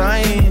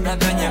 Na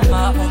venye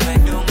ma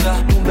umedunga.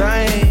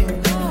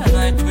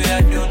 Tonight we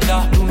are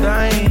dunda.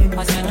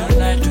 I say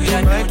tonight we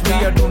are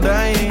dunda.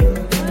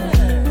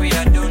 We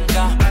are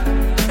dunda.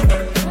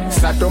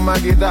 Sato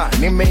Magida,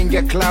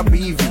 nimeingia club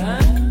hivi.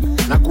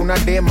 Na kuna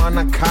dema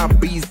na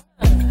kabiz.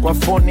 Kwa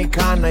phone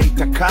kana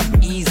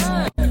itakab easy.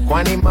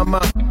 Kwani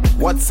mama,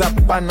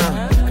 WhatsApp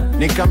bana.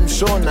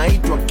 Nikamshow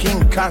naitwa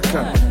King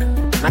Kaka.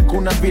 Na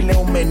kuna vile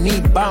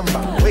umenibamba.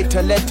 Wait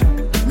a letter,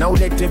 na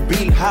ulete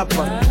bill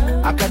hapa.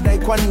 Akadai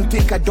kwani you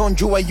think I don't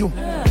jua you.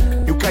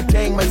 You can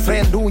tell my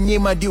friend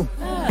unyima du.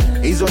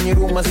 Hizo ni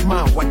rumors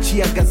ma,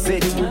 wachia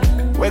gazeti.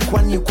 We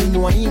kwani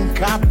kunywa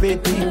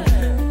inkapeti.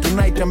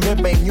 Tonight I'm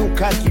beba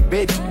inyuka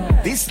kibeti.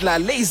 This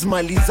lale is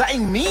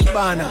malizaing me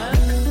bana.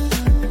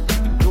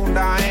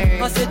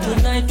 I say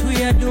tonight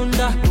we are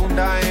dunda.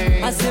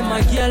 I say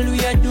my girl we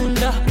are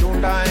dunda.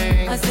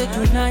 I say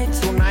tonight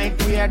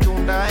we are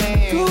dunda.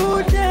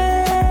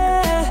 Today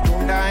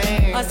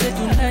I say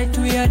tonight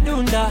we are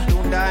dunda.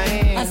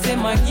 I say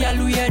my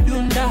girl we are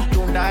dunda.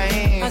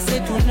 I say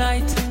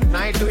tonight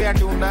we are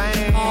dunda.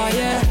 Oh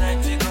yeah.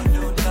 Tonight we gon'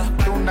 dunda.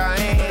 Dunda.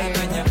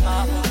 Venye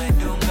mama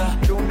umedunga.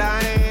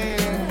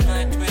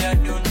 Tonight we are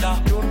dunda.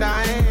 I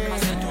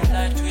say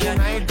tonight we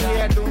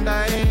are dunda.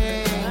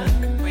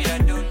 We are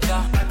dunda.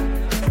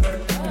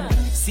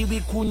 See we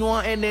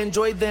kunywa and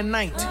enjoy the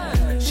night.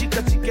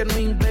 Shika chicken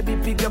wing, baby,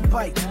 pick a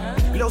bite.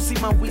 Leo see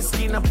my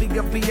whiskey na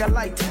piga pia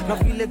light. Na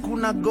vile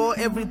kuna go,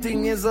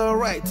 everything is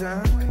alright,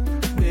 huh?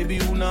 Baby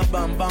una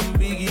bam bam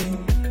biggie.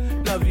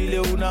 Na vile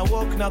una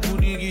walk na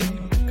kudigi.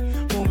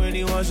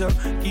 Mumeni washa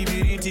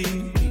kibiriti.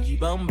 Biggie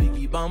bam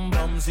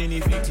bam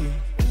sinifiti.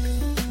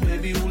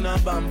 Baby una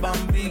bam bam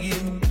biggie.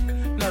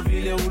 Na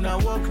vile una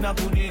walk na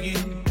kudigi.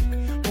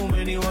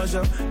 Mumeni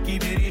washa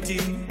kibiriti.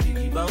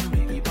 Biggie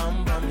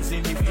bam bam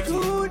sinifiti.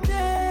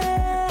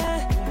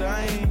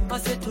 I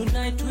say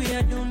tonight we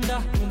are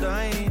dunda.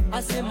 I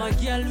say my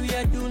girl we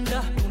are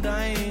dunda.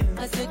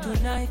 I say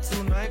tonight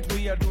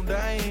we are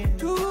dunda.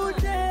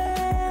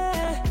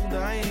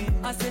 Today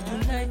I say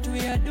tonight we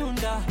are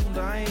dunda.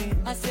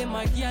 I say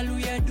my girl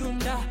we are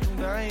dunda.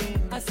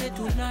 I say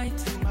tonight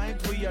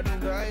we are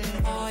dunda.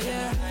 Oh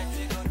yeah.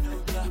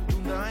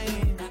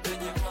 Dunda.